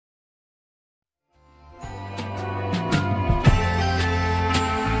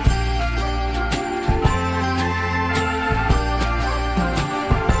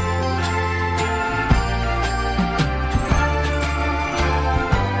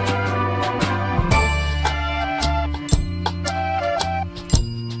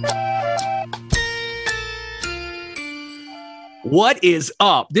What is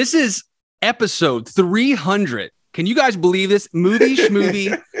up? This is episode 300. Can you guys believe this? Movie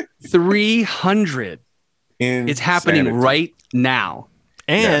Schmovie 300. It's happening right now.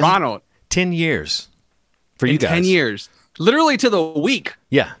 And Ronald, 10 years for you guys. 10 years. Literally to the week.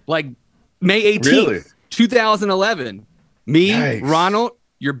 Yeah. Like May 18th, Really? 2011. Me, Yikes. Ronald,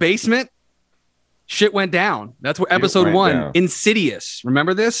 your basement, shit went down. That's what episode went 1, down. Insidious.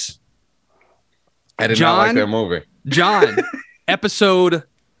 Remember this? I did not John? like that movie. John, episode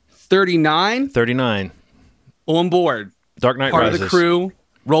 39 39. on board. Dark Knight Part Rises. of the crew,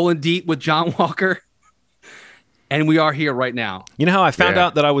 rolling deep with John Walker. And we are here right now. You know how I found Yeah.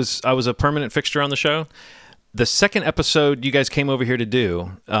 out that I was a permanent fixture on the show? The second episode you guys came over here to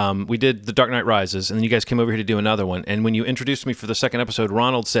do, we did The Dark Knight Rises, and then you guys came over here to do another one. And when you introduced me for the second episode,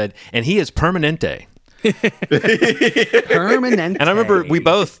 Ronald said, and he is Permanente. Permanent. And I remember we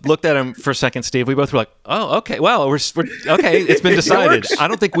both looked at him for a second, Steve. We both were like, oh, okay, well, we're okay, it's been decided. I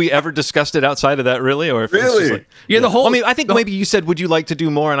don't think we ever discussed it outside of that, really. Or if it's just Really? like, Yeah, the whole. I mean, I think maybe you said, would you like to do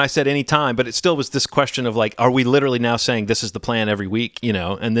more? And I said anytime, but it still was this question of like, are we literally now saying this is the plan every week, you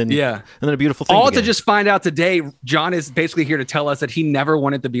know? And then, Yeah. and then a beautiful thing all began. to just find out today, John is basically here to tell us that he never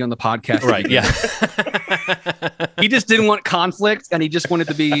wanted to be on the podcast. Right, yeah. He just didn't want conflict and he just wanted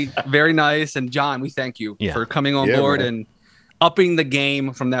to be very nice. And John, we thank you Yeah. for coming on Yeah, board man. and upping the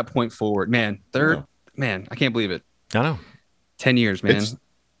game from that point forward. Man, man, I can't believe it. I know. 10 years, man. It's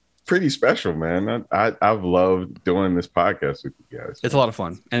pretty special, man. I've loved doing this podcast with you guys. It's a lot of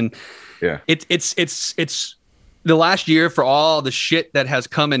fun. And Yeah. it's the last year for all the shit that has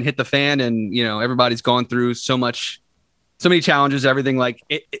come and hit the fan, and you know, everybody's gone through so many challenges, everything like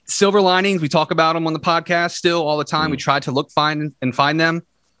silver linings. We talk about them on the podcast still all the time. We try to find them.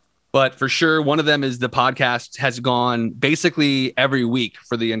 But for sure, one of them is the podcast has gone basically every week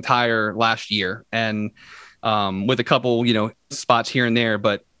for the entire last year. And with a couple, you know, spots here and there,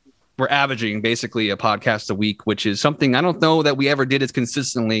 but we're averaging basically a podcast a week, which is something I don't know that we ever did as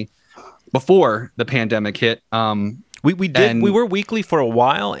consistently before the pandemic hit. We did. And- We were weekly for a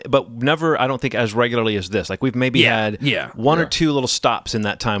while, but never, I don't think, as regularly as this. Like we've maybe had one or two little stops in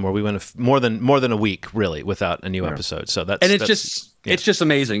that time where we went more than a week, really, without a new episode. So it's just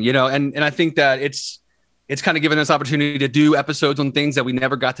amazing, you know. And I think that it's kind of given us opportunity to do episodes on things that we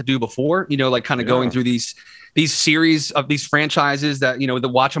never got to do before. You know, like kind of going through these series of these franchises that, you know, the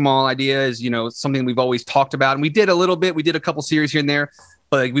watch 'em all idea is, you know, something we've always talked about, and we did a little bit. We did a couple series here and there,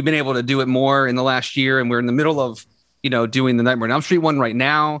 but like, we've been able to do it more in the last year, and we're in the middle of, you know, doing the Nightmare on Elm Street one right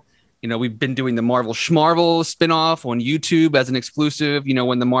now. You know, we've been doing the Marvel Schmarvel spinoff on YouTube as an exclusive, you know,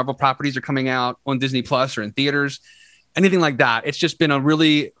 when the Marvel properties are coming out on Disney Plus or in theaters, anything like that. It's just been a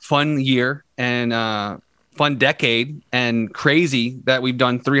really fun year and fun decade, and crazy that we've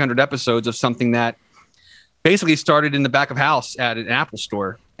done 300 episodes of something that basically started in the back of house at an Apple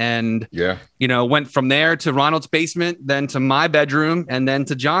store. And, you know, went from there to Ronald's basement, then to my bedroom, and then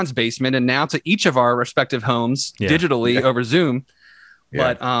to John's basement, and now to each of our respective homes digitally over Zoom.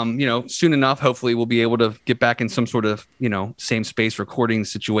 Yeah. But, you know, soon enough, hopefully we'll be able to get back in some sort of, you know, same space recording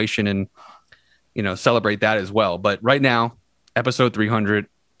situation and, you know, celebrate that as well. But right now, episode 300,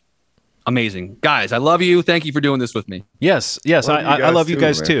 amazing. Guys, I love you. Thank you for doing this with me. Yes. I love you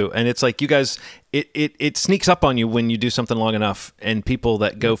guys man. too. And it's like you guys, it sneaks up on you when you do something long enough, and people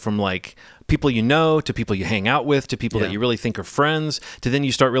that go from like people you know to people you hang out with to people that you really think are friends to then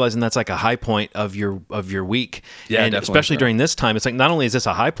you start realizing that's like a high point of your week. Yeah, and definitely. especially during this time, it's like not only is this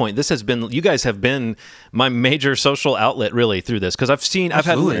a high point, this has been, you guys have been my major social outlet really through this, because I've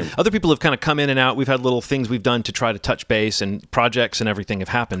had other people have kind of come in and out. We've had little things we've done to try to touch base, and projects and everything have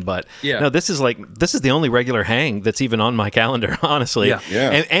happened, but no, this is the only regular hang that's even on my calendar, honestly.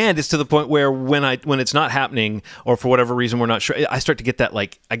 And it's to the point where when it's not happening, or for whatever reason we're not sure, I start to get that,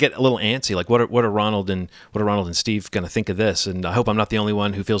 like I get a little antsy, like what are Ronald and Steve going to think of this, and I hope I'm not the only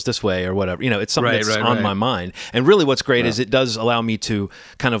one who feels this way or whatever. You know, it's something that's on my mind. And really what's great is it does allow me to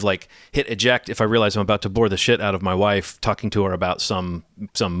kind of like hit eject if I realize I'm about to bore the shit out of my wife talking to her about some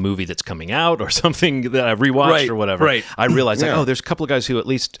movie that's coming out or something that I've rewatched or whatever. I realize like, oh, there's a couple of guys who at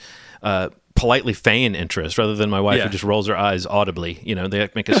least politely feign interest rather than my wife who just rolls her eyes audibly. You know, they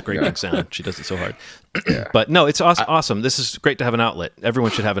make a scraping sound. She does it so hard. But no, it's awesome. This is great to have an outlet.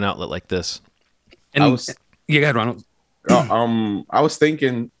 Everyone should have an outlet like this. And go ahead, Ronald. I was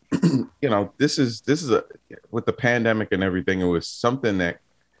thinking, you know, this is with the pandemic and everything, it was something that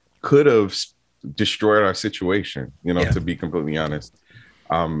could have destroyed our situation, you know, to be completely honest.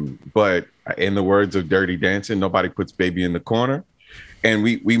 But in the words of Dirty Dancing, nobody puts baby in the corner. And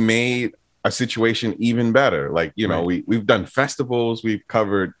we made a situation even better. Like, you know, we've done festivals, we've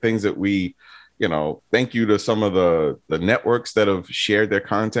covered things that we, thank you to some of the networks that have shared their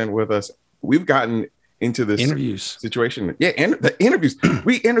content with us. We've gotten into this interviews situation. Yeah, and the interviews.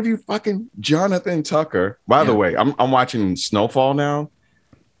 We interviewed fucking Jonathan Tucker. By the way, I'm watching Snowfall now.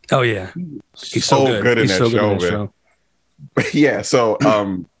 Oh yeah, he's so good in that show. Yeah, so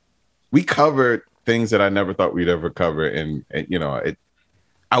we covered things that I never thought we'd ever cover, and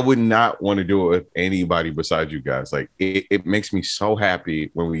I would not want to do it with anybody besides you guys. Like it makes me so happy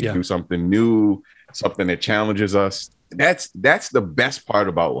when we do something new, something that challenges us. That's the best part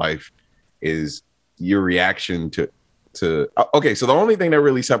about life, is your reaction to okay. So the only thing that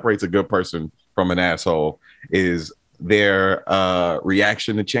really separates a good person from an asshole is their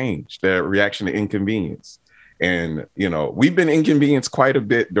reaction to change, their reaction to inconvenience. And we've been inconvenienced quite a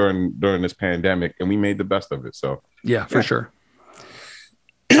bit during this pandemic, and we made the best of it. So for sure.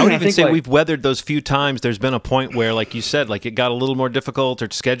 I would even say we've weathered those few times. There's been a point where, like you said, like it got a little more difficult, or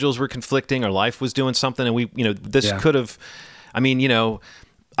schedules were conflicting, or life was doing something, and this could have. I mean,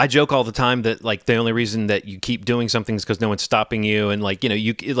 I joke all the time that like the only reason that you keep doing something is because no one's stopping you, and like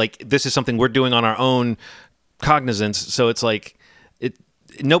you like this is something we're doing on our own cognizance. So it's like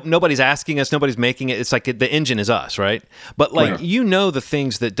nobody's asking us, nobody's making it. It's like the engine is us, right? But like the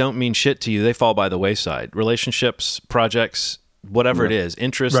things that don't mean shit to you, they fall by the wayside. Relationships, projects, whatever it is,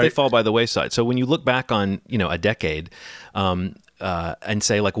 interests, they fall by the wayside. So when you look back on a decade, and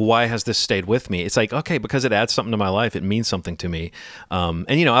say like, why has this stayed with me? It's like, okay, because it adds something to my life. It means something to me. And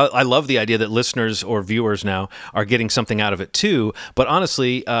I love the idea that listeners or viewers now are getting something out of it too. But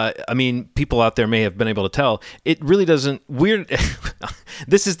honestly, I mean, people out there may have been able to tell. It really doesn't.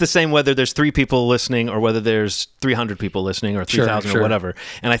 This is the same whether there's 3 people listening or whether there's 300 people listening or 3,000 or whatever.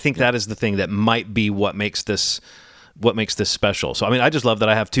 And I think that is the thing that might be what makes this special. So I mean, I just love that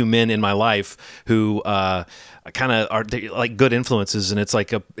I have 2 men in my life who kind of are like good influences, and it's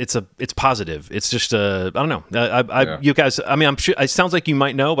like it's positive. It's just I don't know. You guys, I mean, I'm sure it sounds like you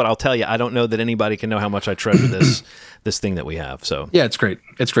might know, but I'll tell you, I don't know that anybody can know how much I treasure this thing that we have. So yeah, it's great.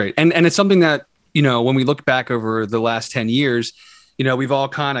 It's great, and it's something that when we look back over the last 10 years, we've all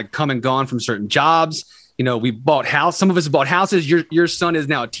kind of come and gone from certain jobs. We bought house. Some of us bought houses. Your son is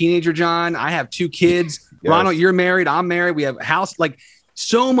now a teenager, John. I have 2 kids. Yes. Ronald, you're married. I'm married. We have a house. Like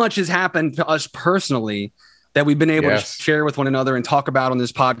so much has happened to us personally that we've been able to share with one another and talk about on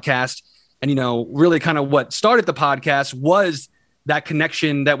this podcast. And, really kind of what started the podcast was that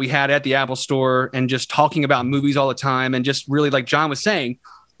connection that we had at the Apple Store and just talking about movies all the time. And just really, like John was saying,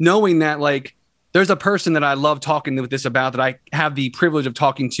 knowing that like there's a person that I love talking with this about, that I have the privilege of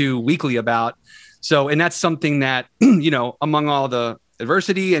talking to weekly about. So, and that's something that, among all the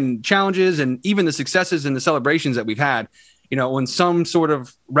adversity and challenges and even the successes and the celebrations that we've had, on some sort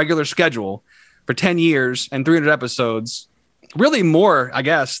of regular schedule for 10 years and 300 episodes, really more, I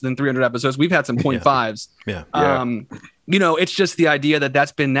guess, than 300 episodes. We've had some 0.5s. Yeah. It's just the idea that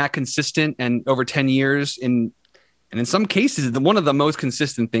that's been that consistent and over 10 years and in some cases, one of the most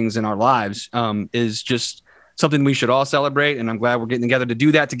consistent things in our lives is just something we should all celebrate. And I'm glad we're getting together to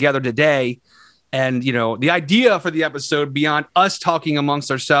do that together today. And, the idea for the episode, beyond us talking amongst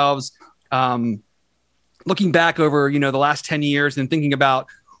ourselves, looking back over, the last 10 years and thinking about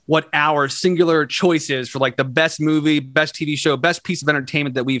what our singular choice is for like the best movie, best TV show, best piece of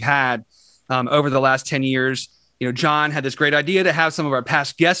entertainment that we've had over the last 10 years. John had this great idea to have some of our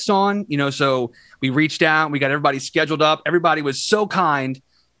past guests on, so we reached out, we got everybody scheduled up. Everybody was so kind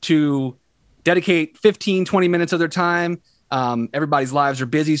to dedicate 15, 20 minutes of their time. Everybody's lives are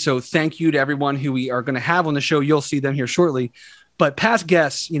busy. So thank you to everyone who we are going to have on the show. You'll see them here shortly, but past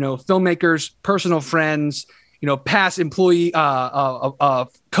guests, filmmakers, personal friends, past employee,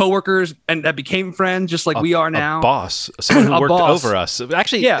 coworkers, and that became friends, just like we are now. A boss, someone who worked over us,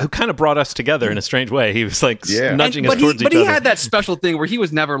 actually, who kind of brought us together in a strange way. He was like nudging us towards each other. But he had that special thing where he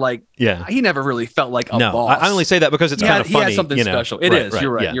was never like, he never really felt like a boss. I only say that because it's kind of funny. He had something special. It is.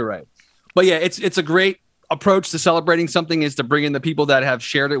 Right, You're right. But yeah, it's a great approach to celebrating something, is to bring in the people that have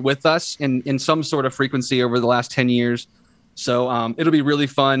shared it with us in some sort of frequency over the last 10 years. So it'll be really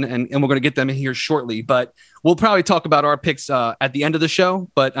fun, and we're going to get them in here shortly. But we'll probably talk about our picks at the end of the show,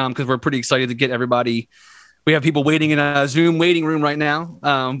 but because we're pretty excited to get everybody. We have people waiting in a Zoom waiting room right now,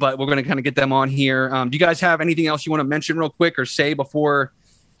 but we're going to kind of get them on here. Do you guys have anything else you want to mention real quick or say before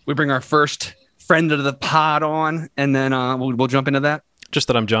we bring our first friend of the pod on, and then we'll jump into that? Just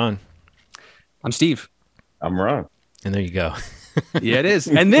that I'm John. I'm Steve. I'm Ron. And there you go. Yeah, it is.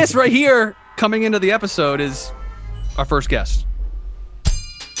 And this right here, coming into the episode, is our first guest.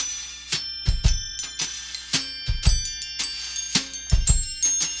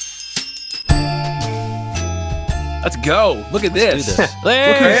 Let's go. Look at this.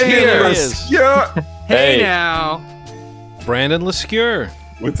 There who's here. he is. Yeah. Hey, Hey. now. Brandon Lescure.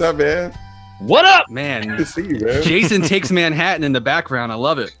 What's up, man? What up? Good Man, to see you, man. Jason Takes Manhattan in the background. I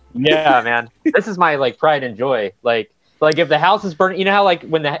love it. Yeah, man. This is my like pride and joy. Like if the house is burning, you know how like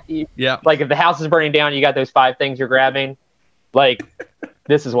when Yeah. like if the house is burning down, you got those 5 things you're grabbing. Like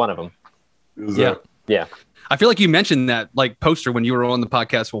this is one of them. What's Yeah. up? Yeah. I feel like you mentioned that like poster when you were on the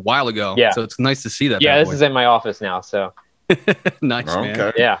podcast a while ago. Yeah. So it's nice to see that. Yeah, bad this boy. is in my office now. So nice, man.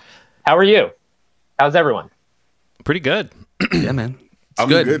 Okay. yeah. How are you? How's everyone? Pretty good. Yeah, man. It's I'm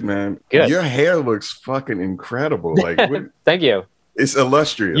good. Man. Good. Your hair looks fucking incredible. Like Thank you. it's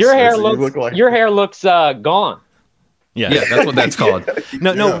illustrious. Your hair You looks look like your hair looks gone. Yeah. Yeah, that's what that's called.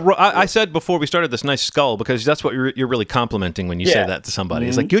 No. I said before we started this nice skull because that's what you're really complimenting when you say Yeah. that to somebody.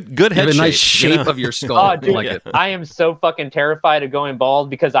 It's like good You head have a nice shape, shape you know? of your skull. Oh, I dude, like it. I am so fucking terrified of going bald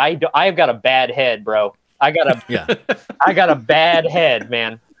because I've got a bad head, bro. I got a bad head,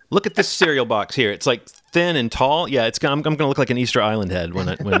 man. Look at this cereal box here. It's like thin and tall. Yeah, I'm going to look like an Easter Island head when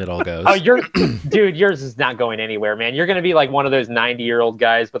it all goes. Oh, dude, yours is not going anywhere, man. You're gonna be like one of those 90-year-old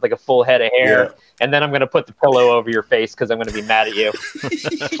guys with like a full head of hair, Yeah. and then I'm gonna put the pillow over your face because I'm gonna be mad at you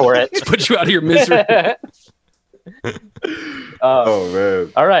for it. Put you out of your misery. Oh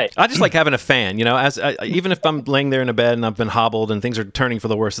man. All right. I just like having a fan, you know. Even if I'm laying there in a bed and I've been hobbled and things are turning for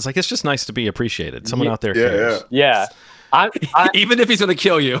the worse, it's just nice to be appreciated. Someone out there Yeah, cares. Yeah. I'm Even if he's going to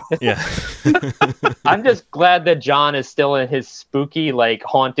kill you. Yeah. I'm just glad that John is still in his spooky, like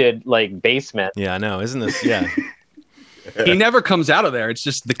haunted, like basement. Yeah, I know. Isn't this? Yeah. He never comes out of there. It's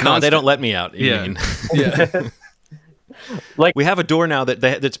just the No, constant. they don't let me out. you Yeah. mean. Yeah. We have a door now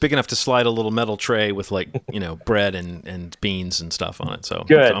that's big enough to slide a little metal tray with like bread and beans and stuff on it. So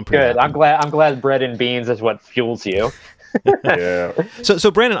Good, so I'm pretty good. happy. I'm glad bread and beans is what fuels you. Yeah.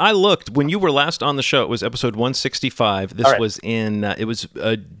 So Brandon, I looked when you were last on the show. It was episode 165. This All right. was in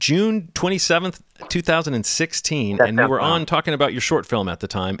June 27th, 2016, That and you sounds were fun. on talking about your short film at the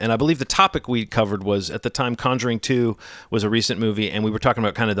time. And I believe the topic we covered was at the time Conjuring 2 was a recent movie, and we were talking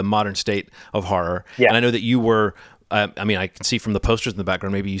about kind of the modern state of horror. Yeah. And I know that you were. I can see from the posters in the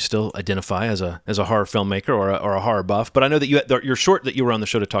background, maybe you still identify as a horror filmmaker or a horror buff. But I know that your short that you were on the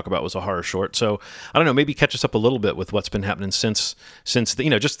show to talk about was a horror short. So I don't know, maybe catch us up a little bit with what's been happening since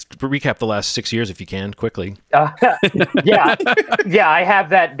the, just recap the last 6 years if you can quickly. Yeah, I have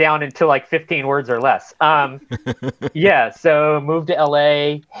that down into like 15 words or less. Yeah, so moved to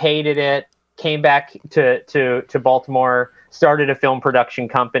LA, hated it, came back to Baltimore, started a film production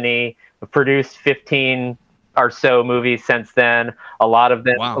company, produced 15 or so movies since then. A lot of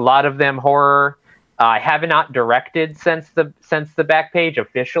them horror. I have not directed since the Backpage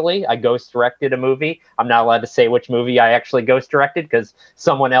officially. I ghost directed a movie. I'm not allowed to say which movie I actually ghost directed because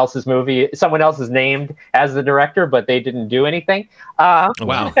someone else is named as the director, but they didn't do anything. Wow.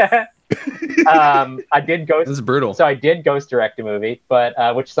 I did ghost. This is brutal. So I did ghost direct a movie, but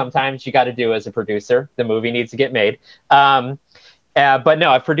which sometimes you got to do as a producer. The movie needs to get made. But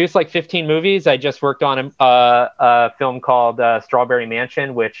no, I've produced like 15 movies. I just worked on a film called Strawberry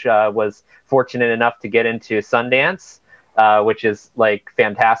Mansion, which was fortunate enough to get into Sundance, which is like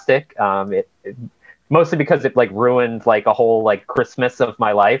fantastic. Mostly because it like ruined like a whole like Christmas of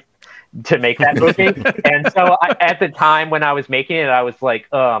my life to make that movie. And so at the time when I was making it, I was like,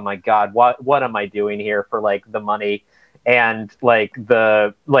 oh my God, what am I doing here for like the money and like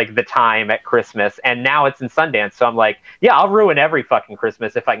the time at Christmas? And now it's in Sundance. So I'm like, yeah, I'll ruin every fucking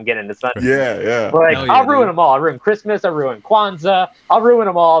Christmas if I can get into Sundance. Yeah. Like, Hell yeah, I'll ruin dude. them all. I'll ruin Christmas. I'll ruin Kwanzaa. I'll ruin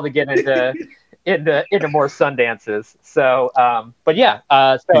them all to get into into more Sundances. So, but yeah.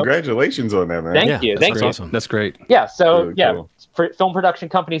 So Congratulations on that, man. Thank you. That's you. awesome. That's great. Yeah. So Really yeah, cool. film production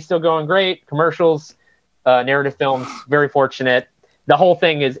company's still going great. Commercials, narrative films, very fortunate. The whole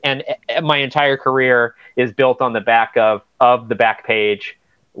thing is, and my entire career is built on the back of the Backpage,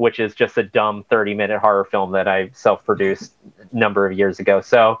 which is just a dumb 30-minute horror film that I self-produced a number of years ago.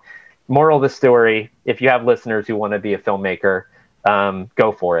 So, moral of the story: if you have listeners who want to be a filmmaker,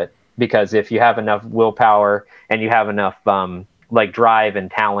 go for it. Because if you have enough willpower and you have enough like drive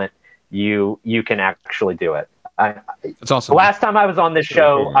and talent, you can actually do it. That's awesome. The last time I was on this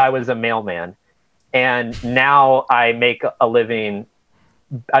show, I was a mailman, and now I make a living.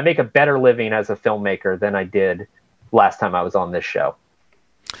 I make a better living as a filmmaker than I did last time I was on this show.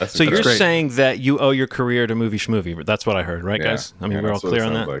 So you're great. saying that you owe your career to Movie Schmovie. That's what I heard, right, guys? I mean, we're all that's what it clear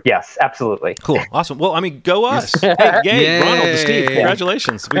on sounds that? like. Yes, absolutely. Cool. Awesome. Well, I mean, go us. Hey, yay, Yay. Ronald and Steve,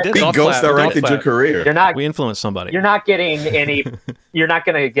 congratulations. We did He it. Golf ghost clap, directed golf your clap. career. You're not. We influenced somebody. You're not getting any. You're not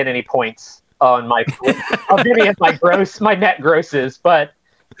going to get any points on my. I'll give you my net grosses, but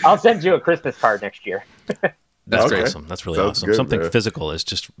I'll send you a Christmas card next year. That's awesome. That's really awesome. Good, something man. Physical is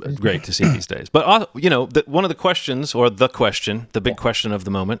just great to see these days. But one of the questions, or the question, the big question of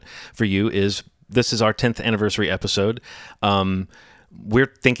the moment for you is: this is our 10th anniversary episode.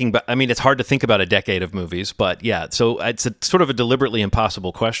 We're thinking about, I mean, it's hard to think about a decade of movies, but yeah, so it's a sort of a deliberately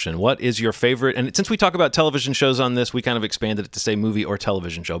impossible question. What is your favorite, and since we talk about television shows on this, we kind of expanded it to say movie or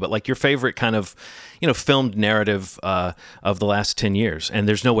television show, but like your favorite kind of, filmed narrative of the last 10 years. And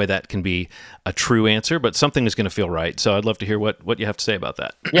there's no way that can be a true answer, but something is going to feel right. So I'd love to hear what you have to say about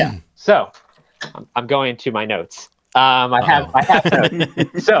that. Yeah. So I'm going to my notes. I have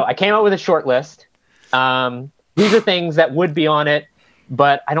notes. So I came up with a short list. These are things that would be on it,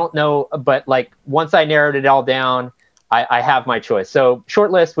 but I don't know. But like once I narrowed it all down, I have my choice. So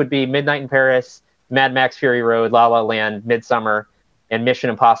short list would be Midnight in Paris, Mad Max Fury Road, La La Land, Midsummer, and Mission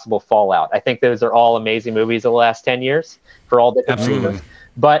Impossible Fallout. I think those are all amazing movies of the last 10 years for all different reasons.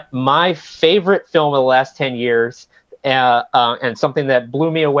 But my favorite film of the last 10 years, and something that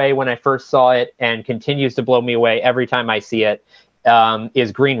blew me away when I first saw it and continues to blow me away every time I see it,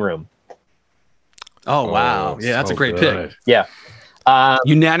 is Green Room. Oh, wow. Yeah, that's a great pick. Yeah.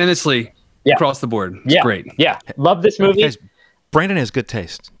 Unanimously across the board. It's great. Yeah. Love this movie. Guys, Brandon has good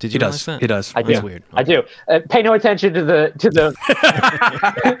taste. Did you notice that? He does. I do. That's weird. I do. Pay no attention to the.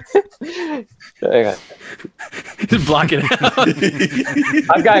 Just block it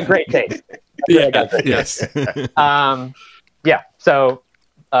out. I've got great taste. Yes. Yeah. So,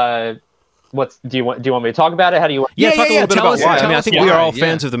 do you want me to talk about it? How do you want? Talk a little bit about why. I mean, I think we are all why.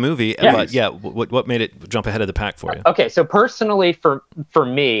 fans of the movie, but what made it jump ahead of the pack for you? Okay, so personally, for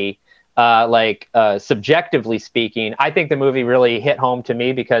me, subjectively speaking, I think the movie really hit home to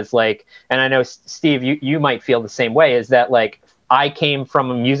me because, and I know Steve, you might feel the same way. Is that I came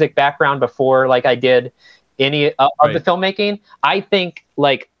from a music background before I did any of the filmmaking. I think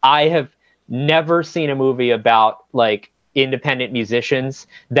I have never seen a movie about independent musicians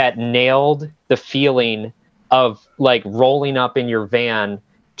that nailed the feeling of rolling up in your van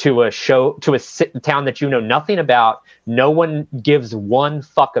to a show, to a town that you know nothing about. No one gives one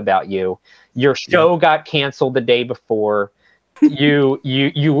fuck about you. Your show got canceled the day before. You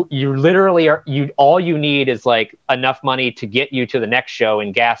literally are, all you need is enough money to get you to the next show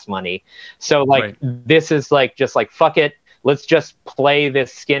and gas money. So this is just fuck it. Let's just play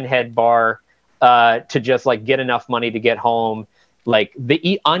this skinhead bar to just get enough money to get home.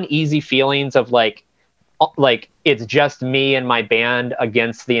 The uneasy feelings of it's just me and my band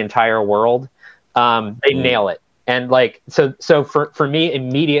against the entire world. They nail it. And so for me,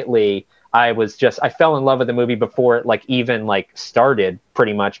 immediately I fell in love with the movie before it even started,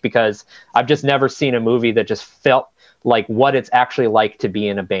 pretty much, because I've just never seen a movie that just felt like what it's actually like to be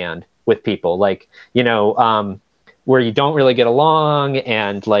in a band with people, where you don't really get along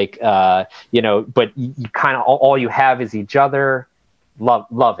and but you kind of all you have is each other.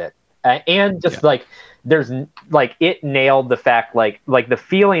 Love it. And just there's it nailed the fact the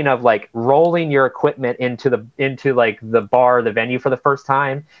feeling of rolling your equipment into the bar, the venue for the first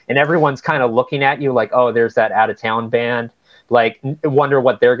time, and everyone's kind of looking at you oh, there's that out of town band, wonder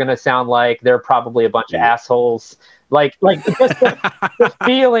what they're gonna sound like. They're probably a bunch of assholes. Just the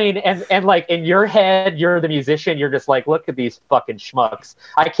feeling and in your head, you're the musician. You're just look at these fucking schmucks.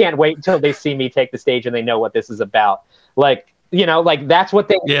 I can't wait until they see me take the stage and they know what this is about. That's what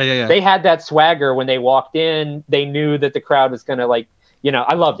they, they had that swagger when they walked in. They knew that the crowd was going to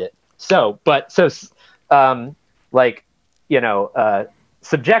I loved it.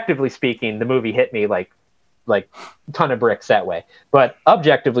 Subjectively speaking, the movie hit me ton of bricks that way. But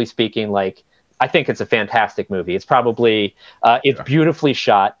objectively speaking, I think it's a fantastic movie. It's probably, it's beautifully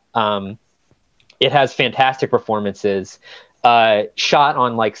shot. It has fantastic performances, shot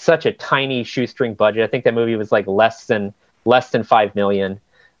on such a tiny shoestring budget. I think that movie was less than $5 million.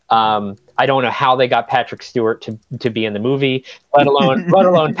 I don't know how they got Patrick Stewart to be in the movie, let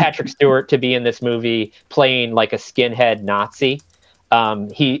alone Patrick Stewart to be in this movie playing a skinhead Nazi.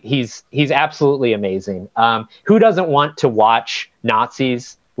 He's absolutely amazing. Who doesn't want to watch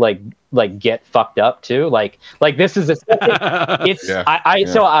Nazis get fucked up too? This is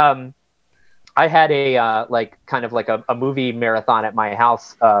I had a kind of a movie marathon at my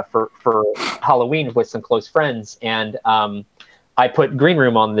house for Halloween with some close friends, and I put Green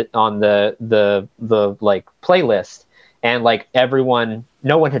Room on the playlist, and everyone,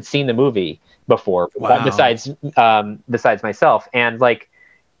 no one had seen the movie before. Wow. besides myself, and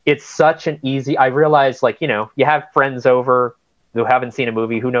it's such an easy. I realized you have friends over who haven't seen a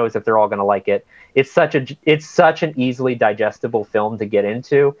movie. Who knows if they're all going to like it? It's such an easily digestible film to get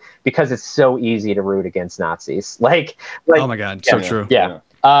into because it's so easy to root against Nazis. Oh my God, so true. Yeah.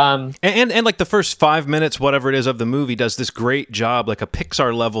 And like the first 5 minutes, whatever it is of the movie, does this great job, like a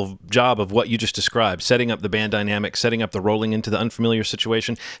Pixar level job of what you just described, setting up the band dynamic, setting up the rolling into the unfamiliar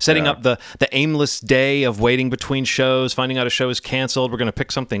situation, setting up the aimless day of waiting between shows, finding out a show is canceled. We're going to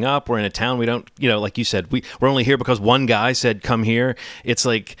pick something up. We're in a town we don't, like you said, we're only here because one guy said come here. It's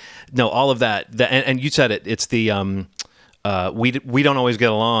like, no, all of that. And you said it. It's the we don't always get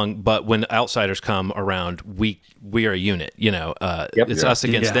along, but when outsiders come around, we are a unit. It's us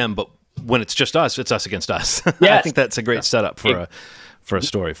against them. But when it's just us, it's us against us. Yes. I think that's a great setup for a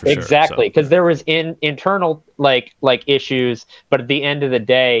story for sure. Exactly, because there was internal like issues, but at the end of the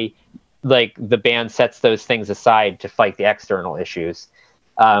day, like the band sets those things aside to fight the external issues.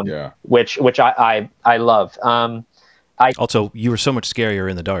 Which I love. Also, you were so much scarier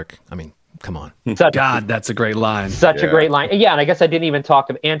in the dark. I mean, come on. God, that's a great line. Such a great line. Yeah, and I guess I didn't even talk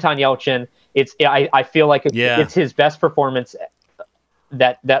of Anton Yelchin. I feel like it's his best performance.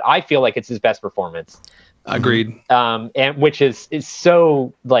 That I feel like it's his best performance. Agreed. And which is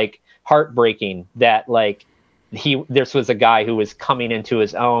so like heartbreaking that like this was a guy who was coming into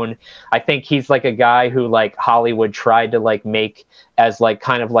his own. I think he's like a guy who like Hollywood tried to like make as like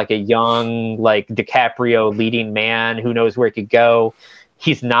kind of like a young like DiCaprio leading man who knows where he could go.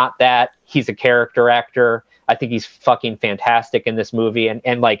 He's not that. He's a character actor. I think he's fucking fantastic in this movie.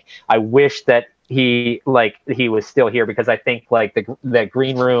 And like, I wish that he was still here, because I think like the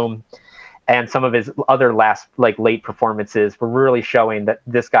Green Room and some of his other late performances were really showing that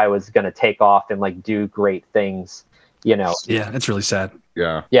this guy was going to take off and like do great things, Yeah, it's really sad.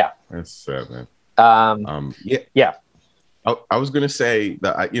 Yeah. Yeah. It's sad, man. Yeah. I was going to say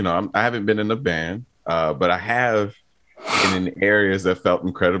that, I haven't been in a band, but I have been in areas that felt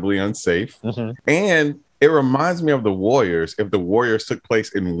incredibly unsafe. Mm-hmm. And it reminds me of the Warriors, if the Warriors took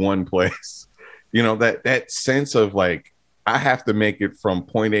place in one place. That sense of like, I have to make it from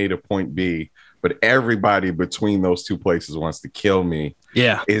point A to point B, but everybody between those two places wants to kill me.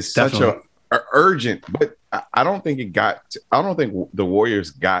 Yeah, is such a urgent. But I don't think I don't think the Warriors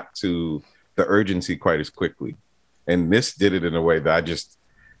got to the urgency quite as quickly, and this did it in a way that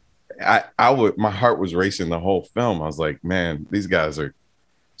my heart was racing the whole film. I was like, man, these guys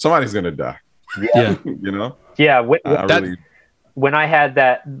somebody's gonna die. Yeah, Yeah. When I had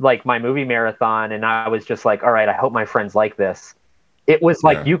that, like my movie marathon, and I was just like, all right, I hope my friends like this. It was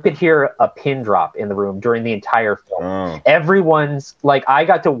like you could hear a pin drop in the room during the entire film. Oh. Everyone's like, I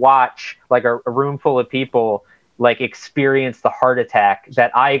got to watch like a room full of people like experience the heart attack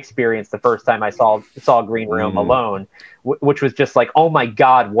that I experienced the first time I saw Green Room alone, which was just like, oh my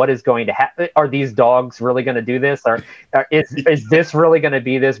God, what is going to happen? Are these dogs really going to do this? Is this really going to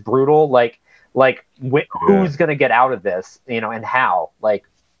be this brutal? Who's going to get out of this, and how?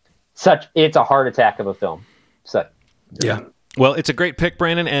 It's a heart attack of a film. So, yeah. Well, it's a great pick,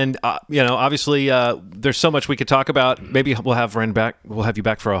 Brandon, and obviously, there's so much we could talk about. Maybe we'll have Ren back. We'll have you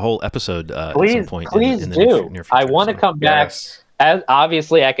back for a whole episode at some point. Please in the do. Near future, I want to come back. Yes. As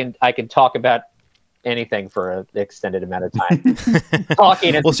obviously, I can talk about anything for an extended amount of time.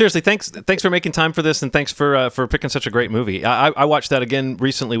 Well, seriously, thanks for making time for this, and thanks for picking such a great movie. I watched that again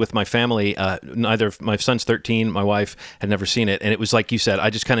recently with my family. Neither my son's 13, my wife had never seen it, and it was like you said.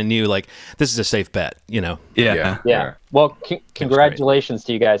 I just kind of knew like this is a safe bet, Yeah. Well, congratulations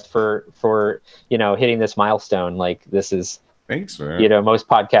to you guys for hitting this milestone. Like this is, thanks, man. Most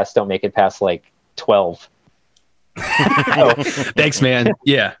podcasts don't make it past like 12. Thanks, man.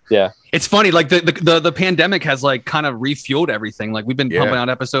 Yeah. It's funny, like the pandemic has like kind of refueled everything. Like we've been pumping out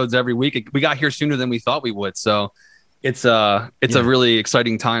episodes every week. We got here sooner than we thought we would. So it's a really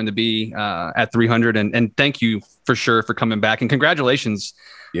exciting time to be at 300. And thank you for sure for coming back, and congratulations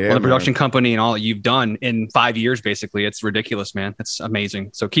on the production company and all that you've done in 5 years. Basically, it's ridiculous, man. It's amazing.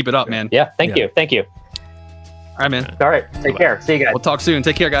 So keep it up, man. Yeah. Thank you. All right, man. All right. Take care. See you guys. We'll talk soon.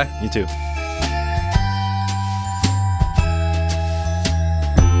 Take care, guy. You too.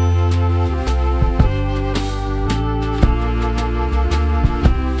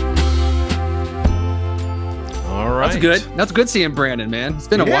 That's good seeing Brandon, man. It's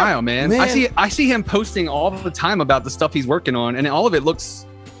been a while, man. I see him posting all the time about the stuff he's working on, and all of it looks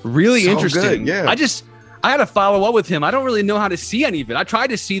really interesting. Good, yeah. I had to follow up with him. I don't really know how to see any of it. I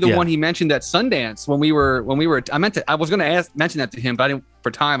tried to see the one he mentioned at Sundance when we were. I was going to mention that to him, but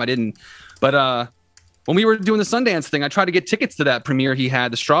I didn't. But when we were doing the Sundance thing, I tried to get tickets to that premiere he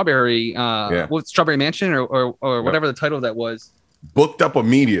had, the Strawberry Mansion or whatever the title of that was. Booked up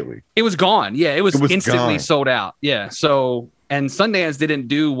immediately. It was gone. Yeah, it was instantly gone. sold out. Yeah. So, and Sundance didn't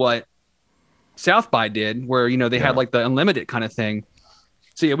do what South by did, where they had like the unlimited kind of thing.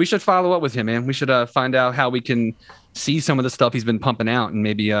 So yeah, we should follow up with him, man. We should find out how we can see some of the stuff he's been pumping out and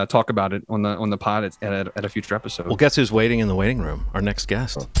maybe talk about it on the pod at a future episode. Well, guess who's waiting in the waiting room? Our next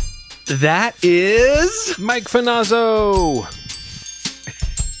guest. That is Mike Finazzo.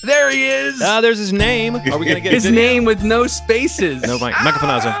 There he is. There's his name. Are we gonna get his name with no spaces? No, Michael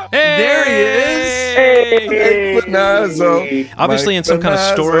Finazzo. Hey! There he is. Hey, Finazzo. Obviously Mike in some kind of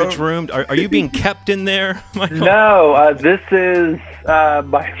Finazzo. storage room. Are you being kept in there, Michael? No, this is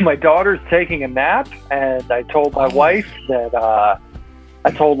my daughter's taking a nap, and I told my wife that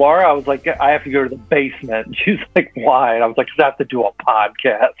I told Laura, I was like, I have to go to the basement. And she's like, why? And I was like, 'cause I have to do a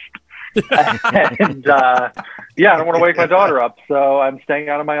podcast. And yeah, I don't want to wake my daughter up, so I'm staying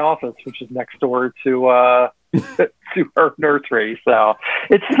out of my office, which is next door to to her nursery. So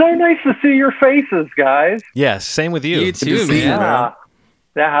it's so nice to see your faces, guys. Yes, same with you. You too, man.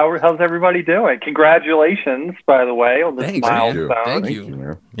 Yeah, how's everybody doing? Congratulations, by the way, on this Thanks, milestone. man. Thank Thank you. you,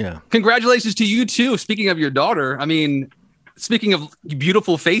 man. Yeah. Congratulations to you too. Speaking of your daughter, I mean, speaking of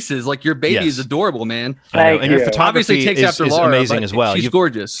beautiful faces, like your baby is adorable, man. I know. Thank And your you. photography Obviously takes is after Laura, amazing but as well. She's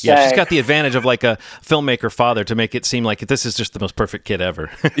gorgeous. Yeah, she's Thanks. got the advantage of like a filmmaker father to make it seem like this is just the most perfect kid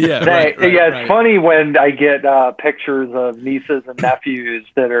ever. Yeah, It's funny when I get pictures of nieces and nephews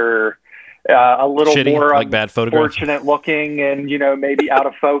that are a little Shitty, more like bad photographs. unfortunate looking and, maybe out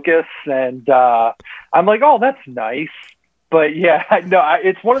of focus. And I'm like, oh, that's nice. But yeah, no,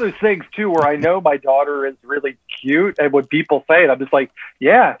 it's one of those things too where I know my daughter is really cute, and when people say it, I'm just like,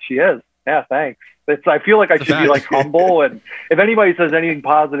 yeah, she is. Yeah, thanks. I feel like I should be like humble, and if anybody says anything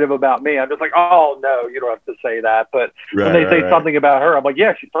positive about me, I'm just like, oh no, you don't have to say that. But when they say something about her, I'm like,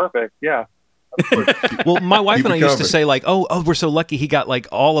 yeah, she's perfect. Yeah. Well, my wife and I used to say like, oh, we're so lucky he got like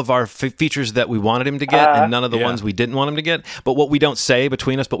all of our features that we wanted him to get and none of the ones we didn't want him to get. But what we don't say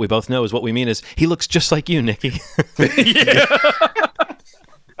between us, but we both know is what we mean is he looks just like you, Nikki.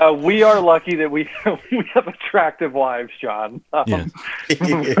 We are lucky that we have attractive wives, John. Yeah.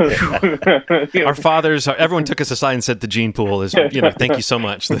 Our fathers, everyone took us aside and said the gene pool is, thank you so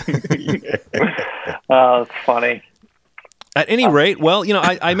much. It's funny. At any rate, well,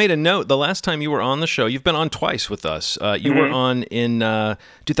 I made a note. The last time you were on the show, you've been on twice with us. You were on in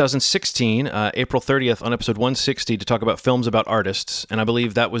 2016, April 30th, on episode 160 to talk about films about artists. And I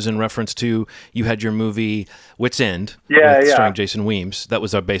believe that was in reference to you had your movie Wit's End, starring Jason Weems. That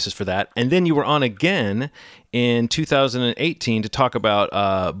was our basis for that. And then you were on again in 2018 to talk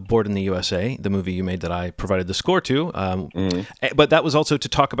about Born in the USA, the movie you made that I provided the score to. But that was also to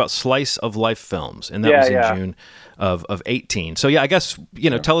talk about slice of life films. And that was in June of 18. So I guess,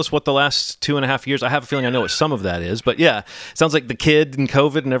 tell us what the last 2.5 years, I have a feeling I know what some of that is, but it sounds like the kid and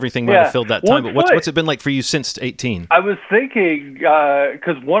COVID and everything might have filled that time. But what's it been like for you since 18? I was thinking,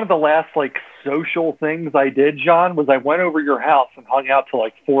 because one of the last social things I did, John, was I went over your house and hung out till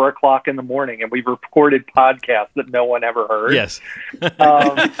 4 o'clock in the morning, and we recorded podcasts that no one ever heard. Yes. Those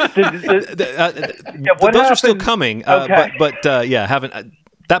are still coming, okay. but haven't.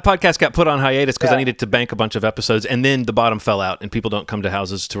 That podcast got put on hiatus because I needed to bank a bunch of episodes, and then the bottom fell out, and people don't come to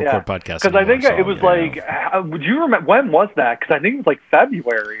houses to record podcasts. Because I think it was would you remember, when was that? Because I think it was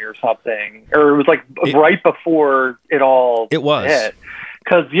February or something, or it was right before it all hit.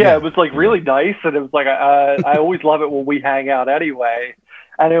 Because it was really nice, and it was I always love it when we hang out anyway,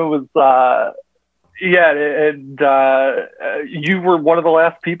 and it was you were one of the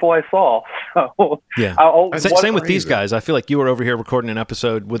last people I saw. So same with these guys. I feel like you were over here recording an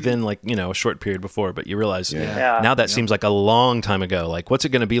episode within a short period before, but you realize now that seems like a long time ago. What's it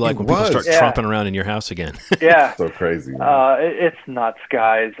going to be like when people start tromping around in your house again? Yeah, so crazy. It's nuts,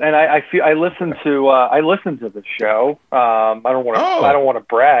 guys. And I listened to the show. I don't want to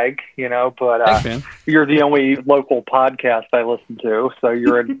brag, but Thanks, you're the only local podcast I listen to, so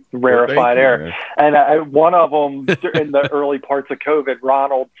you're in rarefied air. Man. And one of them in the early parts of COVID,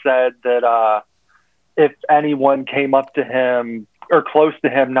 Ronald said that if anyone came up to him or close to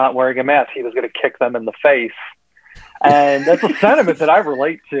him not wearing a mask, he was going to kick them in the face. And that's a sentiment that I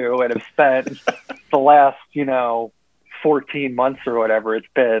relate to and have spent the last, 14 months or whatever it's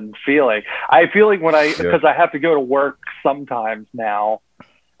been feeling. I feel like because I have to go to work sometimes now,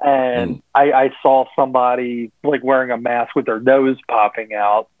 and I saw somebody wearing a mask with their nose popping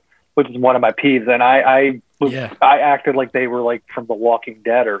out, which is one of my peeves. And I acted like they were from The Walking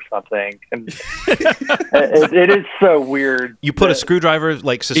Dead or something. And it is so weird. You put a screwdriver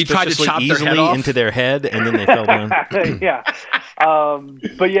suspiciously easily into their head, and then they fell down. Yeah.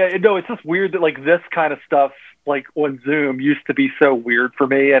 But it's just weird that this kind of stuff on Zoom used to be so weird for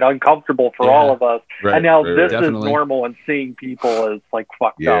me and uncomfortable for all of us. Right, and now this definitely. is normal, and seeing people is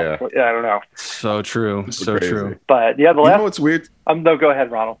fucked up. I don't know. So true. So crazy. true. But the last what's weird? No, go ahead,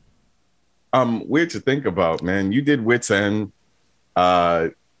 Ronald. weird to think about, man. You did Wits End.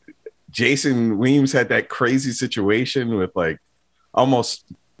 Jason Weems had that crazy situation with like almost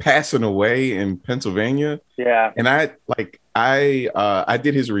passing away in Pennsylvania. Yeah. And I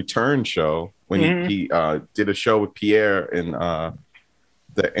did his return show when he did a show with Pierre in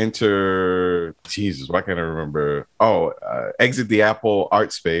Jesus, why can't I remember? Exit the Apple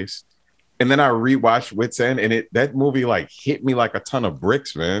Art Space. And then I rewatched Wits End, and that movie like hit me like a ton of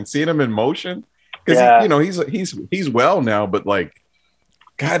bricks, man. Seeing him in motion, because he's well now, but like,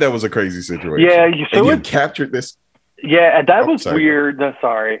 God, that was a crazy situation. Yeah, you captured this. Yeah, and that was weird. No,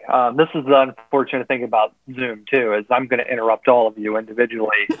 sorry. This is the unfortunate thing about Zoom too, is I'm going to interrupt all of you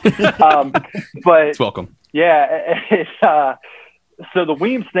individually. But it's welcome. Yeah, so the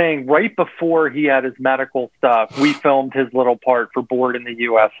Weems thing, right before he had his medical stuff, we filmed his little part for Board in the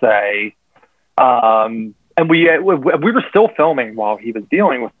USA. And we were still filming while he was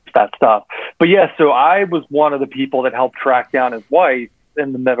dealing with that stuff. But yeah, so I was one of the people that helped track down his wife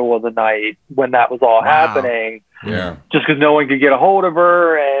in the middle of the night when that was all happening. Yeah. Just because no one could get a hold of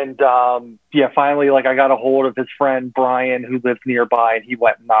her. And finally, like, I got a hold of his friend Brian, who lives nearby, and he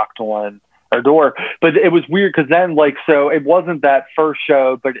went and knocked on our door. But it was weird because then, like, so it wasn't that first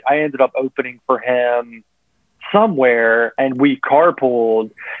show, but I ended up opening for him somewhere, and we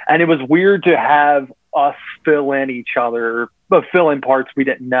carpooled, and it was weird to have us fill in parts we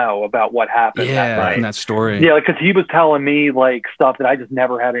didn't know about what happened that night. In that story. Yeah, because he was telling me like stuff that I just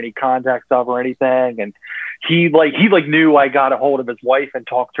never had any context of or anything, and he knew I got a hold of his wife and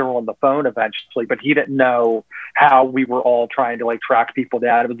talked to her on the phone eventually, but he didn't know how we were all trying to like track people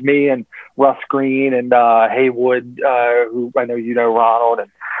down. It was me and Russ Green and Haywood, who I know you know, Ronald, and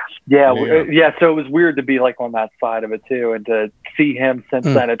so it was weird to be like on that side of it too, and to see him since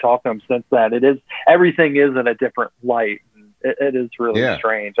then and talk to him since then. Everything is in a different light. It is really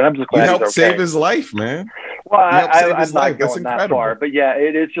strange, and I'm just glad you helped he's okay. save his life, man. Well, I'm not going that far, but yeah,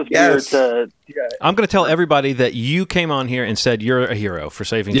 it is just weird to. Yeah. I'm going to tell everybody that you came on here and said you're a hero for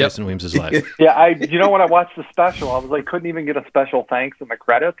saving Jason Weems' life. Yeah, when I watched the special, I was like, couldn't even get a special thanks in the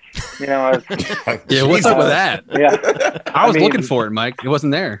credits. You know, what's up with that? Yeah, I was looking for it, Mike. It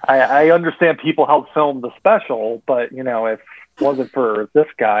wasn't there. I understand people helped film the special, but you know, if it wasn't for this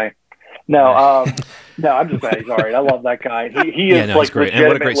guy. No, I'm just glad he's all right. I love that guy. He is like great, and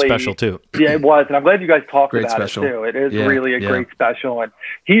what a great special too. Yeah, it was, and I'm glad you guys talked about special. it too. It is really a great special, and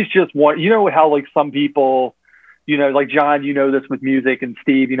he's just one. You know how like some people, you know, like John, you know this with music, and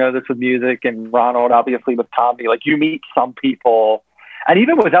Steve, you know this with music, and Ronald, obviously with comedy. Like you meet some people, and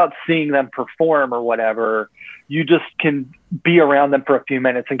even without seeing them perform or whatever, you just can be around them for a few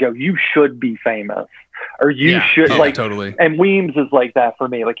minutes and go, "You should be famous." Or you should totally. And Weems is like that for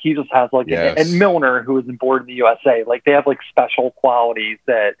me. Like he just has like, and Milner, who is in Board in the USA, like they have like special qualities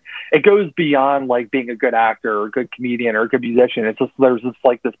that it goes beyond like being a good actor or a good comedian or a good musician. It's just, there's just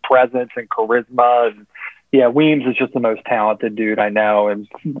like this presence and charisma. And Weems is just the most talented dude I know. And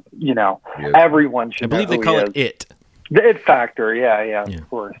you know, everyone should. I believe they call it It. The It Factor. Yeah, of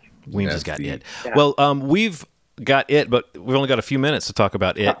course. Weems has got It. Yeah. Well, we've got It, but we've only got a few minutes to talk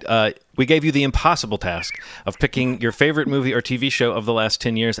about It. We gave you the impossible task of picking your favorite movie or TV show of the last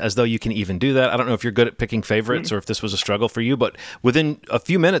 10 years, as though you can even do that. I don't know if you're good at picking favorites or if this was a struggle for you, but within a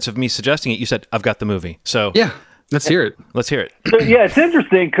few minutes of me suggesting it, you said, I've got the movie. So yeah, let's hear it. Let's hear it. So, yeah, it's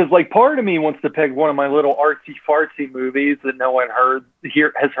interesting because like part of me wants to pick one of my little artsy fartsy movies that no one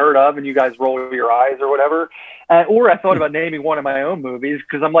has heard of, and you guys roll your eyes or whatever. Or I thought about naming one of my own movies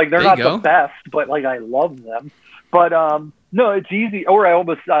because I'm like, they're not the best, but like I love them. But no, it's easy. Or I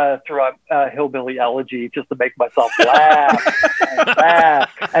almost threw out Hillbilly Elegy just to make myself laugh.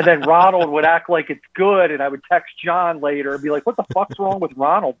 And then Ronald would act like it's good, and I would text John later and be like, "What the fuck's wrong with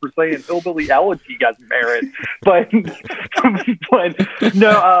Ronald for saying Hillbilly Elegy got merit?" But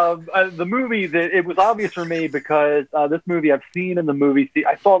no, the movie that it was obvious for me because this movie I've seen in the movie.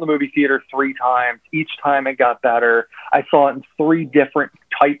 I saw in the movie theater 3 times. Each time it got better. I saw it in 3 different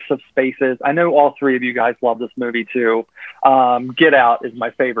types of spaces. I know all 3 of you guys love this movie too. Get Out is my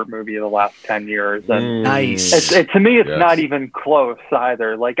favorite movie of the last 10 years. And nice. To me, it's not even close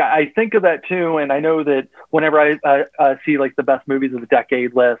either. Like I think of that too. And I know that whenever I see like the best movies of the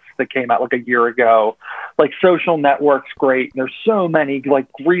decade list that came out like a year ago, like Social Network's great. There's so many like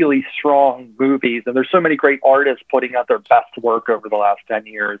really strong movies, and there's so many great artists putting out their best work over the last 10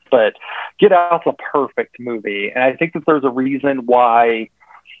 years. But Get Out's a perfect movie. And I think that there's a reason why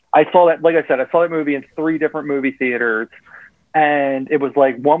I saw that, like I said, I saw that movie in 3 different movie theaters. and it was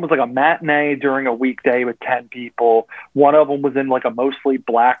like one was like a matinee during a weekday with 10 people. One of them was in like a mostly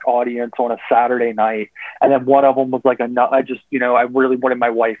black audience on a Saturday night, and then one of them was like I just, you know, I really wanted my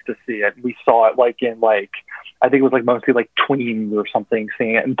wife to see it. We saw it like in like, I think it was like mostly like tweens or something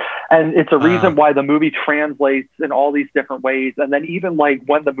seeing it, and it's a reason why the movie translates in all these different ways. And then even like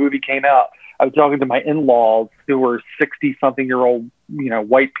when the movie came out, I was talking to my in-laws who were 60-something-year-old, you know,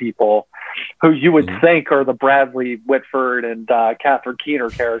 white people who you would think are the Bradley Whitford and Catherine Keener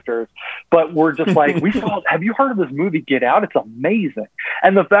characters, but we're just like, we saw. Have you heard of this movie Get Out? It's amazing,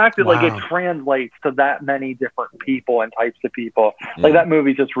 and the fact that like it translates to that many different people and types of people, like that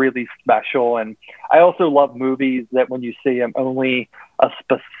movie's just really special. And I also love movies that when you see them, only a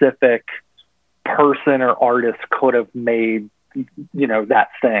specific person or artist could have made, you know, that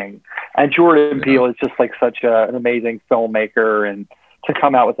thing. And Jordan Peele is just like such an amazing filmmaker, and to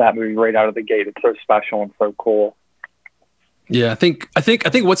come out with that movie right out of the gate, it's so special and so cool. Yeah, I think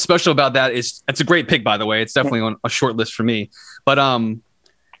what's special about that is it's a great pick, by the way. It's definitely on a short list for me. But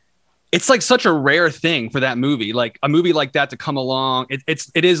it's like such a rare thing for that movie, like a movie like that to come along.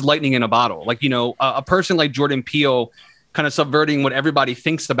 It is lightning in a bottle. Like, you know, a person like Jordan Peele kind of subverting what everybody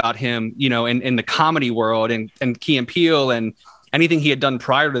thinks about him, you know, in the comedy world, and Key and Peele and anything he had done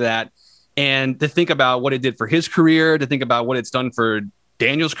prior to that. And to think about what it did for his career, to think about what it's done for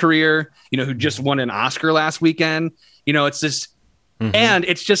Daniel's career, you know, who just won an Oscar last weekend, you know, it's just, and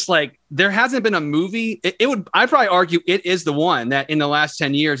it's just like, there hasn't been a movie. I'd probably argue it is the one that in the last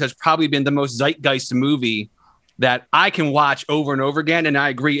 10 years has probably been the most zeitgeist movie that I can watch over and over again. And I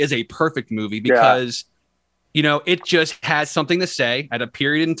agree is a perfect movie because, you know, it just has something to say at a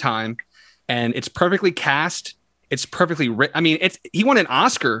period in time, and it's perfectly cast. It's perfectly written. I mean, he won an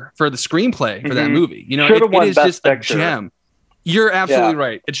Oscar for the screenplay for that movie. You know, it is just a gem. You're absolutely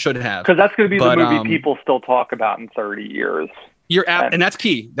right. It should have. Because that's going to be the movie people still talk about in 30 years. And that's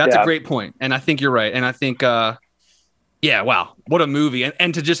key. That's a great point. And I think you're right. And I think, wow, what a movie.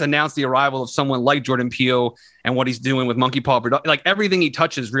 And to just announce the arrival of someone like Jordan Peele and what he's doing with Monkey Paw Productions, like everything he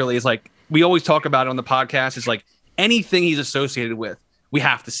touches really is like, we always talk about it on the podcast. It's like anything he's associated with, we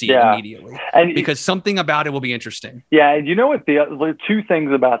have to see it immediately, and because something about it will be interesting. Yeah, and you know what? The two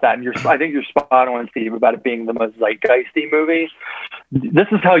things about that, and I think you're spot on, Steve, about it being the most zeitgeisty movie. This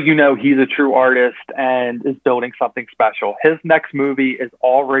is how you know he's a true artist and is building something special. His next movie is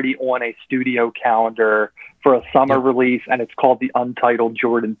already on a studio calendar for a summer release, and it's called the Untitled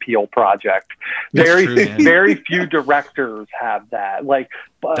Jordan Peele Project. Very few directors have that. Like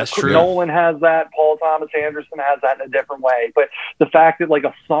Nolan has that, Paul Thomas Anderson has that in a different way. But the fact that like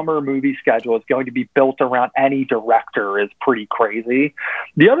a summer movie schedule is going to be built around any director is pretty crazy.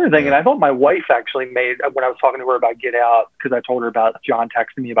 The other thing, and I thought my wife actually made when I was talking to her about Get Out, because I told her about John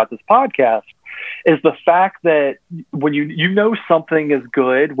texting me about this podcast, is the fact that when you know something is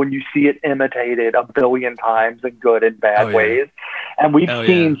good when you see it imitated a billion times in good and bad ways. And we've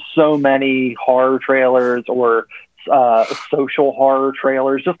seen so many horror trailers or social horror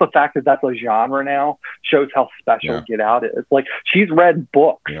trailers. Just the fact that that's a genre now shows how special Get Out is. Like, she's read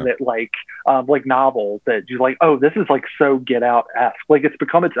books that like novels that you're like, oh, this is like so Get Out-esque. Like, it's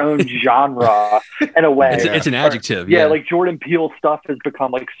become its own genre in a way. It's an adjective. Like Jordan Peele stuff has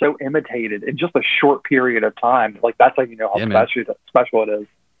become like so imitated in just a short period of time. Like, that's how you know how special it is.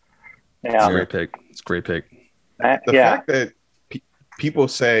 Yeah, it's a great pick. It's a great pick. The fact that people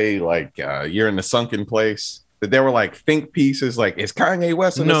say like you're in the sunken place. That there were like think pieces, like is Kanye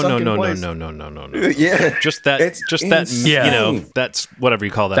West in the sunken place? No. Yeah, just that. You know, that's whatever you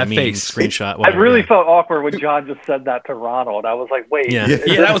call that meme face. screenshot. I really felt awkward when John just said that to Ronald. I was like, wait,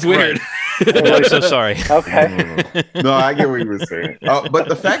 that was weird. I'm so sorry. Okay, no, I get what you were saying. But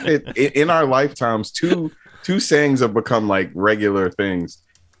the fact that in our lifetimes, two sayings have become like regular things: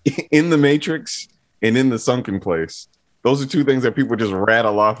 in the Matrix and in the sunken place. Those are two things that people just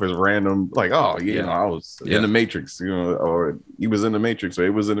rattle off as random, like, oh, you know, I was in the Matrix, you know, or he was in the Matrix, or it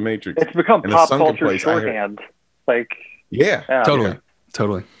was in the Matrix. It's become pop culture shorthand.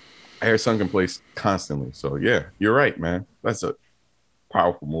 Totally. I hear Sunken Place constantly. So, yeah, you're right, man. That's a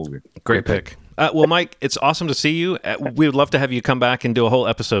powerful movie. Great pick. Well, Mike, it's awesome to see you. We would love to have you come back and do a whole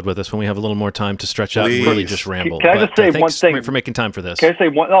episode with us when we have a little more time to stretch out and really just ramble. Can I just say one thing? Thanks for making time for this. Can I say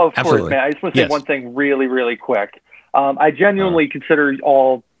one? Oh, of course, man. I just want to say one thing really, really quick. I genuinely consider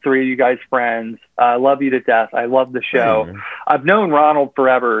all three of you guys friends. I love you to death. I love the show. I've known Ronald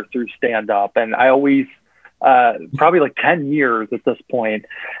forever through stand-up, and I always, probably like 10 years at this point.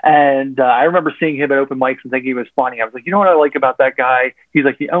 And I remember seeing him at open mics and thinking he was funny. I was like, you know what I like about that guy? He's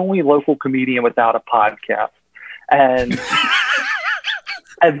like the only local comedian without a podcast. And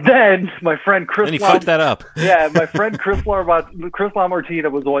And then my friend Chris. And he fucked that up. Yeah, my friend Chris LaMartina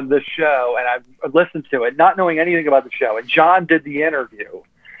was on this show, and I listened to it, not knowing anything about the show. And John did the interview,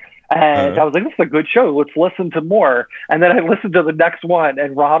 and I was like, "This is a good show. Let's listen to more." And then I listened to the next one,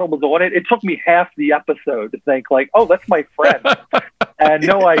 and Ronald was on it. It took me half the episode to think, like, "Oh, that's my friend." I had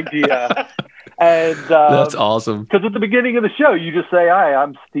no idea. And that's awesome. Because at the beginning of the show, you just say, "Hi,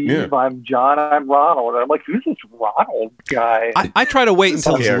 I'm Steve. I'm John. I'm Ronald." And I'm like, "Who's this Ronald guy?" I try to wait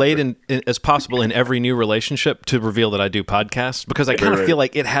until as late as possible in every new relationship to reveal that I do podcasts, because I kind of feel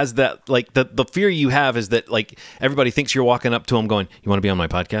like it has that, like, the fear you have is that, like, everybody thinks you're walking up to them going, "You want to be on my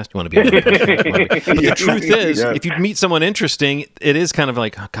podcast? You want to be on my podcast?" But the truth is, if you meet someone interesting, it is kind of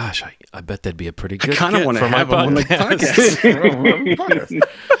like, "Oh gosh, I bet that'd be a pretty good kind of want to have them on the podcast."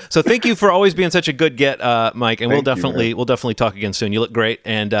 So thank you for always being such a good get, Mike, and we'll definitely talk again soon. You look great,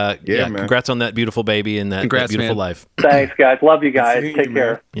 and congrats on that beautiful baby and that beautiful life. Thanks, guys. Love you guys. Take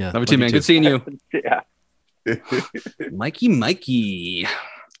care. Yeah, love you too, man. Good seeing you. Yeah. Mikey.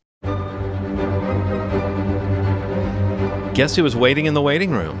 Guess who was waiting in the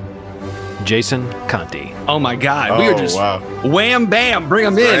waiting room? Jason Conti. Oh my God, we are just wham bam, bring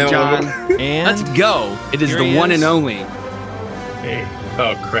him in, John. And let's go. It is the one and only. Hey.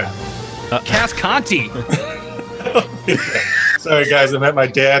 Oh crap. Cass Conti. Sorry guys, I'm at my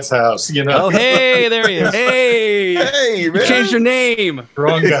dad's house, you know. Oh hey, there he is. Hey, man. You changed your name.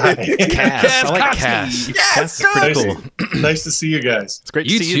 Wrong guy. Cass. I like Cass. Cass is pretty cool. Nice to see you guys. It's great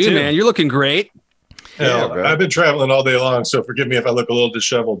to you see you too, man. You're looking great. I've been traveling all day long, so forgive me if I look a little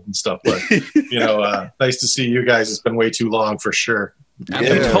disheveled and stuff, but nice to see you guys. It's been way too long for sure.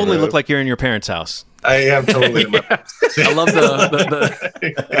 You totally look like you're in your parents' house. I am totally. I love the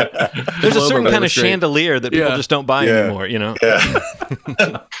There's a certain kind of chandelier that people just don't buy anymore, you know? Yeah.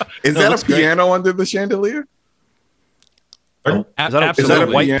 Is that a piano under the chandelier? Is that a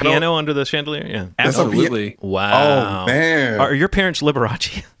white piano under the chandelier? Yeah. Absolutely. Wow. Oh, man. Are your parents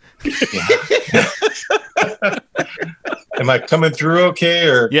Liberace? Am I coming through okay?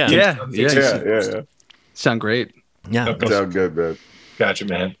 Or Yeah. Sound great. Yeah. Okay. Sound good, man. Gotcha,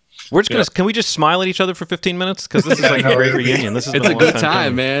 man. We're just gonna. Can we just smile at each other for 15 minutes? Because this is like a great reunion. This is it's a good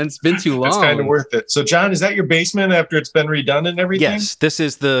time, man. It's been too long. It's kind of worth it. So, John, is that your basement after it's been redone and everything? Yes. This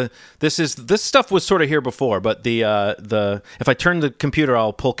stuff was sort of here before, but the if I turn the computer,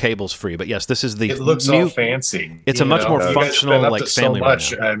 I'll pull cables free. But yes, this is the. It looks all fancy. It's a much more functional, like, family. So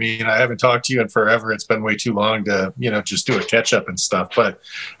much. Right now. I mean, I haven't talked to you in forever. It's been way too long to just do a catch up and stuff. But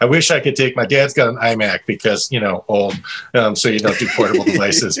I wish I could take. My dad's got an iMac because old, so you don't do portable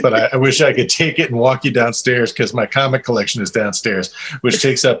devices. But I wish I could take it and walk you downstairs because my comic collection is downstairs, which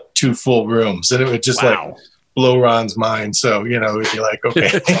takes up 2 full rooms, and it would just like blow Ron's mind. So it'd be like,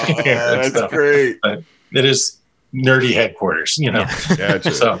 okay, that's great. But it is nerdy headquarters,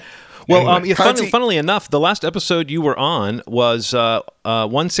 Gotcha. So. Well, funnily enough, the last episode you were on was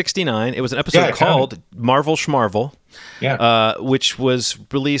 169. It was an episode called Marvel Schmarvel, which was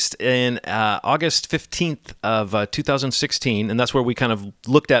released in August 15th of 2016, and that's where we kind of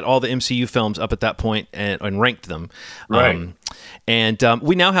looked at all the MCU films up at that point and ranked them. Right. And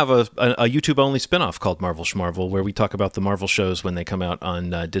we now have a YouTube-only spinoff called Marvel Schmarvel, where we talk about the Marvel shows when they come out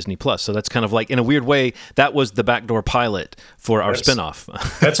on Disney+. So that's kind of like, in a weird way, that was the backdoor pilot for our spinoff.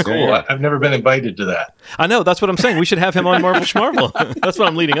 That's cool. I've never been invited to that. I know. That's what I'm saying. We should have him on Marvel Schmarvel. That's what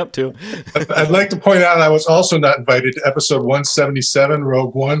I'm leading up to. I'd like to point out I was also not invited to episode 177,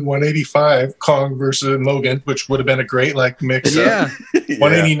 Rogue One, 185, Kong versus Logan, which would have been a great mix. Yeah.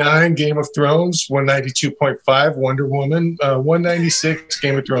 189, Game of Thrones, 192.5, Wonder Woman, 196,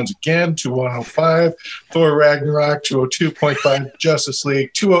 Game of Thrones again, 105, Thor Ragnarok, 202.5, Justice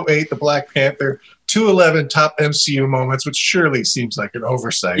League, 208, The Black Panther, 211, Top MCU Moments, which surely seems like an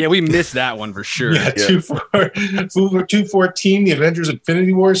oversight. Yeah, we missed that one for sure. 214, The Avengers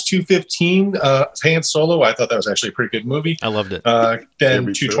Infinity Wars, 215, Han Solo. I thought that was actually a pretty good movie. I loved it. Then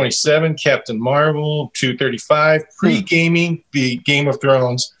 227, Captain Marvel, 235, pre-gaming the Game of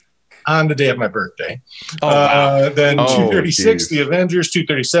Thrones on the day of my birthday. Then 236, The Avengers,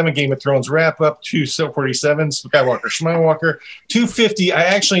 237, Game of Thrones wrap-up, 247, Skywalker Schmywalker, 250, I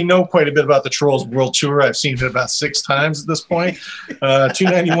actually know quite a bit about the Trolls World Tour. I've seen it about 6 times at this point.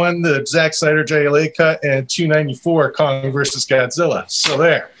 291, the Zack Snyder JLA cut, and 294, Kong versus Godzilla. So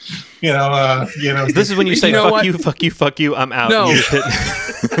there. This is when you say, fuck you, I'm out. No.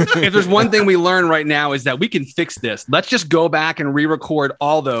 If there's one thing we learn right now is that we can fix this. Let's just go back and re-record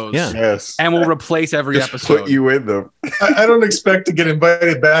all those. Yeah. Yes. And we'll replace every episode. Put you in them. I don't expect to get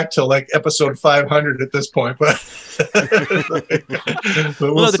invited back to like episode 500 at this point, but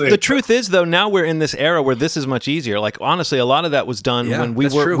we'll see. The truth is, though, now we're in this era where this is much easier. Like, honestly, a lot of that was done when we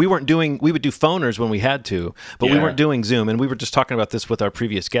would do phoners when we had to, but we weren't doing Zoom. And we were just talking about this with our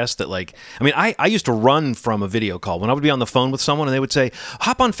previous guest that, like, I mean, I used to run from a video call when I would be on the phone with someone and they would say,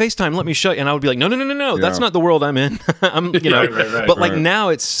 hop on FaceTime, let me show you. And I would be like, no, that's not the world I'm in. But like now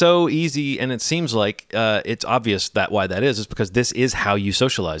it's so easy, and it seems like it's obvious that why that is because this is how you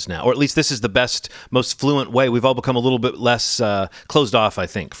socialize now, or at least this is the best, most fluent way. We've all become a little bit less closed off, I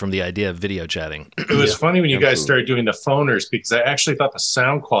think, from the idea of video chatting. It was funny when you guys started doing the phoners because I actually thought the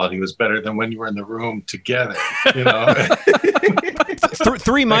sound quality was better than when you were in the room together.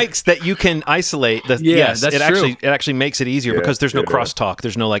 Three mics that you can isolate. It actually makes it easier because there's no crosstalk.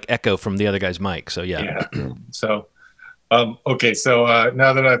 There's no like echo from the other guy's mic. So So, okay. So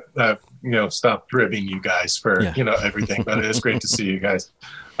now that I've stopped ribbing you guys for everything, but it is great to see you guys.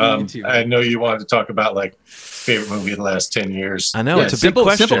 I know you wanted to talk about like favorite movie of the last 10 years. I know it's a simple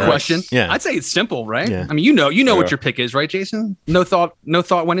question. Yeah, I'd say it's simple, right? Yeah. I mean, you know what your pick is, right, Jason? No thought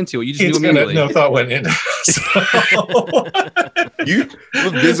went into it. You just knew immediately. No thought went into it. You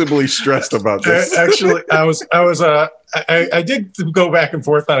look visibly stressed about this. Actually, I did go back and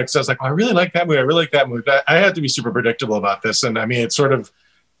forth on it because I was like, I really like that movie. But I had to be super predictable about this, and I mean, it sort of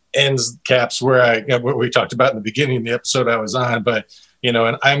ends caps where what we talked about in the beginning of the episode I was on, but. And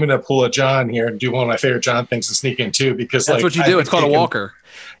I'm going to pull a John here and do one of my favorite John things and sneak in too, because that's what you do. It's called a walker.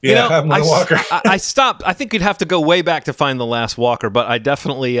 Yeah, I'm a walker. I stopped. I think you'd have to go way back to find the last walker, but I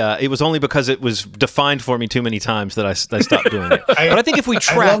definitely, it was only because it was defined for me too many times that I stopped doing it. But I think if we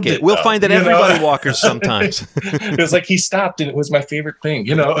track it, we'll find that everybody walkers sometimes. It was like he stopped and it was my favorite thing,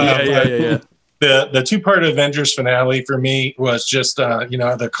 Yeah. The 2-part Avengers finale for me was just,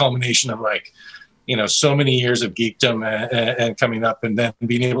 the culmination of like, so many years of geekdom and coming up, and then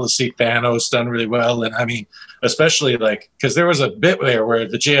being able to see Thanos done really well. And I mean, especially like, because there was a bit there where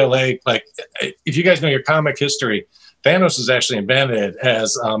the JLA, like, if you guys know your comic history, Thanos was actually invented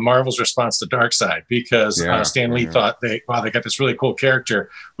as Marvel's response to Darkseid because Stan Lee thought they got this really cool character.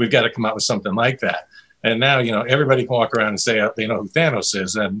 We've got to come out with something like that. And now, everybody can walk around and say they know who Thanos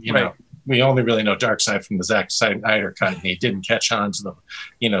is. And, know, we only really know Darkseid from the Zack Snyder cut, and he didn't catch on to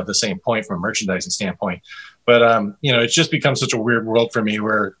the same point from a merchandising standpoint. But, it's just become such a weird world for me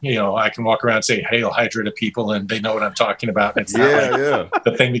where, I can walk around and say Hail Hydra to people and they know what I'm talking about. And it's not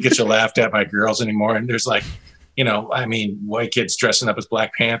the thing that gets you laughed at by girls anymore. And there's like, white kids dressing up as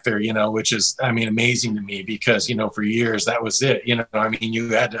Black Panther, which is, amazing to me because, for years that was it. You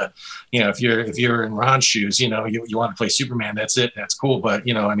had to, if you're in Ron's shoes, you want to play Superman, that's it. That's cool. But,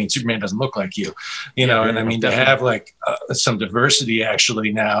 Superman doesn't look like you, to have like some diversity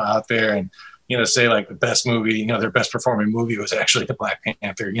actually now out there and, say like the best movie, their best performing movie was actually the Black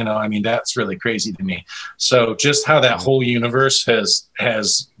Panther, that's really crazy to me. So just how that whole universe has,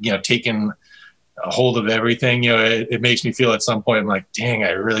 taken a hold of everything, it makes me feel at some point I'm like, dang, I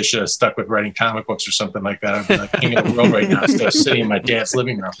really should have stuck with writing comic books or something like that. I'd be like king of the world right now instead of sitting in my dad's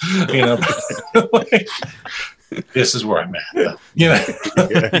living room, this is where I'm at.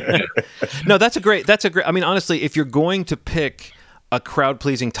 No, that's a great, honestly, if you're going to pick a crowd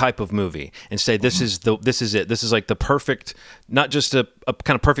pleasing type of movie and say, this is it. This is like the perfect, not just a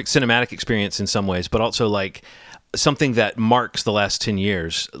kind of perfect cinematic experience in some ways, but also like something that marks the last 10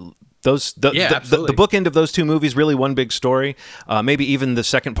 years. The bookend of those two movies, really one big story. Maybe even the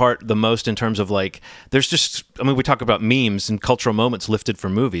second part the most in terms of like, there's just, we talk about memes and cultural moments lifted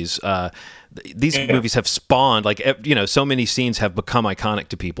from movies. These movies have spawned, like, so many scenes have become iconic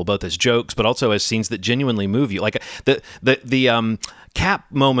to people, both as jokes, but also as scenes that genuinely move you. Like the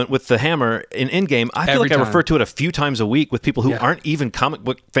Cap moment with the hammer in Endgame, I feel like I refer to it a few times a week with people who aren't even comic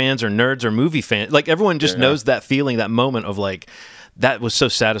book fans or nerds or movie fans. Like everyone just knows that feeling, that moment of like, that was so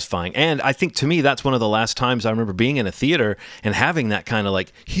satisfying. And I think to me, that's one of the last times I remember being in a theater and having that kind of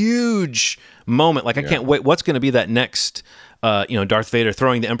like huge moment. Like I can't wait. What's going to be that next, Darth Vader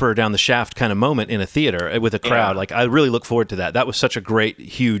throwing the Emperor down the shaft kind of moment in a theater with a crowd. Like I really look forward to that. That was such a great,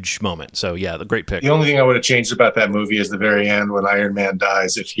 huge moment. So the great pick. The only thing I would have changed about that movie is the very end when Iron Man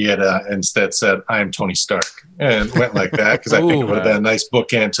dies. If he had instead said, "I am Tony Stark," and went like that, because I think it would have been a nice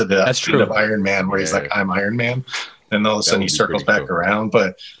bookend to the end of Iron Man, where he's like, "I'm Iron Man." And all of a sudden he circles back around.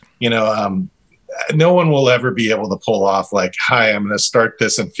 But, no one will ever be able to pull off like, hi, I'm going to start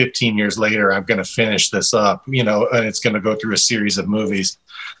this and 15 years later, I'm going to finish this up, and it's going to go through a series of movies.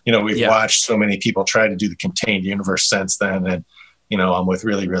 we've watched so many people try to do the contained universe since then, and with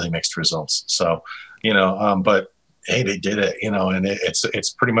really, really mixed results. So, but hey, they did it, and it's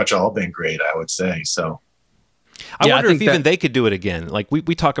pretty much all been great, I would say. So I wonder if even they could do it again. Like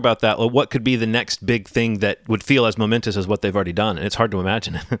we talk about that. Well, what could be the next big thing that would feel as momentous as what they've already done? And it's hard to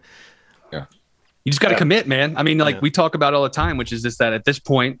imagine. Yeah. You just got to commit, man. I mean, we talk about all the time, which is just that at this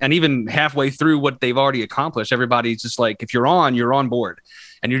point, and even halfway through what they've already accomplished, everybody's just like, if you're on board,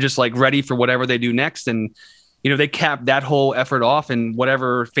 and you're just like ready for whatever they do next. And, they cap that whole effort off in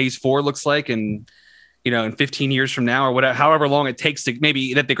whatever phase 4 looks like. And, in 15 years from now or whatever, however long it takes to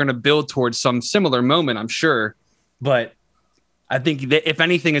maybe that they're going to build towards some similar moment, I'm sure. But I think that if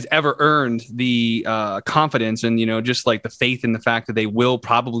anything has ever earned the confidence and, just like the faith in the fact that they will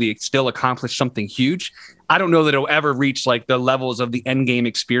probably still accomplish something huge, I don't know that it'll ever reach like the levels of the Endgame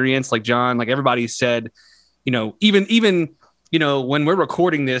experience. Like John, like everybody said, even when we're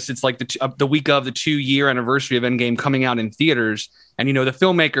recording this, it's like the week of the 2-year anniversary of Endgame coming out in theaters. And, the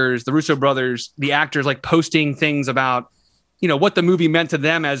filmmakers, the Russo brothers, the actors like posting things about, what the movie meant to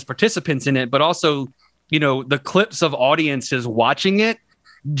them as participants in it, but also, the clips of audiences watching it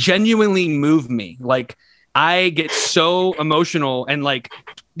genuinely move me. Like I get so emotional and like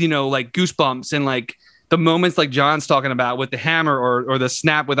goosebumps and like the moments like John's talking about with the hammer or the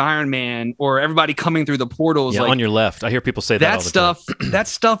snap with Iron Man or everybody coming through the portals. Yeah, like, on your left. I hear people say that all the stuff. time. That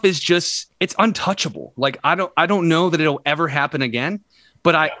stuff is just, it's untouchable. Like I don't know that it'll ever happen again,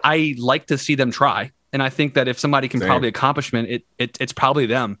 but I like to see them try. And I think that if somebody can probably accomplish it's probably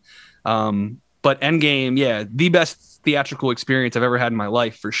them. But Endgame, the best theatrical experience I've ever had in my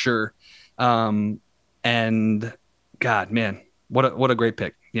life for sure. And God, man, what a great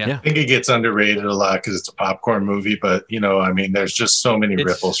pick. Yeah. I think it gets underrated a lot because it's a popcorn movie, but there's just so many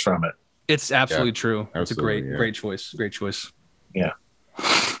ripples from it. It's absolutely true. Absolutely, it's a great choice. Great choice. Yeah.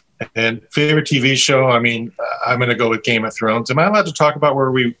 And favorite TV show? I mean, I'm going to go with Game of Thrones. Am I allowed to talk about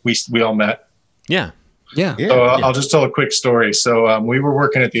where we all met? Yeah. Yeah. So I'll just tell a quick story. So we were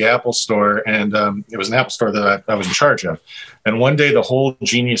working at the Apple store, and it was an Apple store that I was in charge of. And one day the whole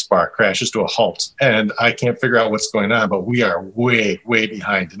Genius Bar crashes to a halt, and I can't figure out what's going on, but we are way, way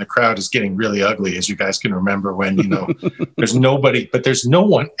behind. And the crowd is getting really ugly, as you guys can remember when, there's nobody, but there's no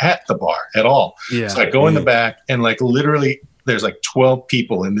one at the bar at all. Yeah. So I go in the back and like literally there's like 12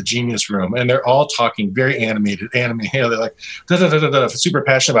 people in the Genius room, and they're all talking very animated. They're like, super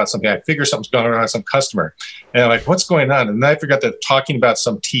passionate about something. I figure something's going on with some customer. And I'm like, what's going on? And then I forgot they're talking about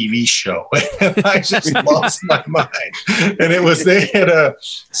some TV show. And I just lost my mind. And it was, they had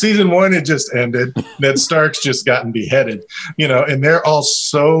season 1 had just ended. Ned Stark's just gotten beheaded, and they're all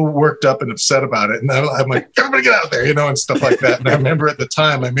so worked up and upset about it. And I'm like, everybody get out there, and stuff like that. And I remember at the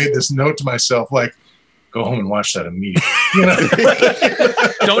time I made this note to myself, like, go home and watch that immediately.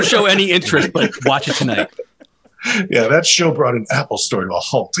 Don't show any interest, but watch it tonight. Yeah, that show brought an Apple store to a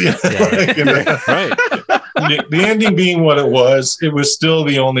halt. Right. The ending being what it was still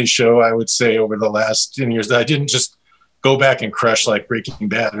the only show I would say over the last 10 years that I didn't just go back and crush like Breaking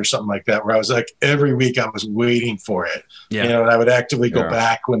Bad or something like that, where I was like, every week I was waiting for it. Yeah. And I would actively go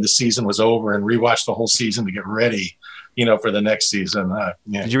back when the season was over and rewatch the whole season to get ready, for the next season.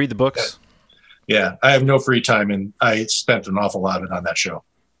 Did you read the books? Yeah, I have no free time, and I spent an awful lot of it on that show.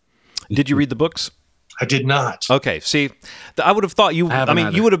 Did you read the books? I did not. Okay, see, you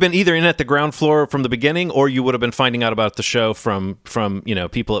would have been either in at the ground floor from the beginning, or you would have been finding out about the show from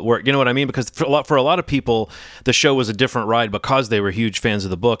people at work. You know what I mean? Because for a lot of people, the show was a different ride because they were huge fans of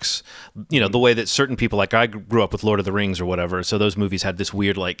the books. The way that certain people, like I grew up with Lord of the Rings or whatever, so those movies had this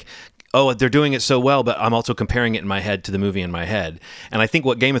weird like, oh, they're doing it so well, but I'm also comparing it in my head to the movie in my head. And I think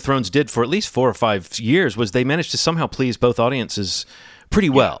what Game of Thrones did for at least 4 or 5 years was they managed to somehow please both audiences pretty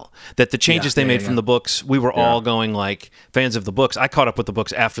well. That the changes they made from the books, we were all going like fans of the books. I caught up with the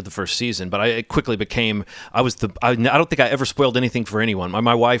books after the first season, but I quickly became, I don't think I ever spoiled anything for anyone.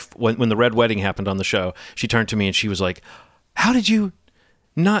 My wife, when the Red Wedding happened on the show, she turned to me and she was like, how did you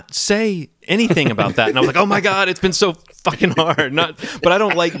not say anything about that? And I was like, oh my God, it's been so fucking hard. But I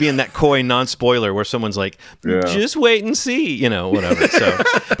don't like being that coy non-spoiler where someone's like, just wait and see, whatever. So,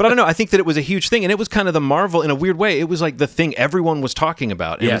 but I don't know. I think that it was a huge thing, and it was kind of the Marvel in a weird way. It was like the thing everyone was talking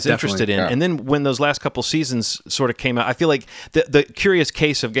about and was interested in. Yeah. And then when those last couple seasons sort of came out, I feel like the curious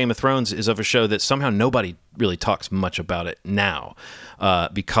case of Game of Thrones is of a show that somehow nobody really talks much about it now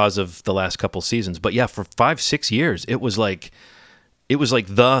because of the last couple seasons. But yeah, for 5-6 years, it was like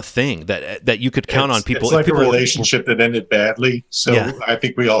the thing that you could count on people. It's like a relationship that ended badly. So I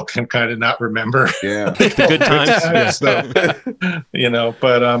think we all can kind of not remember the good times. So,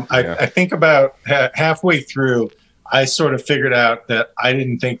 but I think about halfway through, I sort of figured out that I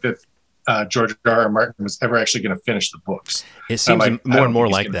didn't think that George R.R. Martin was ever actually going to finish the books. It seems like, more and more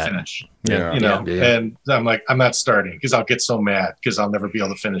like that. Yeah. And I'm like, I'm not starting because I'll get so mad because I'll never be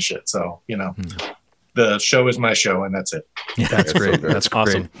able to finish it. So, the show is my show, and that's it. Yeah, that's great. That's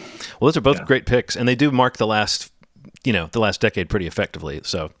awesome. Well, those are both great picks, and they do mark the last decade pretty effectively.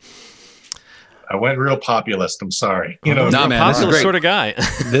 So I went real populist. I'm sorry. Populist sort of guy.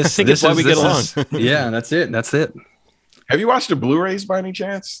 This is why we get along. Yeah, that's it. That's it. Have you watched the Blu-rays by any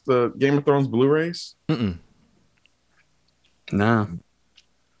chance? The Game of Thrones Blu-rays? No.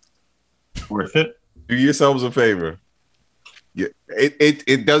 Worth it. Do yourselves a favor. Yeah,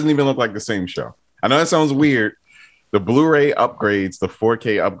 it doesn't even look like the same show. I know that sounds weird. The Blu-ray upgrades, the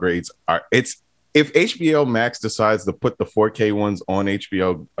 4K upgrades if HBO Max decides to put the 4K ones on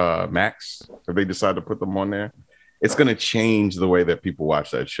HBO Max, if they decide to put them on there, it's going to change the way that people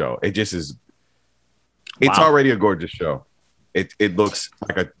watch that show. It just is. It's already a gorgeous show. It looks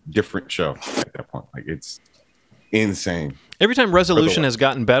like a different show at that point. Like, it's insane. Every time resolution has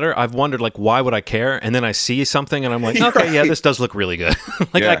gotten better, I've wondered, like, why would I care? And then I see something and I'm like, okay, yeah, this does look really good.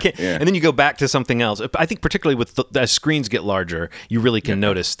 I can't. Yeah. And then you go back to something else. I think particularly with as screens get larger, you really can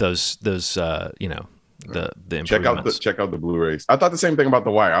notice those the improvements. Check out the Blu-rays. I thought the same thing about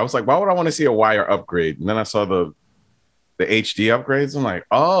The Wire. I was like, why would I want to see a Wire upgrade? And then I saw the HD upgrades. I'm like,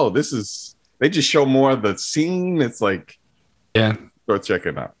 oh, they just show more of the scene. It's like, yeah, go check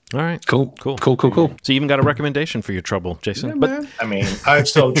it out. All right, cool. So you even got a recommendation for your trouble, Jason. Yeah, but I mean, I'm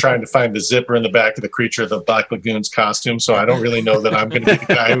still trying to find the zipper in the back of the Creature of the Black Lagoon's costume, so I don't really know that I'm going to be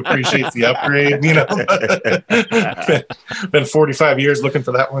the guy who appreciates the upgrade. Been 45 years looking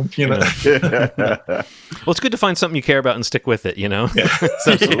for that one. Well, it's good to find something you care about and stick with it. Yeah.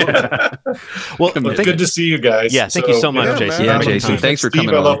 Well, good to see you guys. Yeah, thank you so much, Jason. Yeah, Jason, thanks for Steve,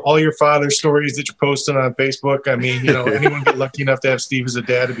 coming. I love all your father's stories that you're posting on Facebook. I mean, anyone get lucky enough to have Steve as a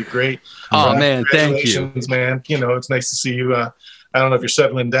dad, it'd be great. Oh man, thank you, man. It's nice to see you. I don't know if you're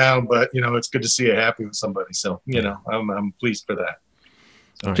settling down, but it's good to see you happy with somebody. So I'm pleased for that.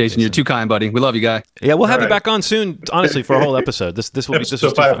 Right, Jason, you're too kind, buddy. We love you, guy. Yeah, we'll have you back on soon. Honestly, for a whole episode. This will be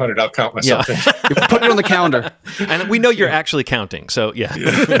so 500. I'll count myself. Yeah. Put it on the calendar, and we know you're actually counting. So yeah.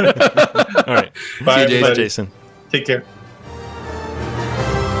 All right. Bye, see you, Jason. Take care.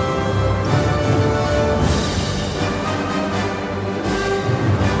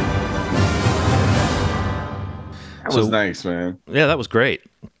 That was nice, man. Yeah, that was great.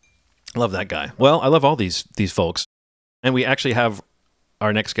 Love that guy. Well, I love all these folks. And we actually have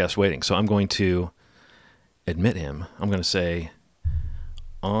our next guest waiting. So I'm going to admit him. I'm going to say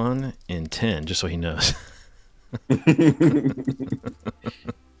on in 10, just so he knows.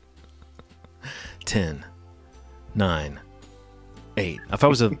 10, 9, 8. If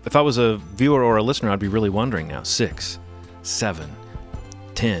I was a viewer or a listener, I'd be really wondering now. 6, 7,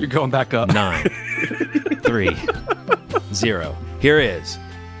 10. You're going back up. 9, 3, 0. Here is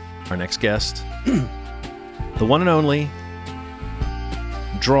our next guest, the one and only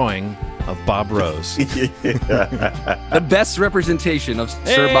drawing of Bob Rose. The best representation of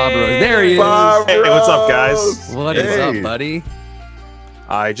Sir Bob Rose. There he is. Hey, what's up, guys? What is up, buddy?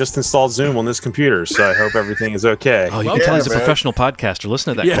 I just installed Zoom on this computer, so I hope everything is okay. Oh, you can tell he's a professional podcaster.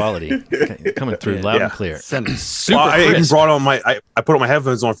 Listen to that quality. Coming through loud and clear. Super I even brought on I put my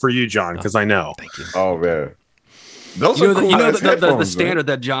headphones on for you, John, because I know. Thank you. Oh, man. Those the standard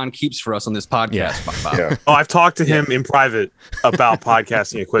that John keeps for us on this podcast. Bob. Yeah. Oh, I've talked to him in private about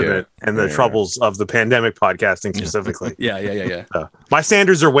podcasting equipment and the troubles of the pandemic podcasting specifically. Yeah. My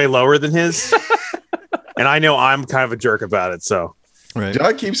standards are way lower than his, and I know I'm kind of a jerk about it. So, right.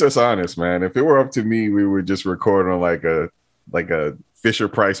 John keeps us honest, man. If it were up to me, we would just record on like a Fisher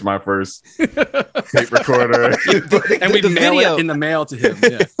Price, my first tape recorder, and we'd mail it in the mail to him.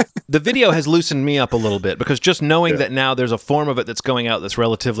 Yeah. The video has loosened me up a little bit because just knowing that now there's a form of it that's going out that's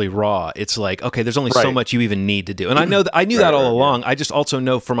relatively raw, it's like, okay, there's only so much you even need to do. And I know that I knew that all along. I just also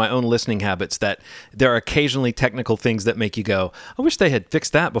know from my own listening habits that there are occasionally technical things that make you go, I wish they had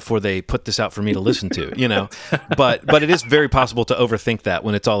fixed that before they put this out for me to listen to, But it is very possible to overthink that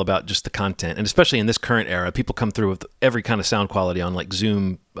when it's all about just the content. And especially in this current era, people come through with every kind of sound quality on like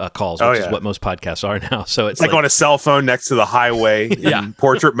Zoom calls, which is what most podcasts are now. So it's like on a cell phone next to the highway in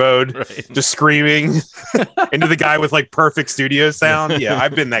portrait mode, just screaming into the guy with like perfect studio sound. Yeah,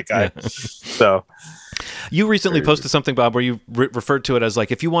 I've been that guy. So you recently posted something, Bob, where you referred to it as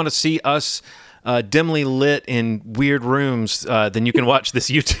like, if you want to see us dimly lit in weird rooms, then you can watch this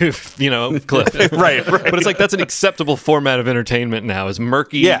YouTube, clip. right. But it's like that's an acceptable format of entertainment now, is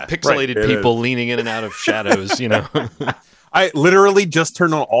murky, pixelated people leaning in and out of shadows, I literally just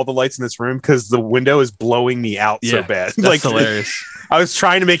turned on all the lights in this room because the window is blowing me out so bad. That's hilarious. I was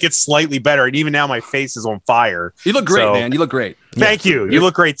trying to make it slightly better, and even now my face is on fire. You look great, man. You look great. Thank you. You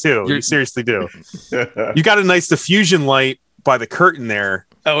look great too. You seriously do. You got a nice diffusion light by the curtain there.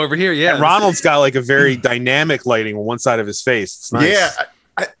 Oh, over here, yeah. And Ronald's got like a very dynamic lighting on one side of his face. It's nice. Yeah.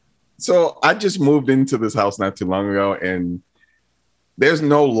 So I just moved into this house not too long ago, and there's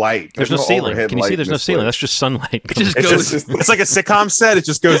no light. There's no ceiling. Can you see? There's no ceiling. That's just sunlight. It just goes. It's like a sitcom set. It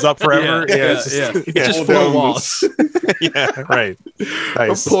just goes up forever. It's just four walls. Yeah, right.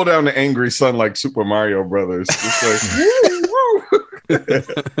 Nice. I'll pull down the angry sun like Super Mario Brothers. Just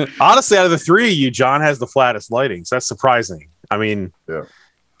like, honestly, out of the three of you, John has the flattest lighting. So that's surprising. I mean, the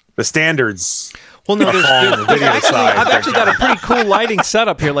standards. Well, no, I've actually got a pretty cool lighting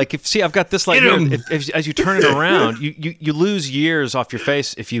setup here. Like, I've got this light here. As you turn it around, you lose years off your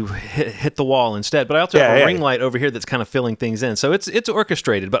face if you hit the wall instead. But I also have a ring light over here that's kind of filling things in. So it's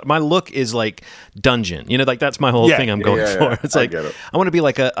orchestrated. But my look is like dungeon. You know, like that's my whole thing I'm going for. It's like I want to be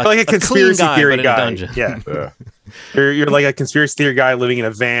like a conspiracy theory guy, but in a dungeon. Yeah. You're like a conspiracy theory guy living in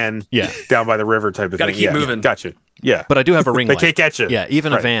a van down by the river type of thing. Got to keep moving. Gotcha. Yeah. But I do have a ring light. They can't catch you. Yeah,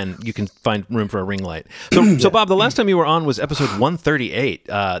 even a van, you can find room for a ring light. So Bob, the last time you were on was episode 138.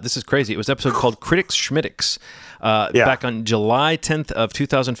 This is crazy. It was an episode called Critics Schmitics. Back on July 10th of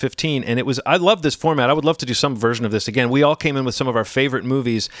 2015. And I love this format. I would love to do some version of this again. We all came in with some of our favorite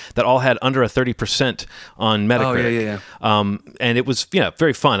movies that all had under a 30% on Metacritic. And it was,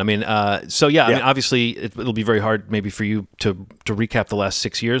 very fun. I mean, I mean, obviously it'll be very hard maybe for you to recap the last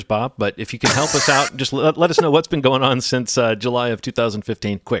 6 years, Bob, but if you can help us out, just let us know what's been going on since July of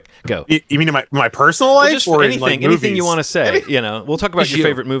 2015. Quick, go. You mean in my personal life? Just or anything you want to say. We'll talk about your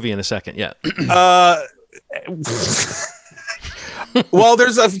favorite movie in a second. Yeah. Well,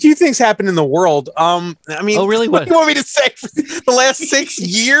 there's a few things happen in the world. I mean, oh, really? What do you want me to say for the last 6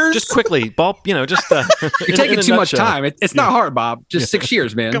 years? Just quickly, Bob. You're taking too much time. It's not hard, Bob. Just 6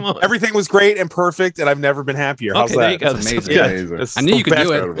 years, man. Come on. Everything was great and perfect, and I've never been happier. How's that? There you go. That's amazing. I knew you could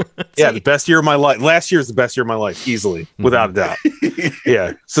do it. Yeah, the best year of my life. Last year is the best year of my life, easily, without a doubt.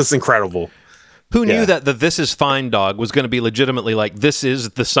 Yeah, it's just incredible. Who knew that the This Is Fine dog was going to be legitimately like, this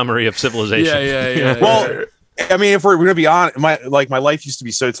is the summary of civilization? Yeah. Well, I mean, if we're going to be honest, my life used to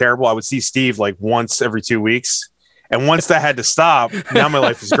be so terrible. I would see Steve like once every 2 weeks. And once that had to stop, now my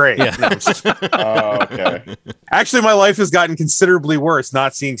life is great. Okay. Actually, my life has gotten considerably worse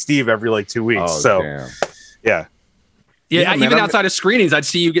not seeing Steve every like 2 weeks. Damn. Yeah. Yeah, even outside of screenings, I'd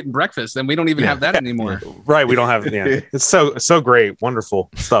see you getting breakfast, and we don't even have that anymore. Right, we don't have it. Yeah. It's so great, wonderful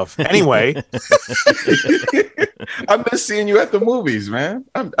stuff. Anyway, I miss seeing you at the movies, man.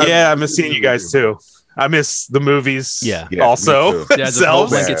 I miss seeing you guys too. I miss the movies. Yeah. Also, yeah, it's a whole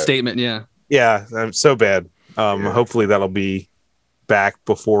blanket statement. Yeah. Yeah, I'm so bad. Hopefully that'll be back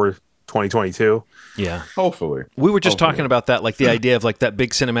before 2022. Yeah, hopefully. We were just talking about that, like the idea of like that big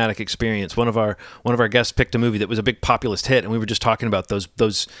cinematic experience. One of our guests picked a movie that was a big populist hit, and we were just talking about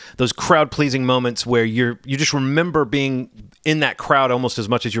those crowd pleasing moments where you just remember being in that crowd almost as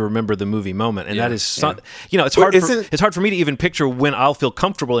much as you remember the movie moment, and that is it's hard for me to even picture when I'll feel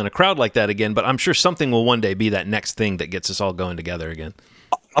comfortable in a crowd like that again. But I'm sure something will one day be that next thing that gets us all going together again.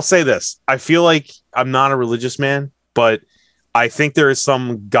 I'll say this: I feel like I'm not a religious man, but I think there is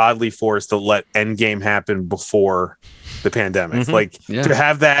some godly force to let Endgame happen before the pandemic. Mm-hmm. To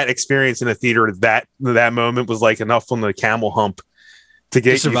have that experience in a theater, that moment was like enough on the camel hump to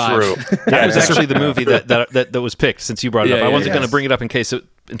get you through. That was actually the movie that was picked since you brought it up. I wasn't going to bring it up in case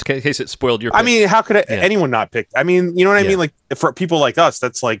it spoiled your pick. I mean, how could anyone not pick? I mean, you know what I mean? Like for people like us,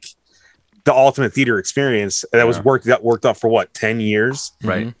 that's like the ultimate theater experience that was worked up for what, 10 years,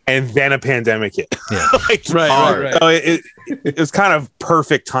 right? And then a pandemic hit. Yeah. Right. So it was kind of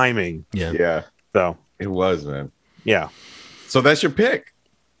perfect timing. Yeah. So it was, man. Yeah. So that's your pick.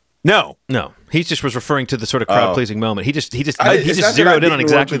 No. He just was referring to the sort of crowd pleasing moment. He just zeroed in on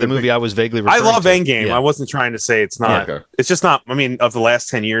exactly the movie I was vaguely referring to. I love Endgame. I wasn't trying to say it's not. Okay. It's just not. I mean, of the last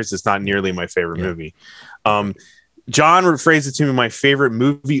 10 years, it's not nearly my favorite movie. John rephrased it to me, my favorite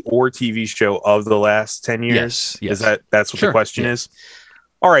movie or TV show of the last 10 years. Yes. That's what the question is?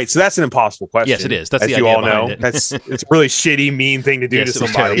 All right, so that's an impossible question. Yes, it is. That's as the you idea all know. it. It's a really shitty, mean thing to do to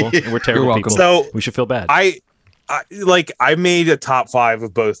somebody. We're terrible people. So we should feel bad. I made a top 5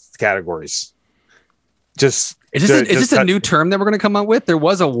 of both categories. Just Is this a new term that we're going to come up with? There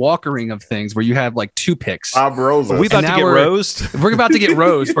was a walkering of things where you have like 2 picks. Bob Rosa. Are we about to get rosed? We're about to get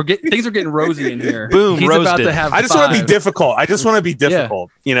rosed. Things are getting rosy in here. Boom, He's roasted. about to have I just want to be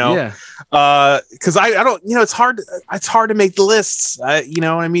difficult. You know, because I don't, you know, it's hard to make the lists. You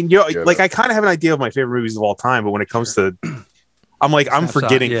know, I mean, like I kind of have an idea of my favorite movies of all time, but when it comes to, I'm like, I'm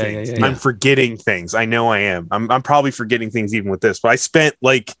forgetting things. I'm forgetting things. I know I am. I'm probably forgetting things even with this, but I spent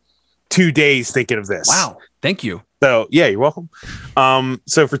like 2 days thinking of this. Wow. Thank you. So yeah, you're welcome.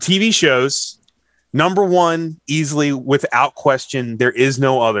 So for TV shows, number 1, easily without question, there is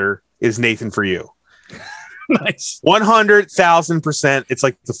no other, is Nathan For You. Nice. 100,000%. It's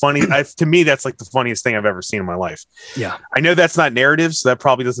like the funny, to me, that's like the funniest thing I've ever seen in my life. Yeah. I know that's not narrative, so that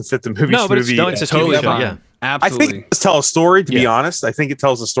probably doesn't fit the movie. No, but it's a totally TV show. fine. Yeah. Absolutely. I think it does tell a story, to be honest. I think it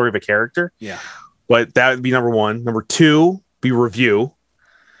tells the story of a character. Yeah. But that would be number 1. Number 2, be Review.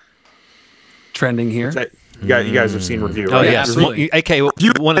 Trending here. You guys have seen Review, Oh right? yeah, absolutely. AK,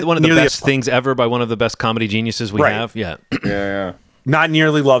 one of the best things ever by one of the best comedy geniuses we Right. have. Yeah. Yeah. Not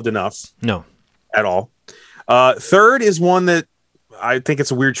nearly loved enough No. at all. Third is one that I think it's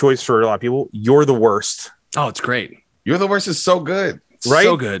a weird choice for a lot of people. You're the Worst. Oh, it's great. You're the Worst is so good. Right?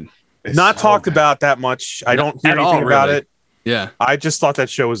 So good. It's Not so talked good. about that much. I don't hear At anything all, about really. it. Yeah. I just thought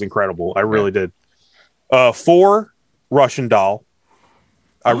that show was incredible. I really did. 4, Russian Doll.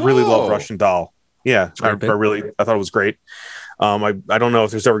 I really love Russian Doll. Yeah, I thought it was great. I don't know if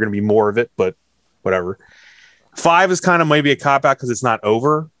there's ever going to be more of it, but whatever. 5 is kind of maybe a cop out because it's not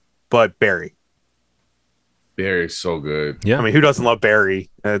over, but Barry. Barry's so good. Yeah. I mean, who doesn't love Barry?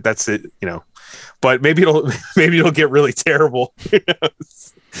 That's it, you know. But maybe it'll get really terrible.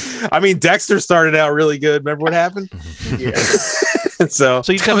 I mean, Dexter started out really good. Remember what happened? Yeah. So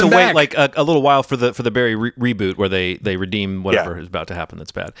you just have to wait like a little while for the Barry reboot where they redeem whatever is about to happen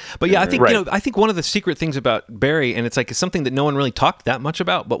that's bad. But yeah, I think I think one of the secret things about Barry, and it's like it's something that no one really talked that much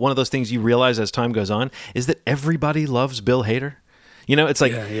about, but one of those things you realize as time goes on is that everybody loves Bill Hader. You know, it's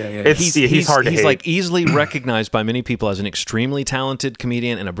like he's hard to hate. He's like easily recognized by many people as an extremely talented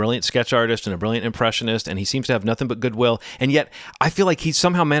comedian and a brilliant sketch artist and a brilliant impressionist, and he seems to have nothing but goodwill. And yet, I feel like he's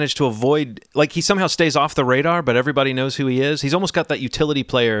somehow managed to avoid, like he somehow stays off the radar, but everybody knows who he is. He's almost got that utility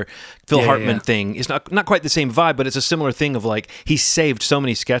player Phil Hartman thing. It's not quite the same vibe, but it's a similar thing of like he saved so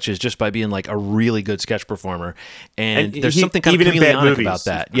many sketches just by being like a really good sketch performer. And there's something kind of chameleonic about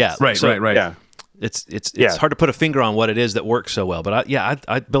that. Yeah, right. Yeah. It's hard to put a finger on what it is that works so well, but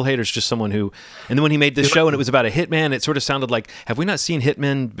Bill Hader's just someone who, and then when he made this show and it was about a hitman, it sort of sounded like, have we not seen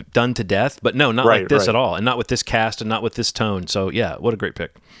hitmen done to death? But no, not like this at all, and not with this cast and not with this tone. So yeah, what a great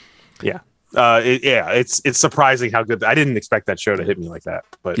pick. Yeah. It's surprising how good. I didn't expect that show to hit me like that,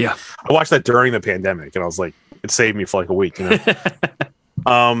 but yeah, I watched that during the pandemic, and I was like, it saved me for like a week. You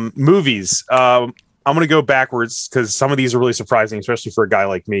know, movies. I'm going to go backwards because some of these are really surprising, especially for a guy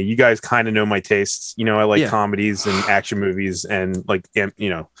like me. You guys kind of know my tastes. You know, I like comedies and action movies and like, you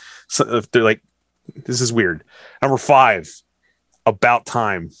know, so if they're like, this is weird. Number 5, About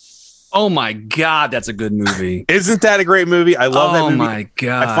Time. Oh my God, that's a good movie. Isn't that a great movie? I love that movie. Oh my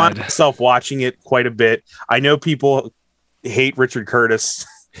God. I find myself watching it quite a bit. I know people hate Richard Curtis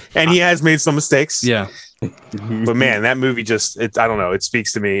and he has made some mistakes. Yeah. But man, that movie I don't know, it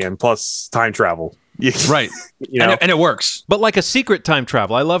speaks to me, and plus time travel. Right. You know? and it works. But like a secret time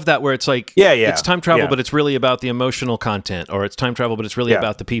travel. I love that where it's like it's time travel, but it's really about the emotional content, or it's time travel, but it's really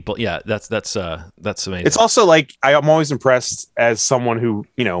about the people. Yeah, that's amazing. It's also like I'm always impressed as someone who,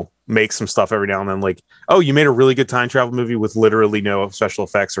 you know, makes some stuff every now and then, like, oh, you made a really good time travel movie with literally no special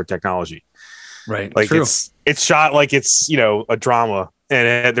effects or technology. Right. Like true. it's shot like it's, you know, a drama,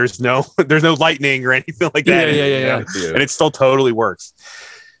 and there's no lightning or anything like that. Yeah. And it still totally works.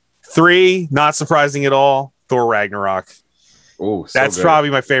 3, not surprising at all, Thor Ragnarok. Oh, that's probably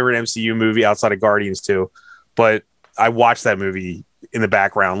my favorite MCU movie outside of Guardians 2. But I watch that movie in the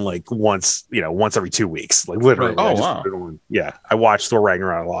background like once every 2 weeks, like literally. Right. Oh, wow. Yeah, I watch Thor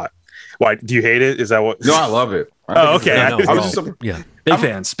Ragnarok a lot. Why do you hate it? Is that what? No, I love it. Okay. Big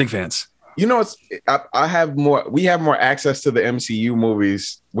fans. You know, we have more access to the MCU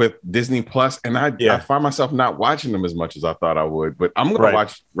movies with Disney Plus, and I find myself not watching them as much as I thought I would. But I'm going to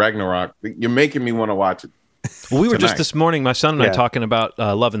watch Ragnarok. You're making me want to watch it. Well, we were just this morning, my son and I, talking about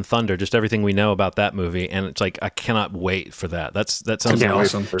Love and Thunder, just everything we know about that movie, and it's like I cannot wait for that. That sounds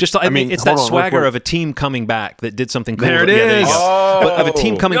awesome. Just I mean, it's that swagger of a team coming back that did something cool. There it is. But of a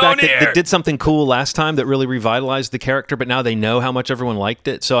team coming back that did something cool last time that really revitalized the character, but now they know how much everyone liked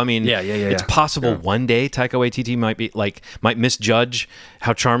it. So I mean, it's possible one day Taika Waititi might misjudge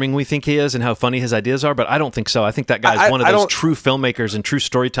how charming we think he is and how funny his ideas are, but I don't think so. I think that guy's one of those true filmmakers and true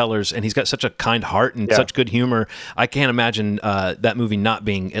storytellers, and he's got such a kind heart and such good humor. I can't imagine that movie not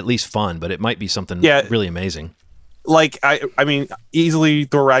being at least fun, but it might be something really amazing. Like I mean, easily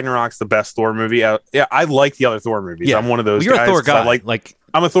Thor Ragnarok's the best Thor movie. Yeah, I like the other Thor movies. Yeah. I'm one of those. Well, you're guys, a Thor guy.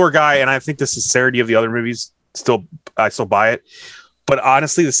 I'm a Thor guy, and I think the sincerity of the other movies I still buy it. But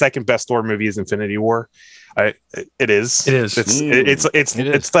honestly, the second best Thor movie is Infinity War. It is.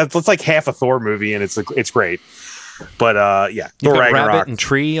 It's like half a Thor movie, and it's great. But Thor Ragnarok, Rabbit and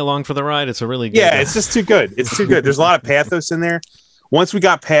Tree along for the ride. It's a really good. Yeah, it's just too good. It's too good. There's a lot of pathos in there. Once we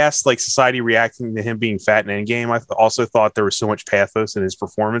got past like society reacting to him being fat in Endgame, I also thought there was so much pathos in his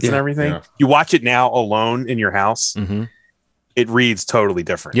performance and everything. Yeah. You watch it now alone in your house. Mm-hmm. It reads totally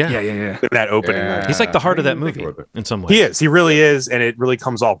different. Yeah. That opening. Yeah. He's like the heart of that movie in some ways. He is. He really is. And it really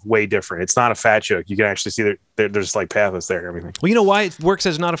comes off way different. It's not a fat joke. You can actually see there's like pathos there and everything. Well, you know why it works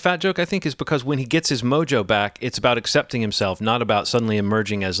as not a fat joke, I think, is because when he gets his mojo back, it's about accepting himself, not about suddenly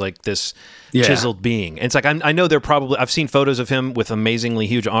emerging as like this chiseled being. And it's like, I know I've seen photos of him with amazingly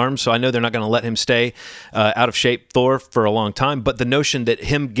huge arms, so I know they're not going to let him stay out of shape Thor for a long time. But the notion that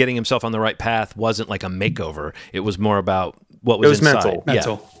him getting himself on the right path wasn't like a makeover. It was more about what was inside.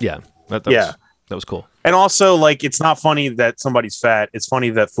 Mental. Yeah. That was cool. And also, like, it's not funny that somebody's fat. It's funny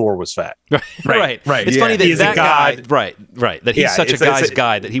that Thor was fat. Right. It's funny that that guy, right. That he's such a guy's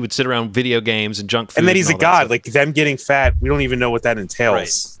guy that he would sit around video games and junk food. And then he's a god. Like, them getting fat, we don't even know what that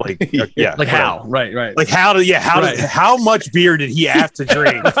entails. Right. Like, like how? Right. Like, how much beer did he have to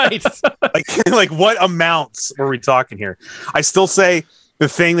drink? Right. like, what amounts were we talking here? I still say the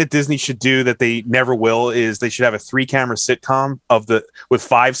thing that Disney should do that they never will is they should have a 3-camera sitcom with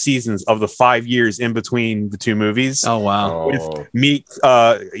 5 seasons of the 5 years in between the 2 movies. Oh wow! With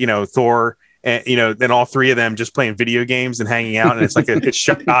Thor, and then all 3 of them just playing video games and hanging out, and it's like it's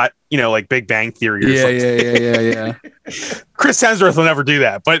shot, like Big Bang Theory or something. Yeah. Chris Hemsworth will never do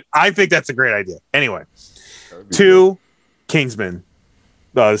that, but I think that's a great idea. Anyway, 2, Kingsman,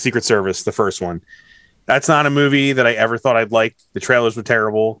 the Secret Service, the first one. That's not a movie that I ever thought I'd like. The trailers were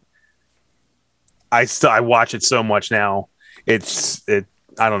terrible. I watch it so much now. I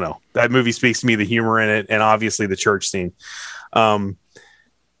don't know. That movie speaks to me, the humor in it, and obviously the church scene. And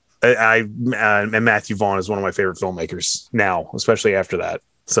Matthew Vaughn is one of my favorite filmmakers now, especially after that.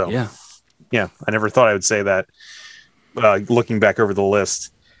 So yeah, I never thought I would say that. Looking back over the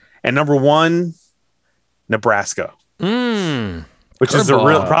list, and number 1, Nebraska. Which is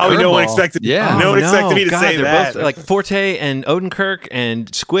probably no one expected. Yeah, no one expected me to say that. Both, like Forte and Odenkirk and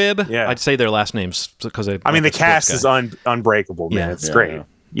Squibb. Yeah, I'd say their last names because the cast is unbreakable, man. Yeah. It's great.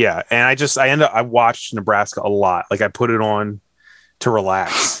 Yeah, and I watched Nebraska a lot. Like I put it on to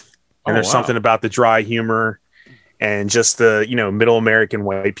relax, and there's something about the dry humor and just the middle American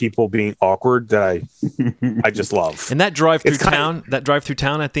white people being awkward that I just love. And that drive through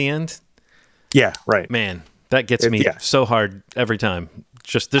town at the end. Yeah, right, man. That gets me so hard every time.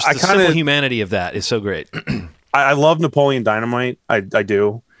 Just the simple humanity of that is so great. I love Napoleon Dynamite. I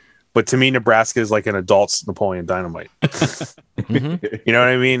do. But to me, Nebraska is like an adult's Napoleon Dynamite. Mm-hmm. You know what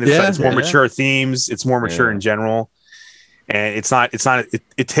I mean? It's more mature themes. It's more mature in general. And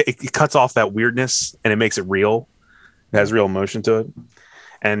it cuts off that weirdness and it makes it real. It has real emotion to it.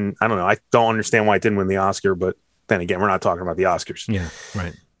 And I don't know. I don't understand why it didn't win the Oscar. But then again, we're not talking about the Oscars. Yeah,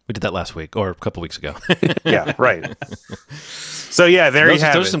 right. We did that last week or a couple weeks ago. Yeah, right. So yeah, you have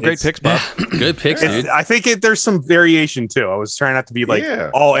it. Those are some great picks, Bob. Good picks, dude. I think there's some variation too. I was trying not to be like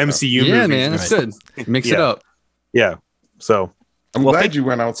all MCU movies. Yeah, man, that's good. Mix it up. Yeah. So I'm glad you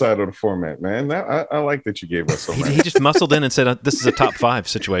went outside of the format, man. I like that you gave us so much. He just muscled in and said, "This is a top 5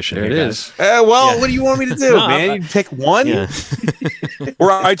 situation." There it is. What do you want me to do, man? You pick one. Yeah.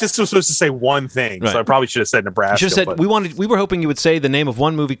 Or I just was supposed to say one thing, so I probably should have said Nebraska. You should have said we were hoping you would say the name of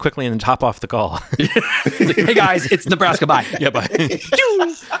one movie quickly and then top off the call. Hey guys, it's Nebraska. Bye. Yeah, bye.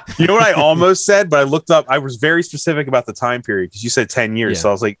 You know what I almost said, but I looked up. I was very specific about the time period because you said 10 years, so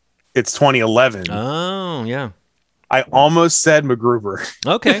I was like, it's 2011. Oh yeah. I almost said MacGruber.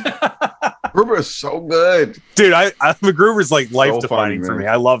 Okay. MacGruber is so good. Dude, MacGruber's like life-defining for me.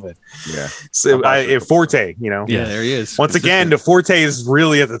 I love it. Yeah. So Forte, Yeah, there he is. Once again, the Forte is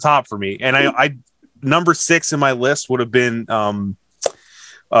really at the top for me. And I number 6 in my list would have been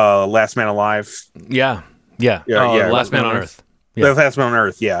Last Man Alive. Yeah. Last Man on Earth. Yeah. Last Man on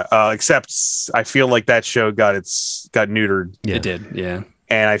Earth, yeah. Except I feel like that show got neutered. Yeah. It did, yeah.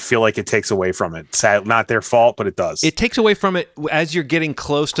 and I feel like it takes away from it. Sad, not their fault, but it does. It takes away from it as you're getting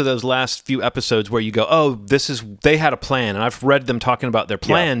close to those last few episodes where you go, oh, they had a plan. And I've read them talking about their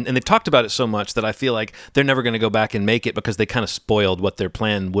plan, and they've talked about it so much that I feel like they're never going to go back and make it because they kind of spoiled what their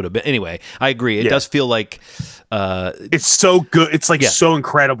plan would have been. Anyway, I agree. It does feel like... it's so good. It's like so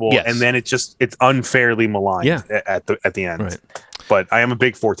incredible. Yes. And then it's unfairly maligned at the end. Right. But I am a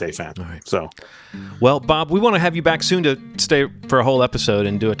big Forte fan. All right. So, well, Bob, we want to have you back soon to stay for a whole episode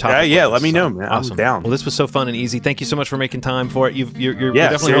and do a topic. Yeah, let me know, man. Awesome. I'm down. Well, this was so fun and easy. Thank you so much for making time for it. You're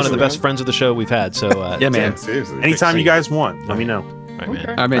definitely one of the best friends of the show we've had. So, yeah, man. Seriously. Anytime you guys want, let me know. All right, man.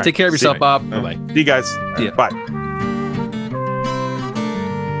 All right, man. Take care of yourself, Bob. Bye-bye. See you guys. See ya. Bye.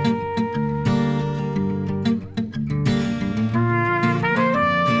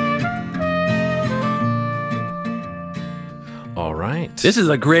 All right. This is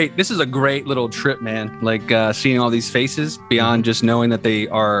a great little trip, man. Like seeing all these faces beyond just knowing that they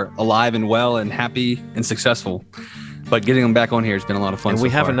are alive and well and happy and successful. But getting them back on here has been a lot of fun. And we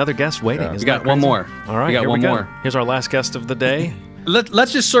have another guest waiting. We got one more. All right, we got one more. Here's our last guest of the day.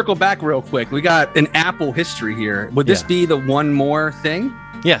 Let's just circle back real quick. We got an Apple history here. Would this be the one more thing?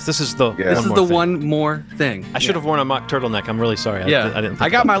 Yes, this is the one more thing. I should have worn a mock turtleneck. I'm really sorry. I didn't. I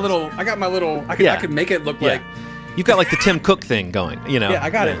got my little. I could make it look like. You've got like the Tim Cook thing going. You know. Yeah, I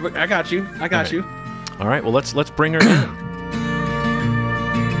got it. I got you. I got you. All right. Well, let's bring her in.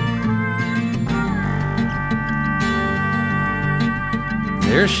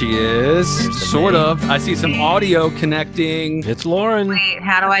 There she is. Sort of. I see some audio connecting. It's Lauren. Wait,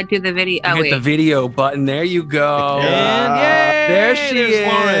 how do I do the video? Oh, hit the video button. There you go. And yay! There she is.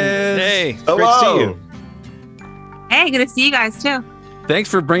 Lauren. Hey, Hello. great to see you. Hey, good to see you guys too. Thanks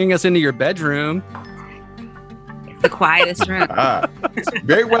for bringing us into your bedroom. It's the quietest room. It's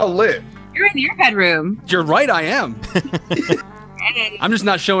very well lit. You're in your bedroom. You're right, I am. Hey. I'm just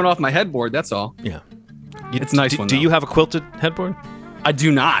not showing off my headboard, that's all. Yeah. It's a nice one, Do though. you have a quilted headboard? I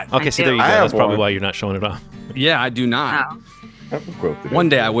do not. Okay, so there you go. That's probably why you're not showing it off. Yeah, I do not. Oh. One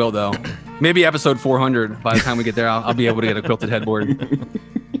day I will, though. Maybe episode 400. By the time we get there, I'll be able to get a quilted headboard.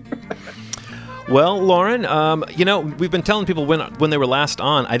 Well, Lauren, we've been telling people when they were last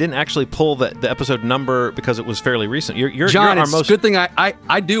on. I didn't actually pull the episode number because it was fairly recent. You're John, our it's most good thing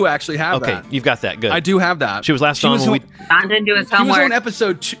I do actually have that. Okay, you've got that. Good. I do have that. She was last on when we. John didn't do his He was homework. on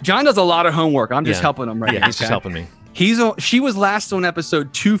episode 2. John does a lot of homework. I'm just helping him right now. Yeah, he's just helping me. She was last on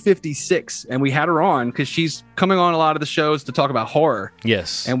episode 256, and we had her on because she's coming on a lot of the shows to talk about horror.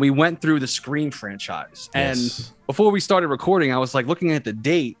 Yes. And we went through the Scream franchise. And Yes. before we started recording, I was like looking at the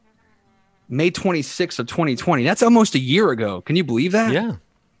date, May 26th of 2020. That's almost a year ago. Can you believe that? Yeah.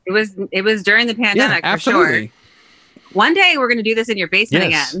 It was during the pandemic, absolutely. for sure. One day we're going to do this in your basement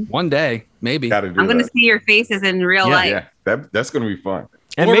again. One day, maybe. Gotta do I'm going to that. see your faces in real life. Yeah, that's going to be fun.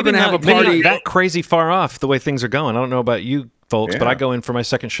 And We're maybe gonna have a maybe party. not that crazy far off the way things are going. I don't know about you folks, but Yeah. I go in for my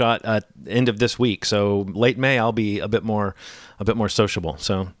second shot at end of this week. So late May, I'll be a bit more sociable.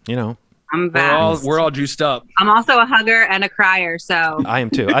 So, I'm back. We're all juiced up. I'm also a hugger and a crier, so I am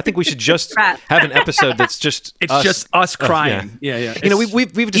too. I think we should just have an episode that's just Just us crying. Yeah.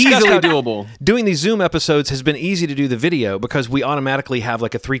 We've discussed easily how doable. doing these Zoom episodes has been easy to do the video because we automatically have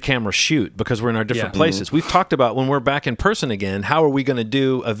like a 3-camera shoot because we're in our different places. We've talked about when we're back in person again, how are we going to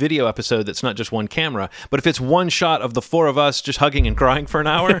do a video episode that's not just one camera, but if it's one shot of the 4 of us just hugging and crying for an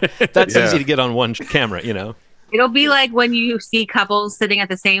hour, that's easy to get on one camera, it'll be like when you see couples sitting at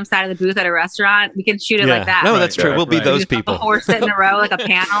the same side of the booth at a restaurant. We can shoot it like that. No, that's true. We'll be those people. 4 sit in a row like a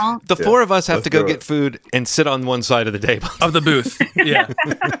panel. The 4 of us have Let's to go do get it. food and sit on one side of the table. Of the booth. Yeah.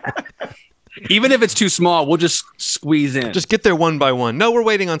 Even if it's too small, we'll just squeeze in. Just get there one by one. No, we're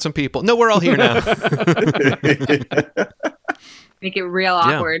waiting on some people. No, we're all here now. Make it real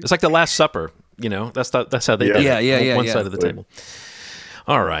awkward. It's like the Last Supper. That's how they did it. Yeah, One side of the table.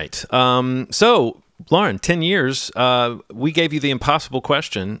 All right. So, Lauren, 10 years, we gave you the impossible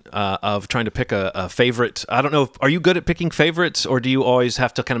question of trying to pick a favorite. I don't know. Are you good at picking favorites, or do you always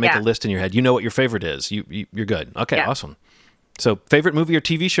have to kind of make a list in your head? You know what your favorite is. You're good. Okay, awesome. So, favorite movie or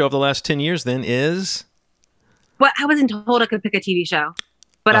TV show of the last 10 years then is? Well, I wasn't told I could pick a TV show.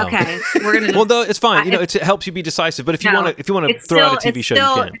 But okay, we're gonna. Well, though it's fine. It helps you be decisive. But if you want to throw out a TV show,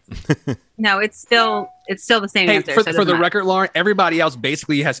 you can. No, it's still the same answer. For the record, Lauren, everybody else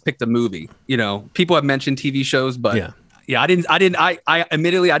basically has picked a movie. People have mentioned TV shows, but I didn't. I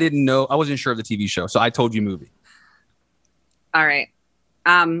admittedly I didn't know. I wasn't sure of the TV show, so I told you movie. All right,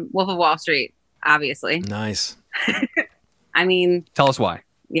 Wolf of Wall Street, obviously. Nice. I mean, tell us why.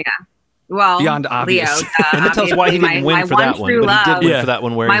 Yeah. Well, beyond obvious. Leo, and then tell us why he didn't win for that one. But he did win for that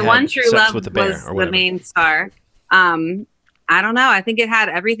one where my he one had true sex love with the bear was or whatever. the main star. I don't know. I think it had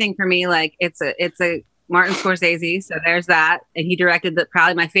everything for me. Like it's a Martin Scorsese, so there's that, and he directed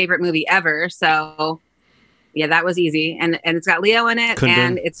probably my favorite movie ever. So yeah, that was easy, and it's got Leo in it,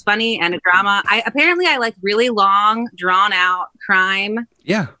 and it's funny and a drama. I like really long, drawn out crime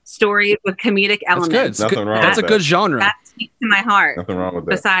stories with comedic elements. That's good. That's a good genre. That speaks to my heart. Nothing wrong with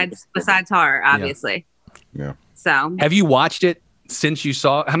that. Besides horror, obviously. Yeah. So have you watched it since you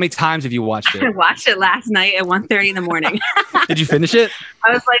saw? How many times have you watched it? I watched it last night at 1:30 in the morning. Did you finish it?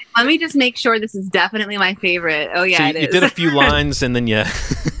 I was like, let me just make sure this is definitely my favorite. Oh yeah, so it is. You did a few lines and then you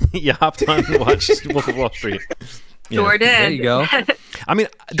hopped on and watched Wolf of Wall Street. Sure did. There you go. I mean,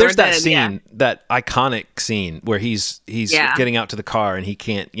 there's that scene, that iconic scene where he's getting out to the car and he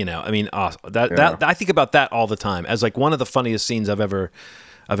can't, I mean, that I think about that all the time as like one of the funniest scenes I've ever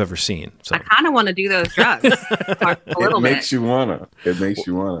seen. So I kind of want to do those drugs a little bit. It makes you wanna.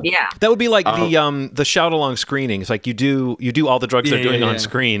 Yeah. That would be like the shout along screenings. Like you do all the drugs they're doing on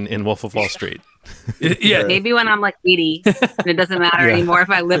screen in Wolf of Wall Street. Yeah. Maybe when I'm like 80 and it doesn't matter anymore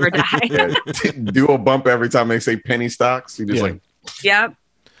if I live or die. Do a bump every time they say penny stocks. You just like. Yep.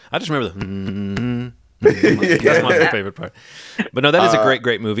 I just remember the. That's my favorite part. But no, that is a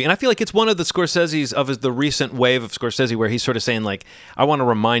great movie. And I feel like it's one of the Scorsese's of the recent wave of Scorsese where he's sort of saying like, I want to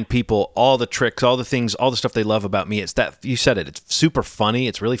remind people all the tricks, all the things, all the stuff they love about me. It's that, you said it, it's super funny.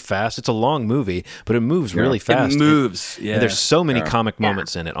 It's really fast. It's a long movie, but it moves really fast. It moves. And there's so many comic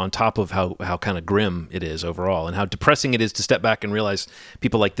moments in it on top of how kind of grim it is overall and how depressing it is to step back and realize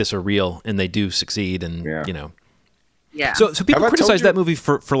people like this are real and they do succeed. And, Yeah. So people criticize that movie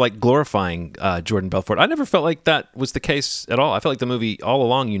for like glorifying Jordan Belfort. I never felt like that was the case at all. I felt like the movie all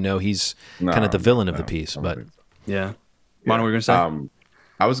along, he's kind of the villain of the piece. But yeah, what were we gonna say?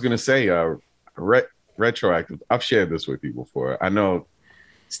 I was gonna say retroactive. I've shared this with you before. I know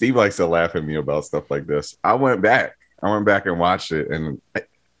Steve likes to laugh at me about stuff like this. I went back and watched it, and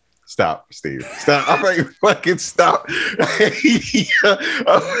stop, Steve. Stop. I'm like, fucking stop.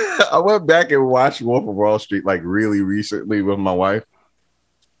 I went back and watched Wolf of Wall Street like really recently with my wife.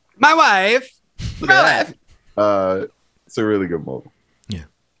 My wife. It's a really good movie. Yeah.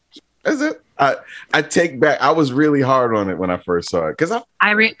 Is it? I take back. I was really hard on it when I first saw it because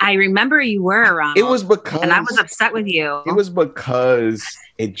I remember you were Ronald. It was because, and I was upset with you. It was because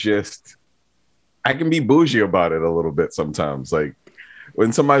it just, I can be bougie about it a little bit sometimes. Like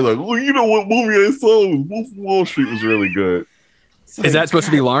when somebody's like, "Well, you know what movie I saw? Wolf of Wall Street was really good." Is that supposed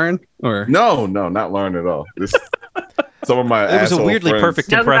to be Lauren or no? Not Lauren at all. Some of my it was a weirdly friends.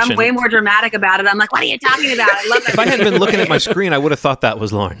 perfect impression. I'm way more dramatic about it. I'm like, what are you talking about? I love that. If I hadn't been looking at my screen, I would have thought that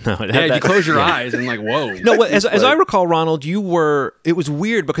was Lauren. No, you close your eyes and like, whoa. No, as I recall, Ronald, it was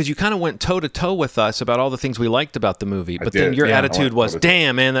weird because you kind of went toe to toe with us about all the things we liked about the movie, but then your attitude was,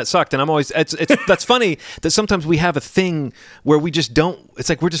 "Damn, man, that sucked." And I'm always, that's funny that sometimes we have a thing where we just don't. It's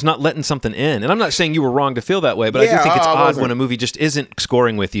like we're just not letting something in. And I'm not saying you were wrong to feel that way, but I do think it's odd when a movie just isn't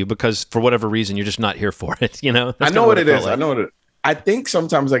scoring with you because for whatever reason you're just not here for it. That's I know what it is. Like. I know what it is. I think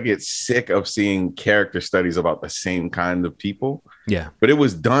sometimes I get sick of seeing character studies about the same kind of people. Yeah. But it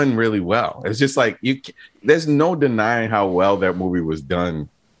was done really well. It's just like there's no denying how well that movie was done.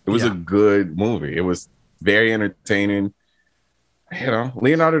 It was a good movie. It was very entertaining.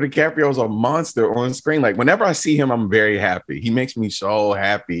 Leonardo DiCaprio is a monster on screen. Like whenever I see him, I'm very happy. He makes me so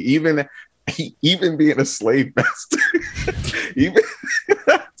happy. Even being a slave master.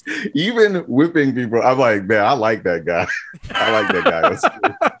 Even whipping people, I'm like, man, I like that guy.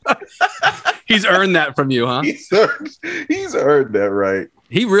 He's earned that from you, huh? He's earned that, right?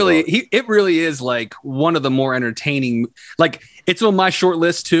 It really is like one of the more entertaining. Like it's on my short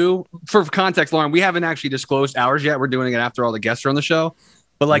list too. For context, Lauren, we haven't actually disclosed ours yet. We're doing it after all the guests are on the show.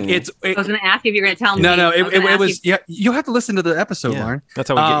 But like I was going to ask if you're going to tell me. No, it was. Yeah, you have to listen to the episode, Lauren. That's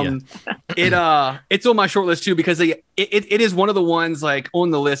how we get you. It's on my short list too because it is one of the ones like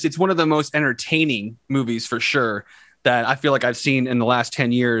on the list. It's one of the most entertaining movies for sure that I feel like I've seen in the last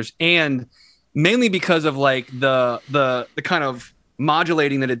 10 years, and mainly because of like the kind of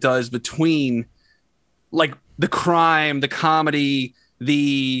modulating that it does between like the crime, the comedy,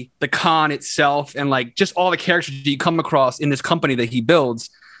 the con itself, and like just all the characters you come across in this company that he builds.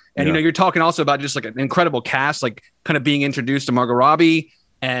 And you're talking also about just like an incredible cast, like kind of being introduced to Margot Robbie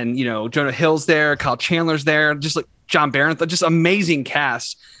and Jonah Hill's there, Kyle Chandler's there, just like John Barenthal, just amazing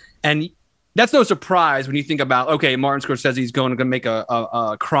cast. And that's no surprise when you think about, okay, Martin Scorsese is going to make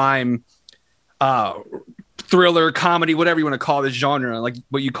a crime thriller comedy, whatever you want to call this genre, like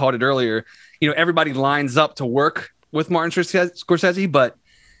what you called it earlier. Everybody lines up to work with Martin Scorsese, but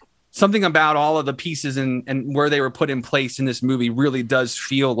something about all of the pieces and where they were put in place in this movie really does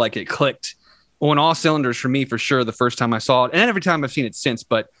feel like it clicked. on all cylinders for me, for sure, the first time I saw it, and every time I've seen it since.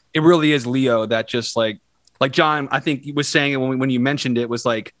 But it really is Leo that just like John, I think he was saying it when you mentioned it, was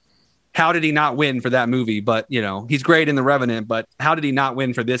like, how did he not win for that movie? But he's great in The Revenant, but how did he not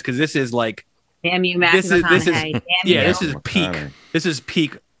win for this? Because this is like, damn you, Matthew McConaughey. This is peak. This is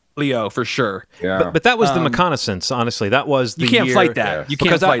peak Leo for sure. Yeah, but that was the reconnaissance. Honestly, that was the you can't year, fight that. You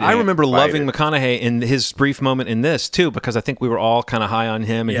can't fight I remember loving McConaughey in his brief moment in this too, because I think we were all kind of high on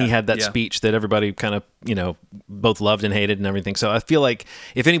him, and he had that speech that everybody kind of both loved and hated and everything. So I feel like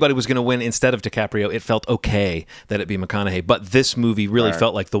if anybody was going to win instead of DiCaprio, it felt okay that it be McConaughey. But this movie really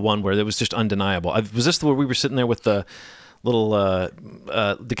felt like the one where it was just undeniable. Was this where we were sitting there with the little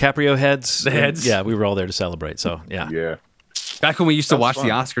DiCaprio heads? The heads? Yeah, we were all there to celebrate. So yeah. Back when we used to watch the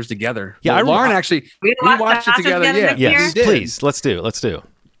Oscars together. Yeah, Lauren actually, we watched it together. Yes, please, let's do.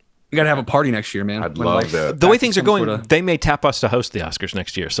 We got to have a party next year, man. I'd love that. The way things are going, they may tap us to host the Oscars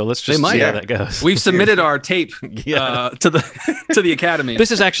next year. So let's just see how that goes. We've submitted our tape to the Academy.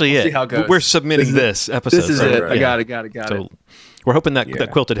 This is actually it. See how it goes. We're submitting this episode. This is it. I got it. So we're hoping that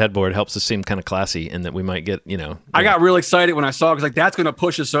quilted headboard helps us seem kind of classy, and that we might get I got real excited when I saw it, because that's going to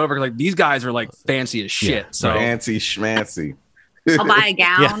push us over. Like, these guys are like fancy as shit. So fancy schmancy. I'll buy a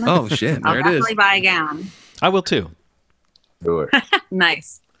gown. Yeah. Oh shit! I'll definitely buy a gown. I will too. Do it.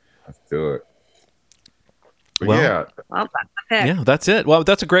 Nice. Let's do it. But well, that's the pick. Yeah, that's it. Well,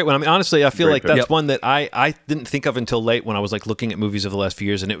 that's a great one. I mean, honestly, I feel like that's one that I didn't think of until late when I was like looking at movies of the last few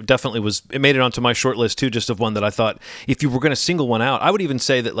years, and it definitely it made it onto my short list too, just of one that I thought if you were going to single one out, I would even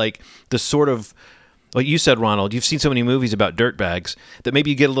say that like the sort of, like you said, Ronald, you've seen so many movies about dirtbags that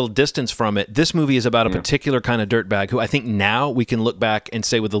maybe you get a little distance from it. This movie is about a particular kind of dirtbag who I think now we can look back and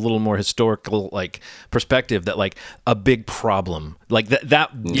say with a little more historical like perspective that like a big problem. Like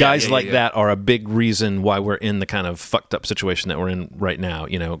that guys like that are a big reason why we're in the kind of fucked up situation that we're in right now,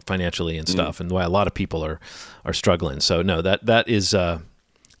 financially and stuff, and why a lot of people are struggling. So no, that is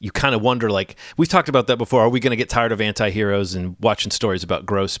you kind of wonder, like, we've talked about that before. Are we going to get tired of anti-heroes and watching stories about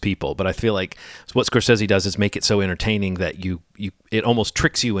gross people? But I feel like what Scorsese does is make it so entertaining that it almost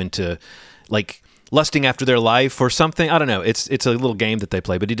tricks you into, like, lusting after their life or something. I don't know. It's a little game that they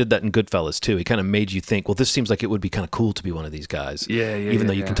play, but he did that in Goodfellas, too. He kind of made you think, well, this seems like it would be kind of cool to be one of these guys. Even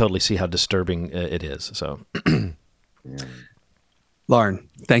though you can totally see how disturbing it is. So, Lauren,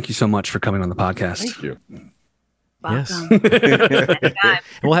 thank you so much for coming on the podcast. Thank you. Yes. And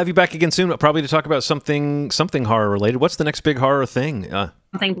we'll have you back again soon, probably to talk about something horror related. What's the next big horror thing?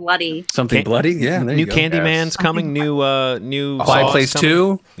 Something bloody. Something bloody? Yeah. New Candyman's coming. New Quiet Place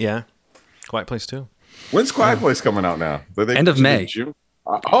 2. Yeah. Quiet Place 2. When's Quiet Place coming out now? End of May.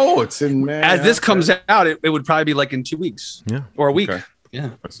 It's in May. As this comes out, it would probably be like in 2 weeks. Yeah. Or a week. Okay.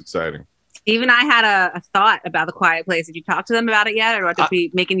 Yeah. That's exciting. Even I had a thought about the Quiet Place. Did you talk to them about it yet, or do I just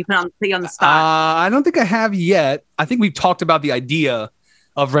be making you put you on the spot? I don't think I have yet. I think we've talked about the idea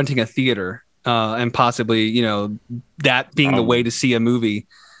of renting a theater and possibly, that being the way to see a movie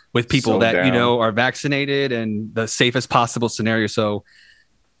with people that are vaccinated and the safest possible scenario. So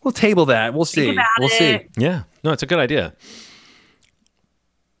we'll table that. We'll see. We'll see. Yeah, no, it's a good idea.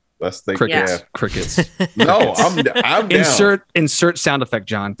 Let's think. Crickets. No, I'm down. Insert sound effect,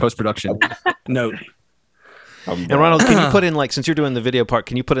 John. Post production. Note. And Ronald, can you put in, like, since you're doing the video part,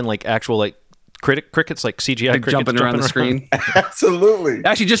 can you put in like actual like crickets, like CGI crickets jumping around the screen? Absolutely.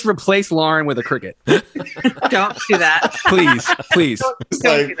 Actually, just replace Lauren with a cricket. Don't do that. Please.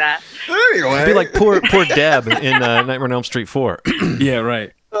 Don't do that. Anyway, it'd be like poor Deb in Nightmare on Elm Street 4. Yeah,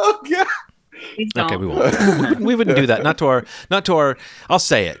 right. Oh God. Okay, we won't. We wouldn't do that. Not to our. I'll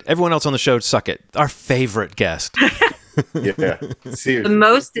say it. Everyone else on the show, suck it. Our favorite guest. Yeah, seriously. The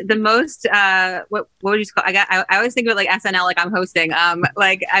most. What would you call? I always think of it like SNL, like I'm hosting.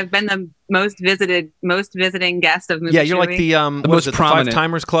 Like I've been the most visiting guest of movie. Yeah, you're like the most prominent 5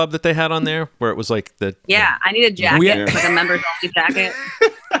 Timers Club that they had on there, where it was like the. Yeah, I need a jacket, like a members only jacket.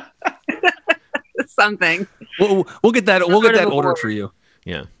 Something. We'll get that. We'll get that ordered for you.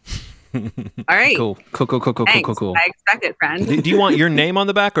 Yeah. All right. Cool. I expect it, friend. Do you want your name on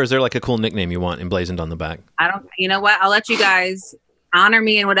the back, or is there like a cool nickname you want emblazoned on the back? I don't. You know what? I'll let you guys honor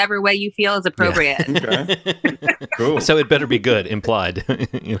me in whatever way you feel is appropriate. Yeah. Okay. Cool. So it better be good, implied.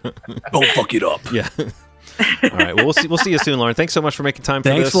 Don't fuck it up. Yeah. All right. Well, we'll see you soon, Lauren. Thanks so much for making time for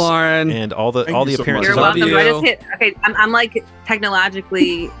this. Thanks, Lauren, and all the appearances. You're welcome. Do I just hit? Okay, I'm like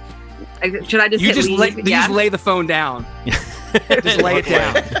technologically. Should I just? You just lay the phone down. Just lay it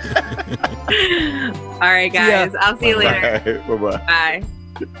down. All right, guys. I'll see you later. Bye-bye. Bye.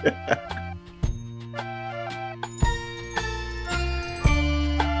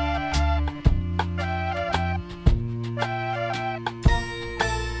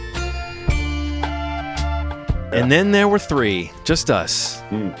 And then there were 3, just us.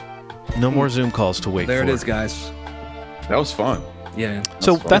 No more Zoom calls to wait for. There it is, guys. That was fun. Yeah.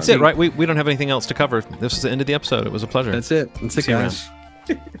 So that's it, right? We don't have anything else to cover. This is the end of the episode. It was a pleasure. That's it. That's it, guys.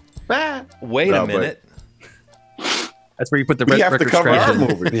 Wait a minute. That's where you put the We have to record cover scratch our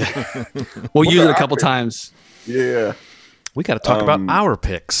in. movie. Yeah. We'll use it a couple times. Yeah. We got to talk about our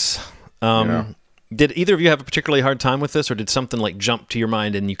picks. Did either of you have a particularly hard time with this, or did something like jump to your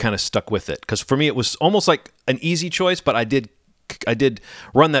mind and you kind of stuck with it? Because for me, it was almost like an easy choice, but I did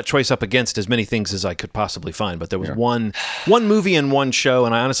run that choice up against as many things as I could possibly find. But there was one movie and one show,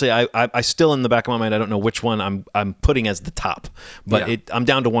 and I honestly, I still in the back of my mind, I don't know which one I'm putting as the top. But I'm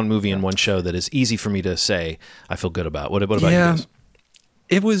down to one movie and one show that is easy for me to say I feel good about. What about you guys?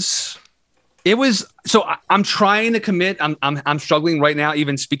 It was. So I'm trying to commit. I'm struggling right now,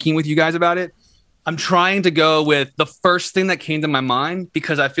 even speaking with you guys about it. I'm trying to go with the first thing that came to my mind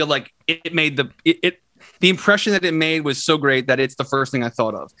because I feel like it made the impression that it made was so great that it's the first thing I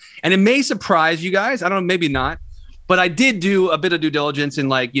thought of. And it may surprise you guys. I don't know, maybe not. But I did do a bit of due diligence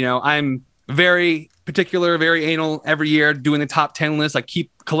and I'm very particular, very anal every year doing the top 10 list. I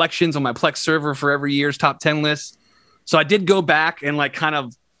keep collections on my Plex server for every year's top 10 list. So I did go back and kind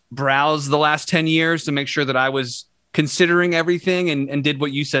of browse the last 10 years to make sure that I was considering everything and did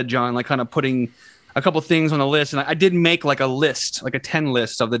what you said, John, kind of putting a couple things on the list. And I did make a list, a 10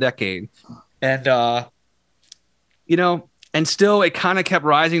 list of the decade. And, and still it kind of kept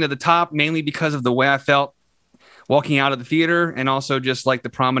rising to the top, mainly because of the way I felt walking out of the theater and also just the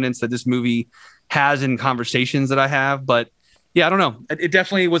prominence that this movie has in conversations that I have. But yeah, I don't know. It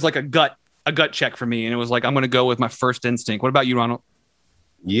definitely was a gut check for me. And it was I'm going to go with my first instinct. What about you, Ronald?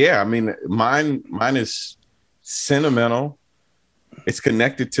 Yeah, I mean, mine is sentimental. It's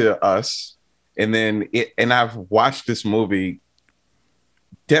connected to us. And then I've watched this movie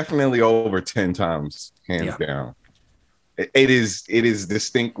definitely over 10 times, hands down. It is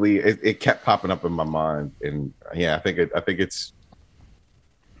distinctly, it kept popping up in my mind. And I think it's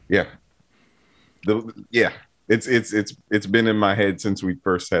It's been in my head since we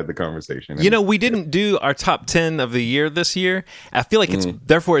first had the conversation. We didn't do our top 10 of the year this year. I feel like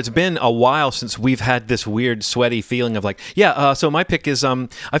therefore it's been a while since we've had this weird sweaty feeling of so my pick is I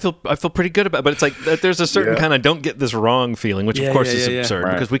feel pretty good about it, but it's there's a certain kind of don't get this wrong feeling, which of course is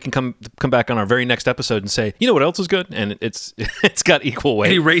absurd because we can come back on our very next episode and say, you know what else is good? And it's got equal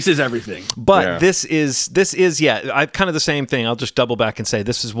weight. It erases everything. But this is I kind of the same thing. I'll just double back and say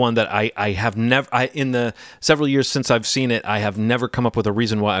this is one that I have never in the several years since I've seen it, I have never come up with a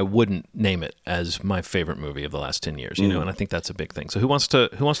reason why I wouldn't name it as my favorite movie of the last 10 years, and I think that's a big thing. So who wants to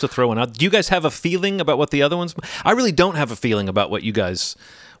throw one out? Do you guys have a feeling about what the other ones? I really don't have a feeling about what you guys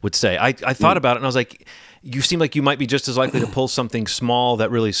would say. I thought about it and I was like, you seem like you might be just as likely to pull something small that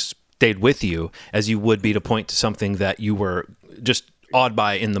really stayed with you as you would be to point to something that you were just awed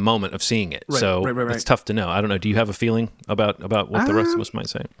by in the moment of seeing it. Right. It's tough to know. I don't know. Do you have a feeling about what the rest of us might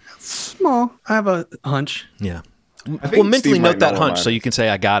say? Small. I have a hunch. Yeah. Well, mentally note that hunch so you can say,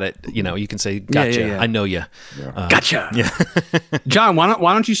 I got it. You can say, gotcha. Yeah. I know you. Gotcha. Yeah. John, why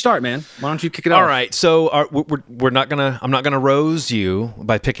don't you start, man? Why don't you kick it off? All right. So I'm not gonna rose you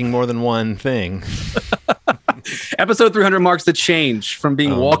by picking more than one thing. Episode 300 marks the change from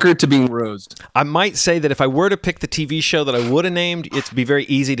being Walker to being Rosed. I might say that if I were to pick the TV show that I would have named, it'd be very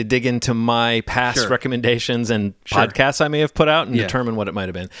easy to dig into my past recommendations and podcasts I may have put out and determine what it might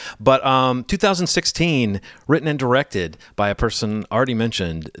have been. But 2016, written and directed by a person already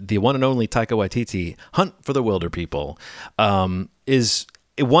mentioned, the one and only Taika Waititi, Hunt for the Wilderpeople, is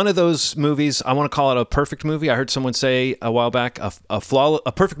one of those movies. I want to call it a perfect movie. I heard someone say a while back,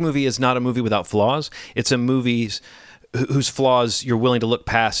 a perfect movie is not a movie without flaws. It's a movie whose flaws you're willing to look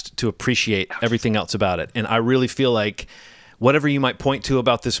past to appreciate everything else about it. And I really feel like whatever you might point to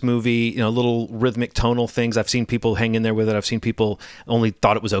about this movie, little rhythmic tonal things, I've seen people hang in there with it. I've seen people only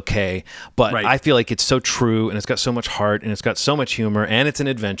thought it was okay. But I feel like it's so true, and it's got so much heart, and it's got so much humor, and it's an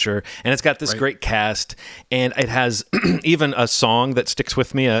adventure, and it's got this great cast, and it has even a song that sticks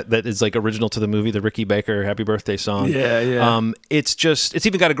with me that is original to the movie, the Ricky Baker Happy Birthday song. It's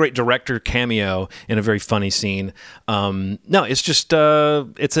even got a great director cameo in a very funny scene. It's just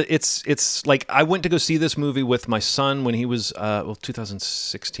it's like I went to go see this movie with my son when he was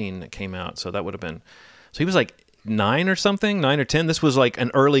 2016 it came out, so that would have been, so he was 9 or 10. This was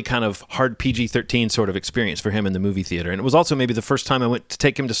an early kind of hard PG-13 sort of experience for him in the movie theater, and it was also maybe the first time I went to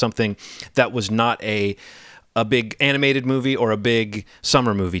take him to something that was not a a big animated movie or a big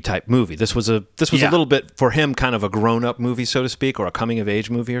summer movie type movie. This was a little bit for him kind of a grown-up movie, so to speak, or a coming-of-age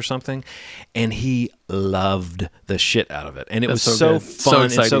movie or something. And he loved the shit out of it. And it was so fun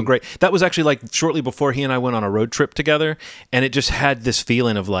and so great. That was actually like shortly before he and I went on a road trip together. And it just had this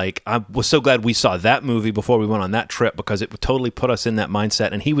feeling of like, I was so glad we saw that movie before we went on that trip, because it totally put us in that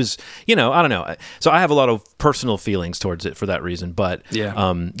mindset. And he was, I don't know. So I have a lot of personal feelings towards it for that reason. But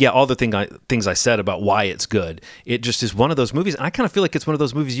all the things I said about why it's good, it just is one of those movies. And I kind of feel like it's one of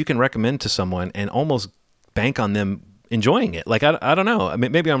those movies you can recommend to someone and almost bank on them enjoying it. Like, I don't know. I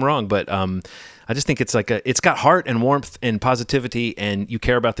mean, maybe I'm wrong, but I just think it's like it's got heart and warmth and positivity, and you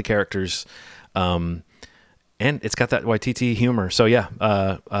care about the characters, and it's got that Waititi humor. So yeah,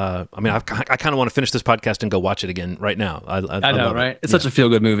 I mean, I kind of want to finish this podcast and go watch it again right now. I know, right? It's such a feel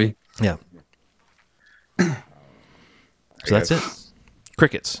good movie. Yeah. So that's it.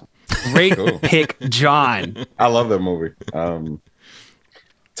 Crickets. Great pick, John. I love that movie. Taika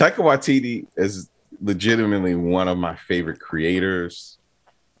Waititi is legitimately one of my favorite creators.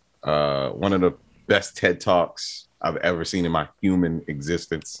 One of the best TED Talks I've ever seen in my human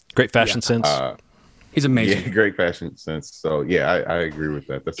existence. Great fashion sense. He's amazing. Yeah, great fashion sense. So yeah, I agree with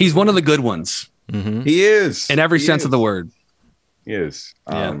that. He's one of the good ones. Mm-hmm. He is. In every sense of the word. He is.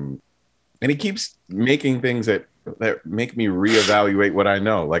 And he keeps making things that make me reevaluate what I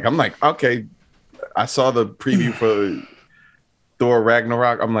know. Like, I'm like, okay, I saw the preview for Thor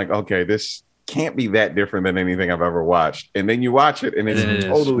Ragnarok. I'm like, okay, this can't be that different than anything I've ever watched. And then you watch it and it's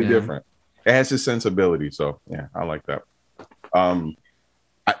totally different. It has his sensibility. So yeah, I like that.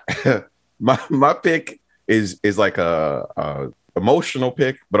 My pick is like a emotional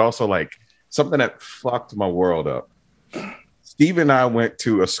pick, but also like something that fucked my world up. Steve and I went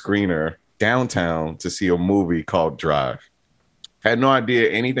to a screener downtown to see a movie called Drive. Had no idea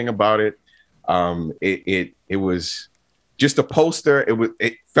anything about it. It was just a poster.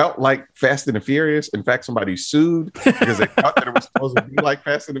 It felt like Fast and the Furious. In fact, somebody sued because they thought that it was supposed to be like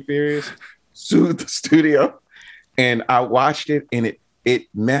Fast and the Furious. Sued the studio, and I watched it, and it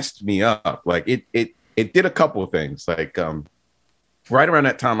messed me up. Like it did a couple of things. Like right around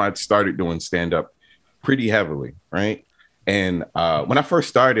that time, I'd started doing stand up pretty heavily, right? And when I first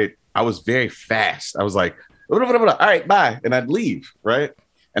started, I was very fast. I was like, all right, bye, and I'd leave, right?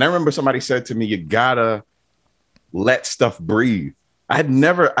 And I remember somebody said to me, "You gotta let stuff breathe." I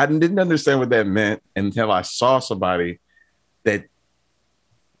didn't understand what that meant until I saw somebody that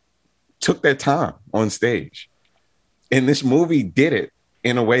took their time on stage. And this movie did it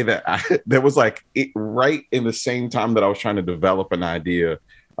in a way that that was like it right in the same time that I was trying to develop an idea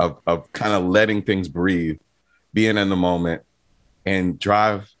of kind of letting things breathe, being in the moment. And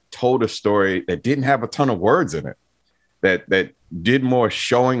Drive told a story that didn't have a ton of words in it, that did more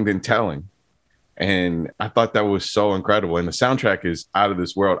showing than telling. And I thought that was so incredible. And the soundtrack is out of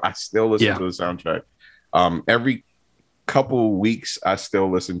this world. I still listen to the soundtrack. Every couple weeks, I still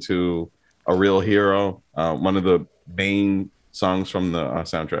listen to A Real Hero, one of the main songs from the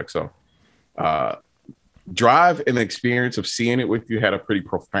soundtrack. So Drive and the experience of seeing it with you had a pretty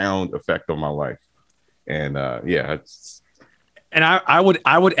profound effect on my life. And and I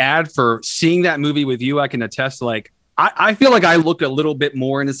would add, for seeing that movie with you, I can attest, like, I feel like I look a little bit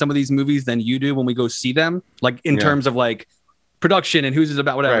more into some of these movies than you do when we go see them, like in terms of like production and who's is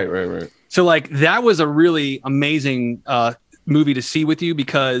about, whatever. Right. So like that was a really amazing movie to see with you,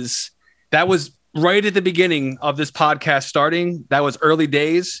 because that was right at the beginning of this podcast starting. That was early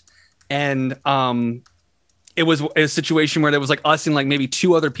days. And it was a situation where there was like us and like maybe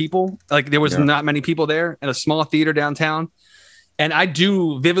two other people. Like there was not many people there at a small theater downtown. And I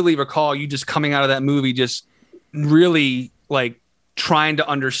do vividly recall you just coming out of that movie just really like trying to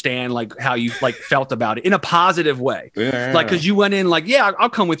understand like how you like felt about it in a positive way. Like, cause you went in like, yeah, I'll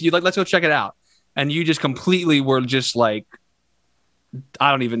come with you. Like, let's go check it out. And you just completely were just like,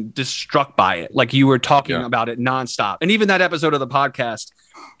 just struck by it. Like you were talking about it nonstop. And even that episode of the podcast,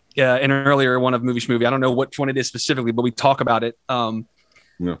 in an earlier one of Movie Schmovie, I don't know which one it is specifically, but we talk about it. Go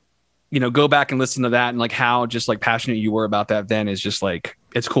back and listen to that, and like how just like passionate you were about that then is just like,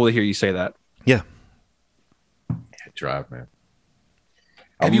 it's cool to hear you say that. Yeah. Drive, man.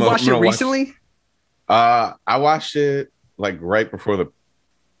 Have you watched it recently? I watched it like right before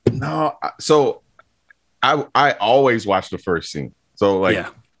so I always watch the first scene. So like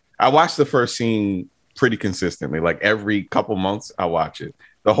I watch the first scene pretty consistently. Like every couple months I watch it.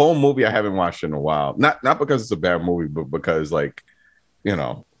 The whole movie I haven't watched in a while. Not because it's a bad movie, but because like,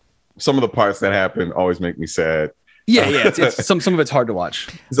 some of the parts that happen always make me sad. Yeah. It's some of it's hard to watch.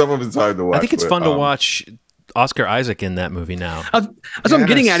 Some of it's hard to watch. I think it's fun to watch Oscar Isaac in that movie now. That's what I'm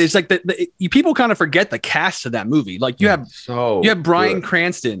getting at. Is like people kind of forget the cast of that movie. Like you have Bryan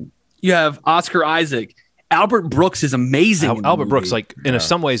Cranston, you have Oscar Isaac. Albert Brooks is amazing. Albert Brooks, like in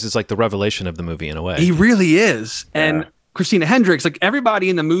some ways, is like the revelation of the movie in a way. He really is. And Christina Hendricks, like everybody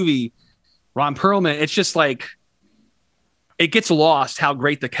in the movie, Ron Perlman, it's just like it gets lost how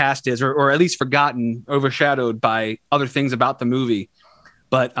great the cast is, or at least forgotten, overshadowed by other things about the movie.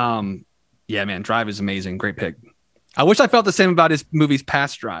 But yeah, man, Drive is amazing. Great pick. I wish I felt the same about his movie's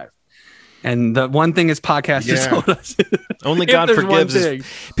past Drive. And the one thing his podcast has told us, Only God Forgives.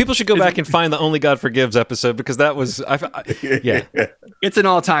 People should go back and find the Only God Forgives episode, because that was, it's an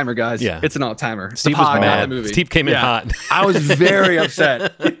all timer, guys. Yeah, it's an all timer. Steve was mad. Steve came in hot. I was very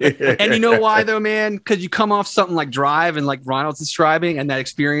upset. And you know why though, man? Because you come off something like Drive and like Ronald's describing, and that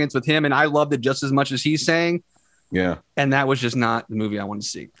experience with him, and I loved it just as much as he's saying. Yeah. And that was just not the movie I wanted to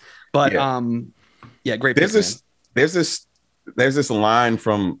see. But great. There's this line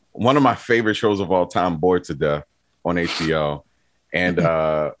from one of my favorite shows of all time, Bored to Death, on HBO. And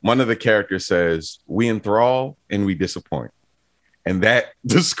one of the characters says, "We enthrall and we disappoint." And that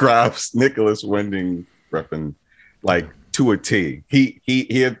describes Nicholas Winding Refn like to a T. He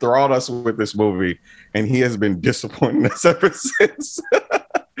enthralled us with this movie, and he has been disappointing us ever since.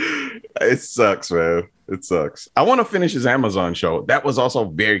 It sucks, man. It sucks. I want to finish his Amazon show. That was also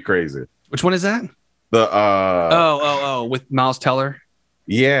very crazy. Which one is that? The with Miles Teller.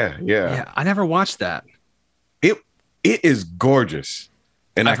 Yeah. I never watched that. It is gorgeous,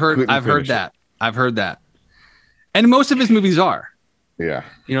 and I've heard that, and most of his movies are. Yeah,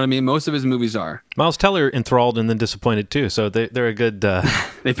 you know what I mean. Most of his movies are. Miles Teller enthralled and then disappointed too, so they're a good.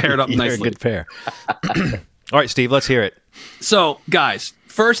 They paired up nicely. They're a good pair. All right, Steve, let's hear it. So, guys,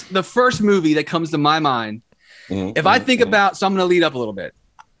 the first movie that comes to my mind, if I think about, so I'm going to lead up a little bit.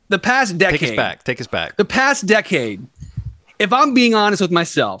 The past decade. Take us back. The past decade. If I'm being honest with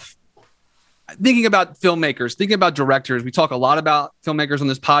myself, thinking about filmmakers, thinking about directors, we talk a lot about filmmakers on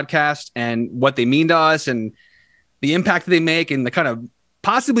this podcast and what they mean to us and the impact that they make, and the kind of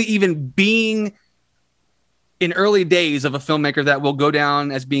possibly even being in early days of a filmmaker that will go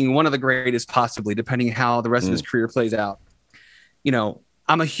down as being one of the greatest, possibly, depending on how the rest of his career plays out. You know,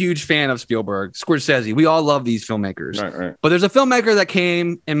 I'm a huge fan of Spielberg, Scorsese. We all love these filmmakers. Right. But there's a filmmaker that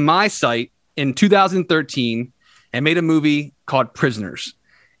came in my sight in 2013 and made a movie called Prisoners.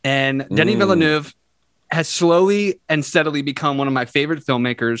 And Denis Villeneuve has slowly and steadily become one of my favorite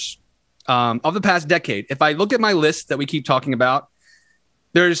filmmakers of the past decade. If I look at my list that we keep talking about,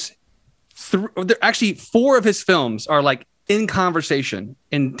 there's actually 4 of his films are like in conversation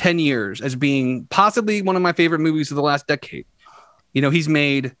in 10 years as being possibly one of my favorite movies of the last decade. You know, he's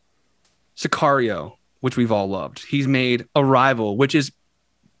made Sicario, which we've all loved. He's made Arrival, which is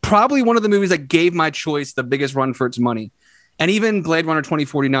probably one of the movies that gave my choice the biggest run for its money. And even Blade Runner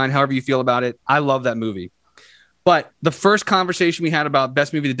 2049, however you feel about it, I love that movie. But the first conversation we had about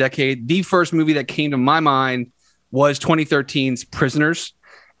best movie of the decade, the first movie that came to my mind was 2013's Prisoners.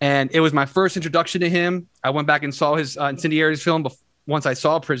 And it was my first introduction to him. I went back and saw his Incendiaries film once I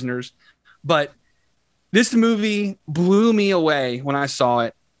saw Prisoners. But this movie blew me away when I saw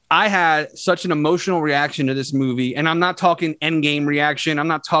it. I had such an emotional reaction to this movie. And I'm not talking endgame reaction. I'm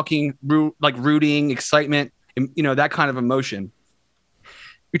not talking like rooting, excitement, you know, that kind of emotion.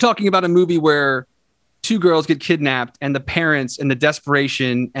 You're talking about a movie where 2 girls get kidnapped, and the parents and the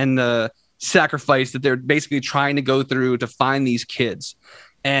desperation and the sacrifice that they're basically trying to go through to find these kids.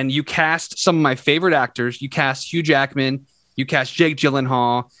 And you cast some of my favorite actors. You cast Hugh Jackman. You cast Jake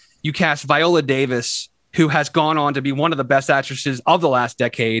Gyllenhaal. You cast Viola Davis, who has gone on to be one of the best actresses of the last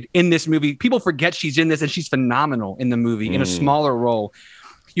decade in this movie. People forget she's in this, and she's phenomenal in the movie in a smaller role.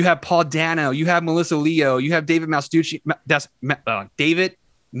 You have Paul Dano. You have Melissa Leo. You have David Malstucci. David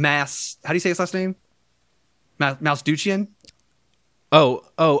Mas. How do you say his last name? Malstuccian.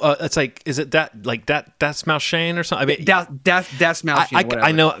 It's like, is it that like that? That's Malshane or something. I mean, that's Malshane.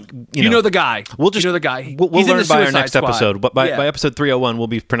 I know. You know the guy. We'll just know the guy. We'll learn by our next episode. But by episode 301, we'll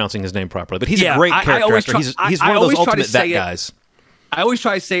be pronouncing his name properly. But he's a great character actor. He's one of those ultimate that guys. I always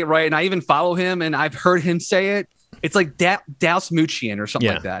try to say it right, and I even follow him, and I've heard him say it. It's like Dalsmuchian or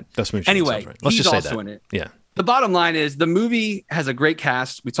something like that. Dalsmuchian. Anyway, right. Let's he's just say also that. in it. Yeah. The bottom line is the movie has a great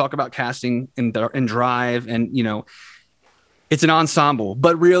cast. We talk about casting in Drive, and you know, it's an ensemble.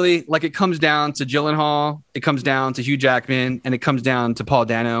 But really, like, it comes down to Gyllenhaal, it comes down to Hugh Jackman, and it comes down to Paul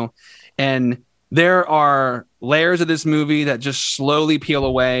Dano. And there are layers of this movie that just slowly peel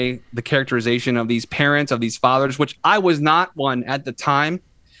away the characterization of these parents, of these fathers, which I was not one at the time.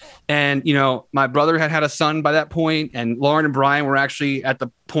 And, you know, my brother had a son by that point, and Lauren and Brian were actually at the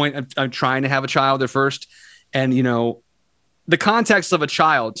point of trying to have a child, their first. And, you know, the context of a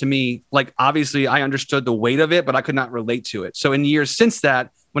child to me, like, obviously I understood the weight of it, but I could not relate to it. So in years since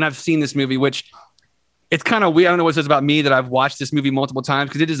that, when I've seen this movie, which it's kind of weird, I don't know what it says about me that I've watched this movie multiple times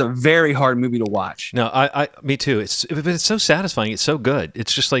because it is a very hard movie to watch. No, me too. But it's so satisfying. It's so good.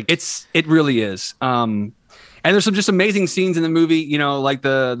 It's just like it really is. And there's some just amazing scenes in the movie, you know, like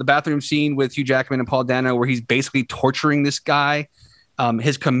the bathroom scene with Hugh Jackman and Paul Dano, where he's basically torturing this guy.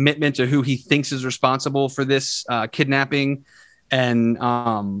 His commitment to who he thinks is responsible for this kidnapping, and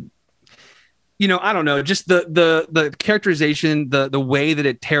you know, I don't know, just the characterization, the way that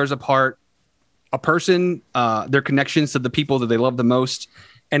it tears apart a person, their connections to the people that they love the most,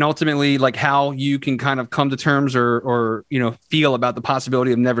 and ultimately like how you can kind of come to terms or you know, feel about the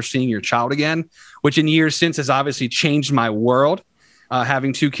possibility of never seeing your child again, which in years since has obviously changed my world.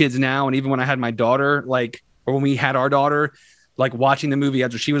 Having 2 kids now, and even when I had my daughter, like, or when we had our daughter, like watching the movie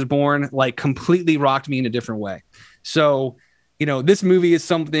after she was born, like completely rocked me in a different way. So, you know, this movie is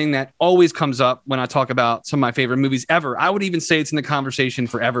something that always comes up when I talk about some of my favorite movies ever. I would even say it's in the conversation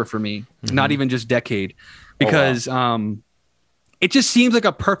forever for me, not even just decade, because it just seems like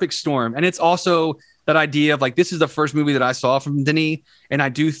a perfect storm. And it's also that idea of like, this is the first movie that I saw from Denis. And I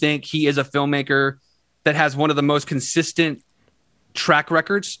do think he is a filmmaker that has one of the most consistent track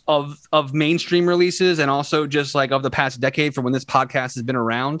records of mainstream releases, and also just like of the past decade for when this podcast has been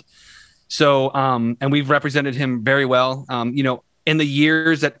around. So, and we've represented him very well. You know, in the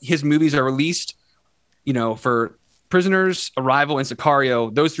years that his movies are released, you know, for Prisoners, Arrival, and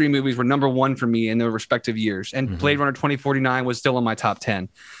Sicario, those 3 movies were number 1 for me in their respective years. And Blade Runner 2049 was still in my top 10.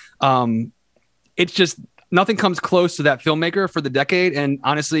 It's just, nothing comes close to that filmmaker for the decade. And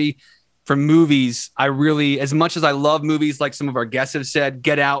honestly, for movies, I really, as much as I love movies, like some of our guests have said,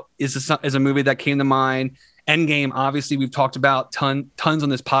 Get Out is a movie that came to mind. Endgame, obviously, we've talked about tons on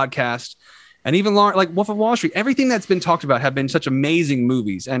this podcast, and even like Wolf of Wall Street. Everything that's been talked about have been such amazing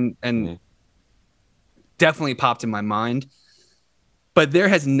movies, and definitely popped in my mind. But there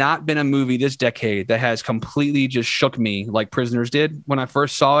has not been a movie this decade that has completely just shook me like Prisoners did when I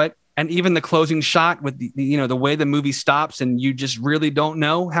first saw it. And even the closing shot with the way the movie stops and you just really don't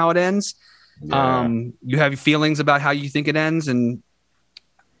know how it ends. Yeah. You have feelings about how you think it ends. And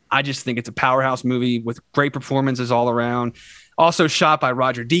I just think it's a powerhouse movie with great performances all around. Also shot by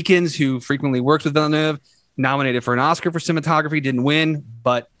Roger Deakins, who frequently works with Villeneuve, nominated for an Oscar for cinematography, didn't win,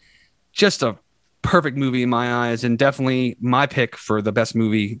 but just a perfect movie in my eyes, and definitely my pick for the best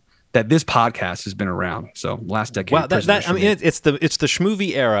movie that this podcast has been around. So last decade. Wow, I mean, it's the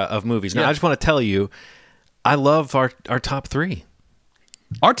schmovie era of movies. Now, I just want to tell you, I love our top 3.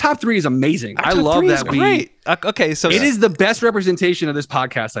 Our top 3 is amazing. I love that. Great. Okay, so it is the best representation of this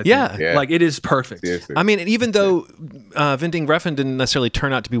podcast, I think. Yeah. Like, it is perfect. Seriously. I mean, even though Vincent Refn didn't necessarily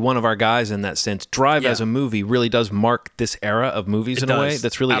turn out to be one of our guys in that sense, Drive as a movie really does mark this era of movies in a way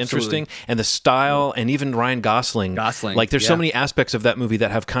that's really interesting. And the style, and even Ryan Gosling. Like, there's so many aspects of that movie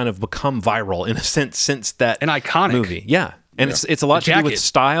that have kind of become viral in a sense since that an iconic movie. Yeah. And it's a lot to do with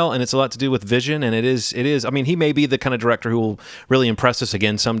style, and it's a lot to do with vision, and it is. I mean, he may be the kind of director who will really impress us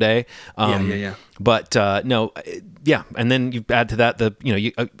again someday. But no, and then you add to that a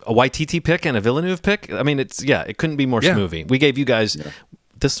Waititi pick and a Villeneuve pick. I mean, it couldn't be more schmovie. We gave you guys.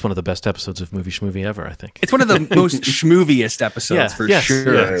 This is one of the best episodes of Movie Schmovie ever, I think. It's one of the most schmoviest episodes for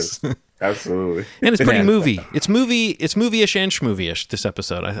sure. Yes. Absolutely. And it's pretty movie. It's movie-ish and schmovie-ish, this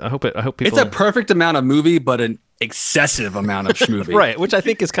episode. I hope people... It's a perfect amount of movie, but an excessive amount of schmovie. Right, which I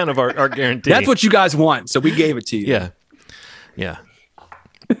think is kind of our guarantee. That's what you guys want, so we gave it to you. Yeah.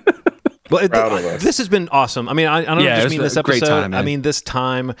 Well, this has been awesome. I mean, I don't just mean this episode. Time, I mean, this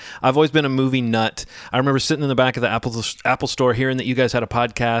time. I've always been a movie nut. I remember sitting in the back of the Apple store, hearing that you guys had a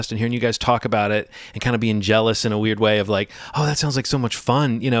podcast and hearing you guys talk about it and kind of being jealous in a weird way of like, oh, that sounds like so much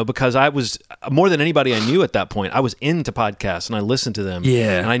fun, because I was, more than anybody I knew at that point, I was into podcasts and I listened to them.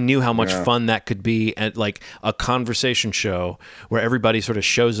 Yeah. And I knew how much fun that could be at like a conversation show where everybody sort of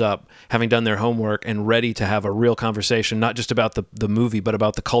shows up having done their homework and ready to have a real conversation, not just about the movie, but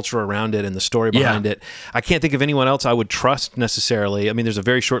about the culture around it and the story behind it. I can't think of anyone else I would trust necessarily. I mean, there's a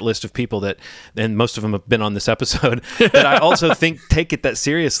very short list of people that, and most of them have been on this episode, that I also think take it that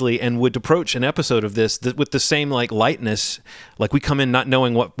seriously and would approach an episode of this with the same like lightness. Like we come in not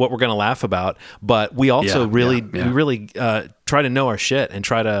knowing what we're going to laugh about, but we also really try to know our shit and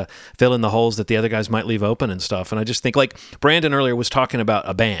try to fill in the holes that the other guys might leave open and stuff. And I just think like Brandon earlier was talking about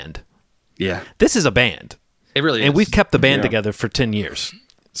a band. Yeah. This is a band. It really is. And we've kept the band together for 10 years.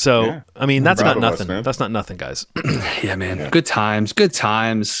 So, I mean, that's not nothing. That's not nothing, guys. Yeah, man. Yeah. Good times.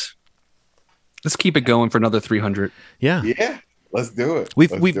 Let's keep it going for another 300. Yeah. Yeah. Let's do it.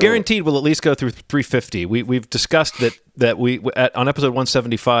 We've guaranteed we'll at least go through 350. We've discussed that on episode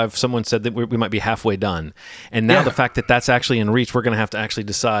 175, someone said that we might be halfway done, and now the fact that that's actually in reach, we're going to have to actually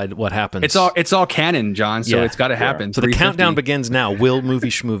decide what happens. It's all canon, John. So it's got to happen. So the countdown begins now. Will Movie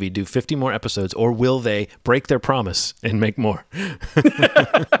Schmovie do 50 more episodes, or will they break their promise and make more?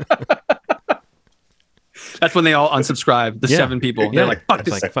 That's when they all unsubscribe. The 7 people. They're like, "Fuck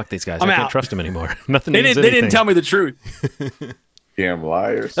this! Fuck these guys! I can't trust them anymore." Nothing. They didn't tell me the truth. Damn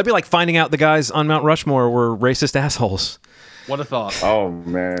liars. That'd be like finding out the guys on Mount Rushmore were racist assholes. What a thought. Oh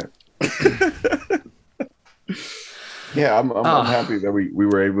man. Yeah, I'm happy that we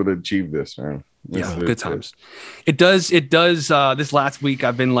were able to achieve this, man. Good times. It does. This last week,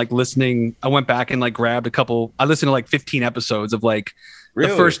 I've been like listening. I went back and like grabbed a couple. I listened to like 15 episodes of like the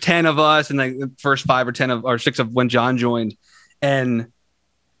first 10 of us and like the first 5 or 10 or 6 of when John joined, and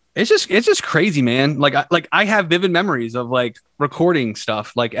it's just crazy, man. Like I have vivid memories of like recording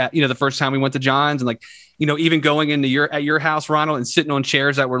stuff, like at, the first time we went to John's, and like even going into your house, Ronald, and sitting on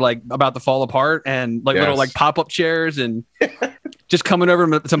chairs that were like about to fall apart, and like little like pop-up chairs, and just coming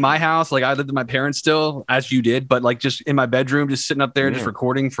over to my house. Like I lived with my parents still, as you did, but like just in my bedroom, just sitting up there, just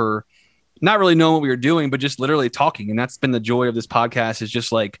recording for not really knowing what we were doing, but just literally talking. And that's been the joy of this podcast, is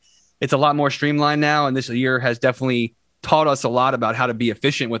just like, it's a lot more streamlined now. And this year has definitely taught us a lot about how to be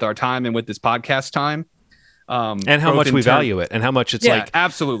efficient with our time and with this podcast time. And how much we value it, and how much it's like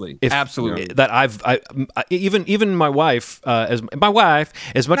absolutely that even my wife as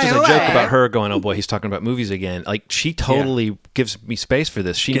much as I joke about her going, oh boy, he's talking about movies again, like she totally gives me space for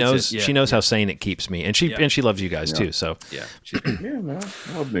this. She knows how sane it keeps me, and she loves you guys too. So man, I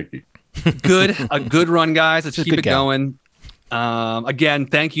love Nikki. A good run, guys. Let's keep it going. Again,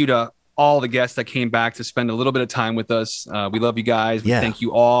 thank you to all the guests that came back to spend a little bit of time with us. We love you guys. We thank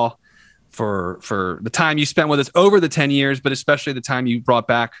you all for the time you spent with us over the 10 years, but especially the time you brought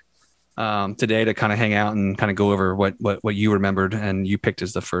back today to kind of hang out and kind of go over what you remembered and you picked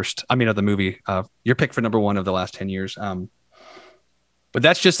as of the movie, your pick for number 1 of the last 10 years. But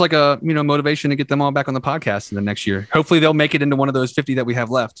that's just like a, motivation to get them all back on the podcast in the next year. Hopefully they'll make it into one of those 50 that we have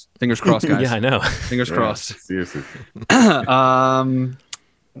left. Fingers crossed, guys. Yeah, I know. Fingers crossed. Seriously.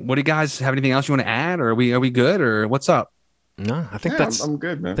 What do you guys have? Anything else you want to add, or are we good, or what's up? No, I think I'm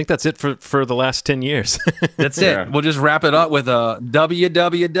good, man. I think that's it for the last 10 years. That's it. We'll just wrap it up with a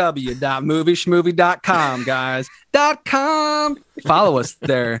www.movieschmovie.com, guys. .com. Follow us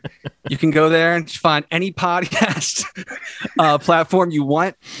there. You can go there and find any podcast platform you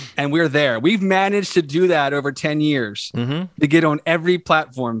want, and we're there. We've managed to do that over 10 years to get on every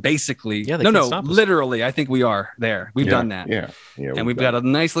platform, basically. Yeah, literally. I think we are there. We've done that. Yeah. And we've got a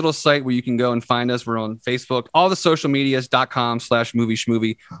nice little site where you can go and find us. We're on Facebook, all the social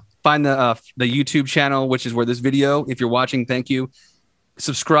medias.com/movieschmovie. Find the YouTube channel, which is where this video, if you're watching, thank you.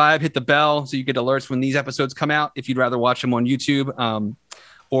 Subscribe, hit the bell so you get alerts when these episodes come out if you'd rather watch them on YouTube,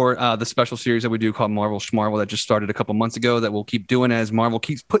 or the special series that we do called Marvel Schmarvel that just started a couple months ago that we'll keep doing as Marvel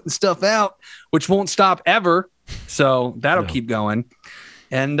keeps putting stuff out, which won't stop ever. So that'll keep going.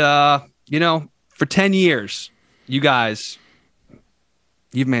 And, for 10 years, you guys,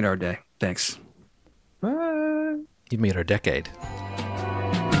 you've made our day. Thanks. Bye. You've made our decade.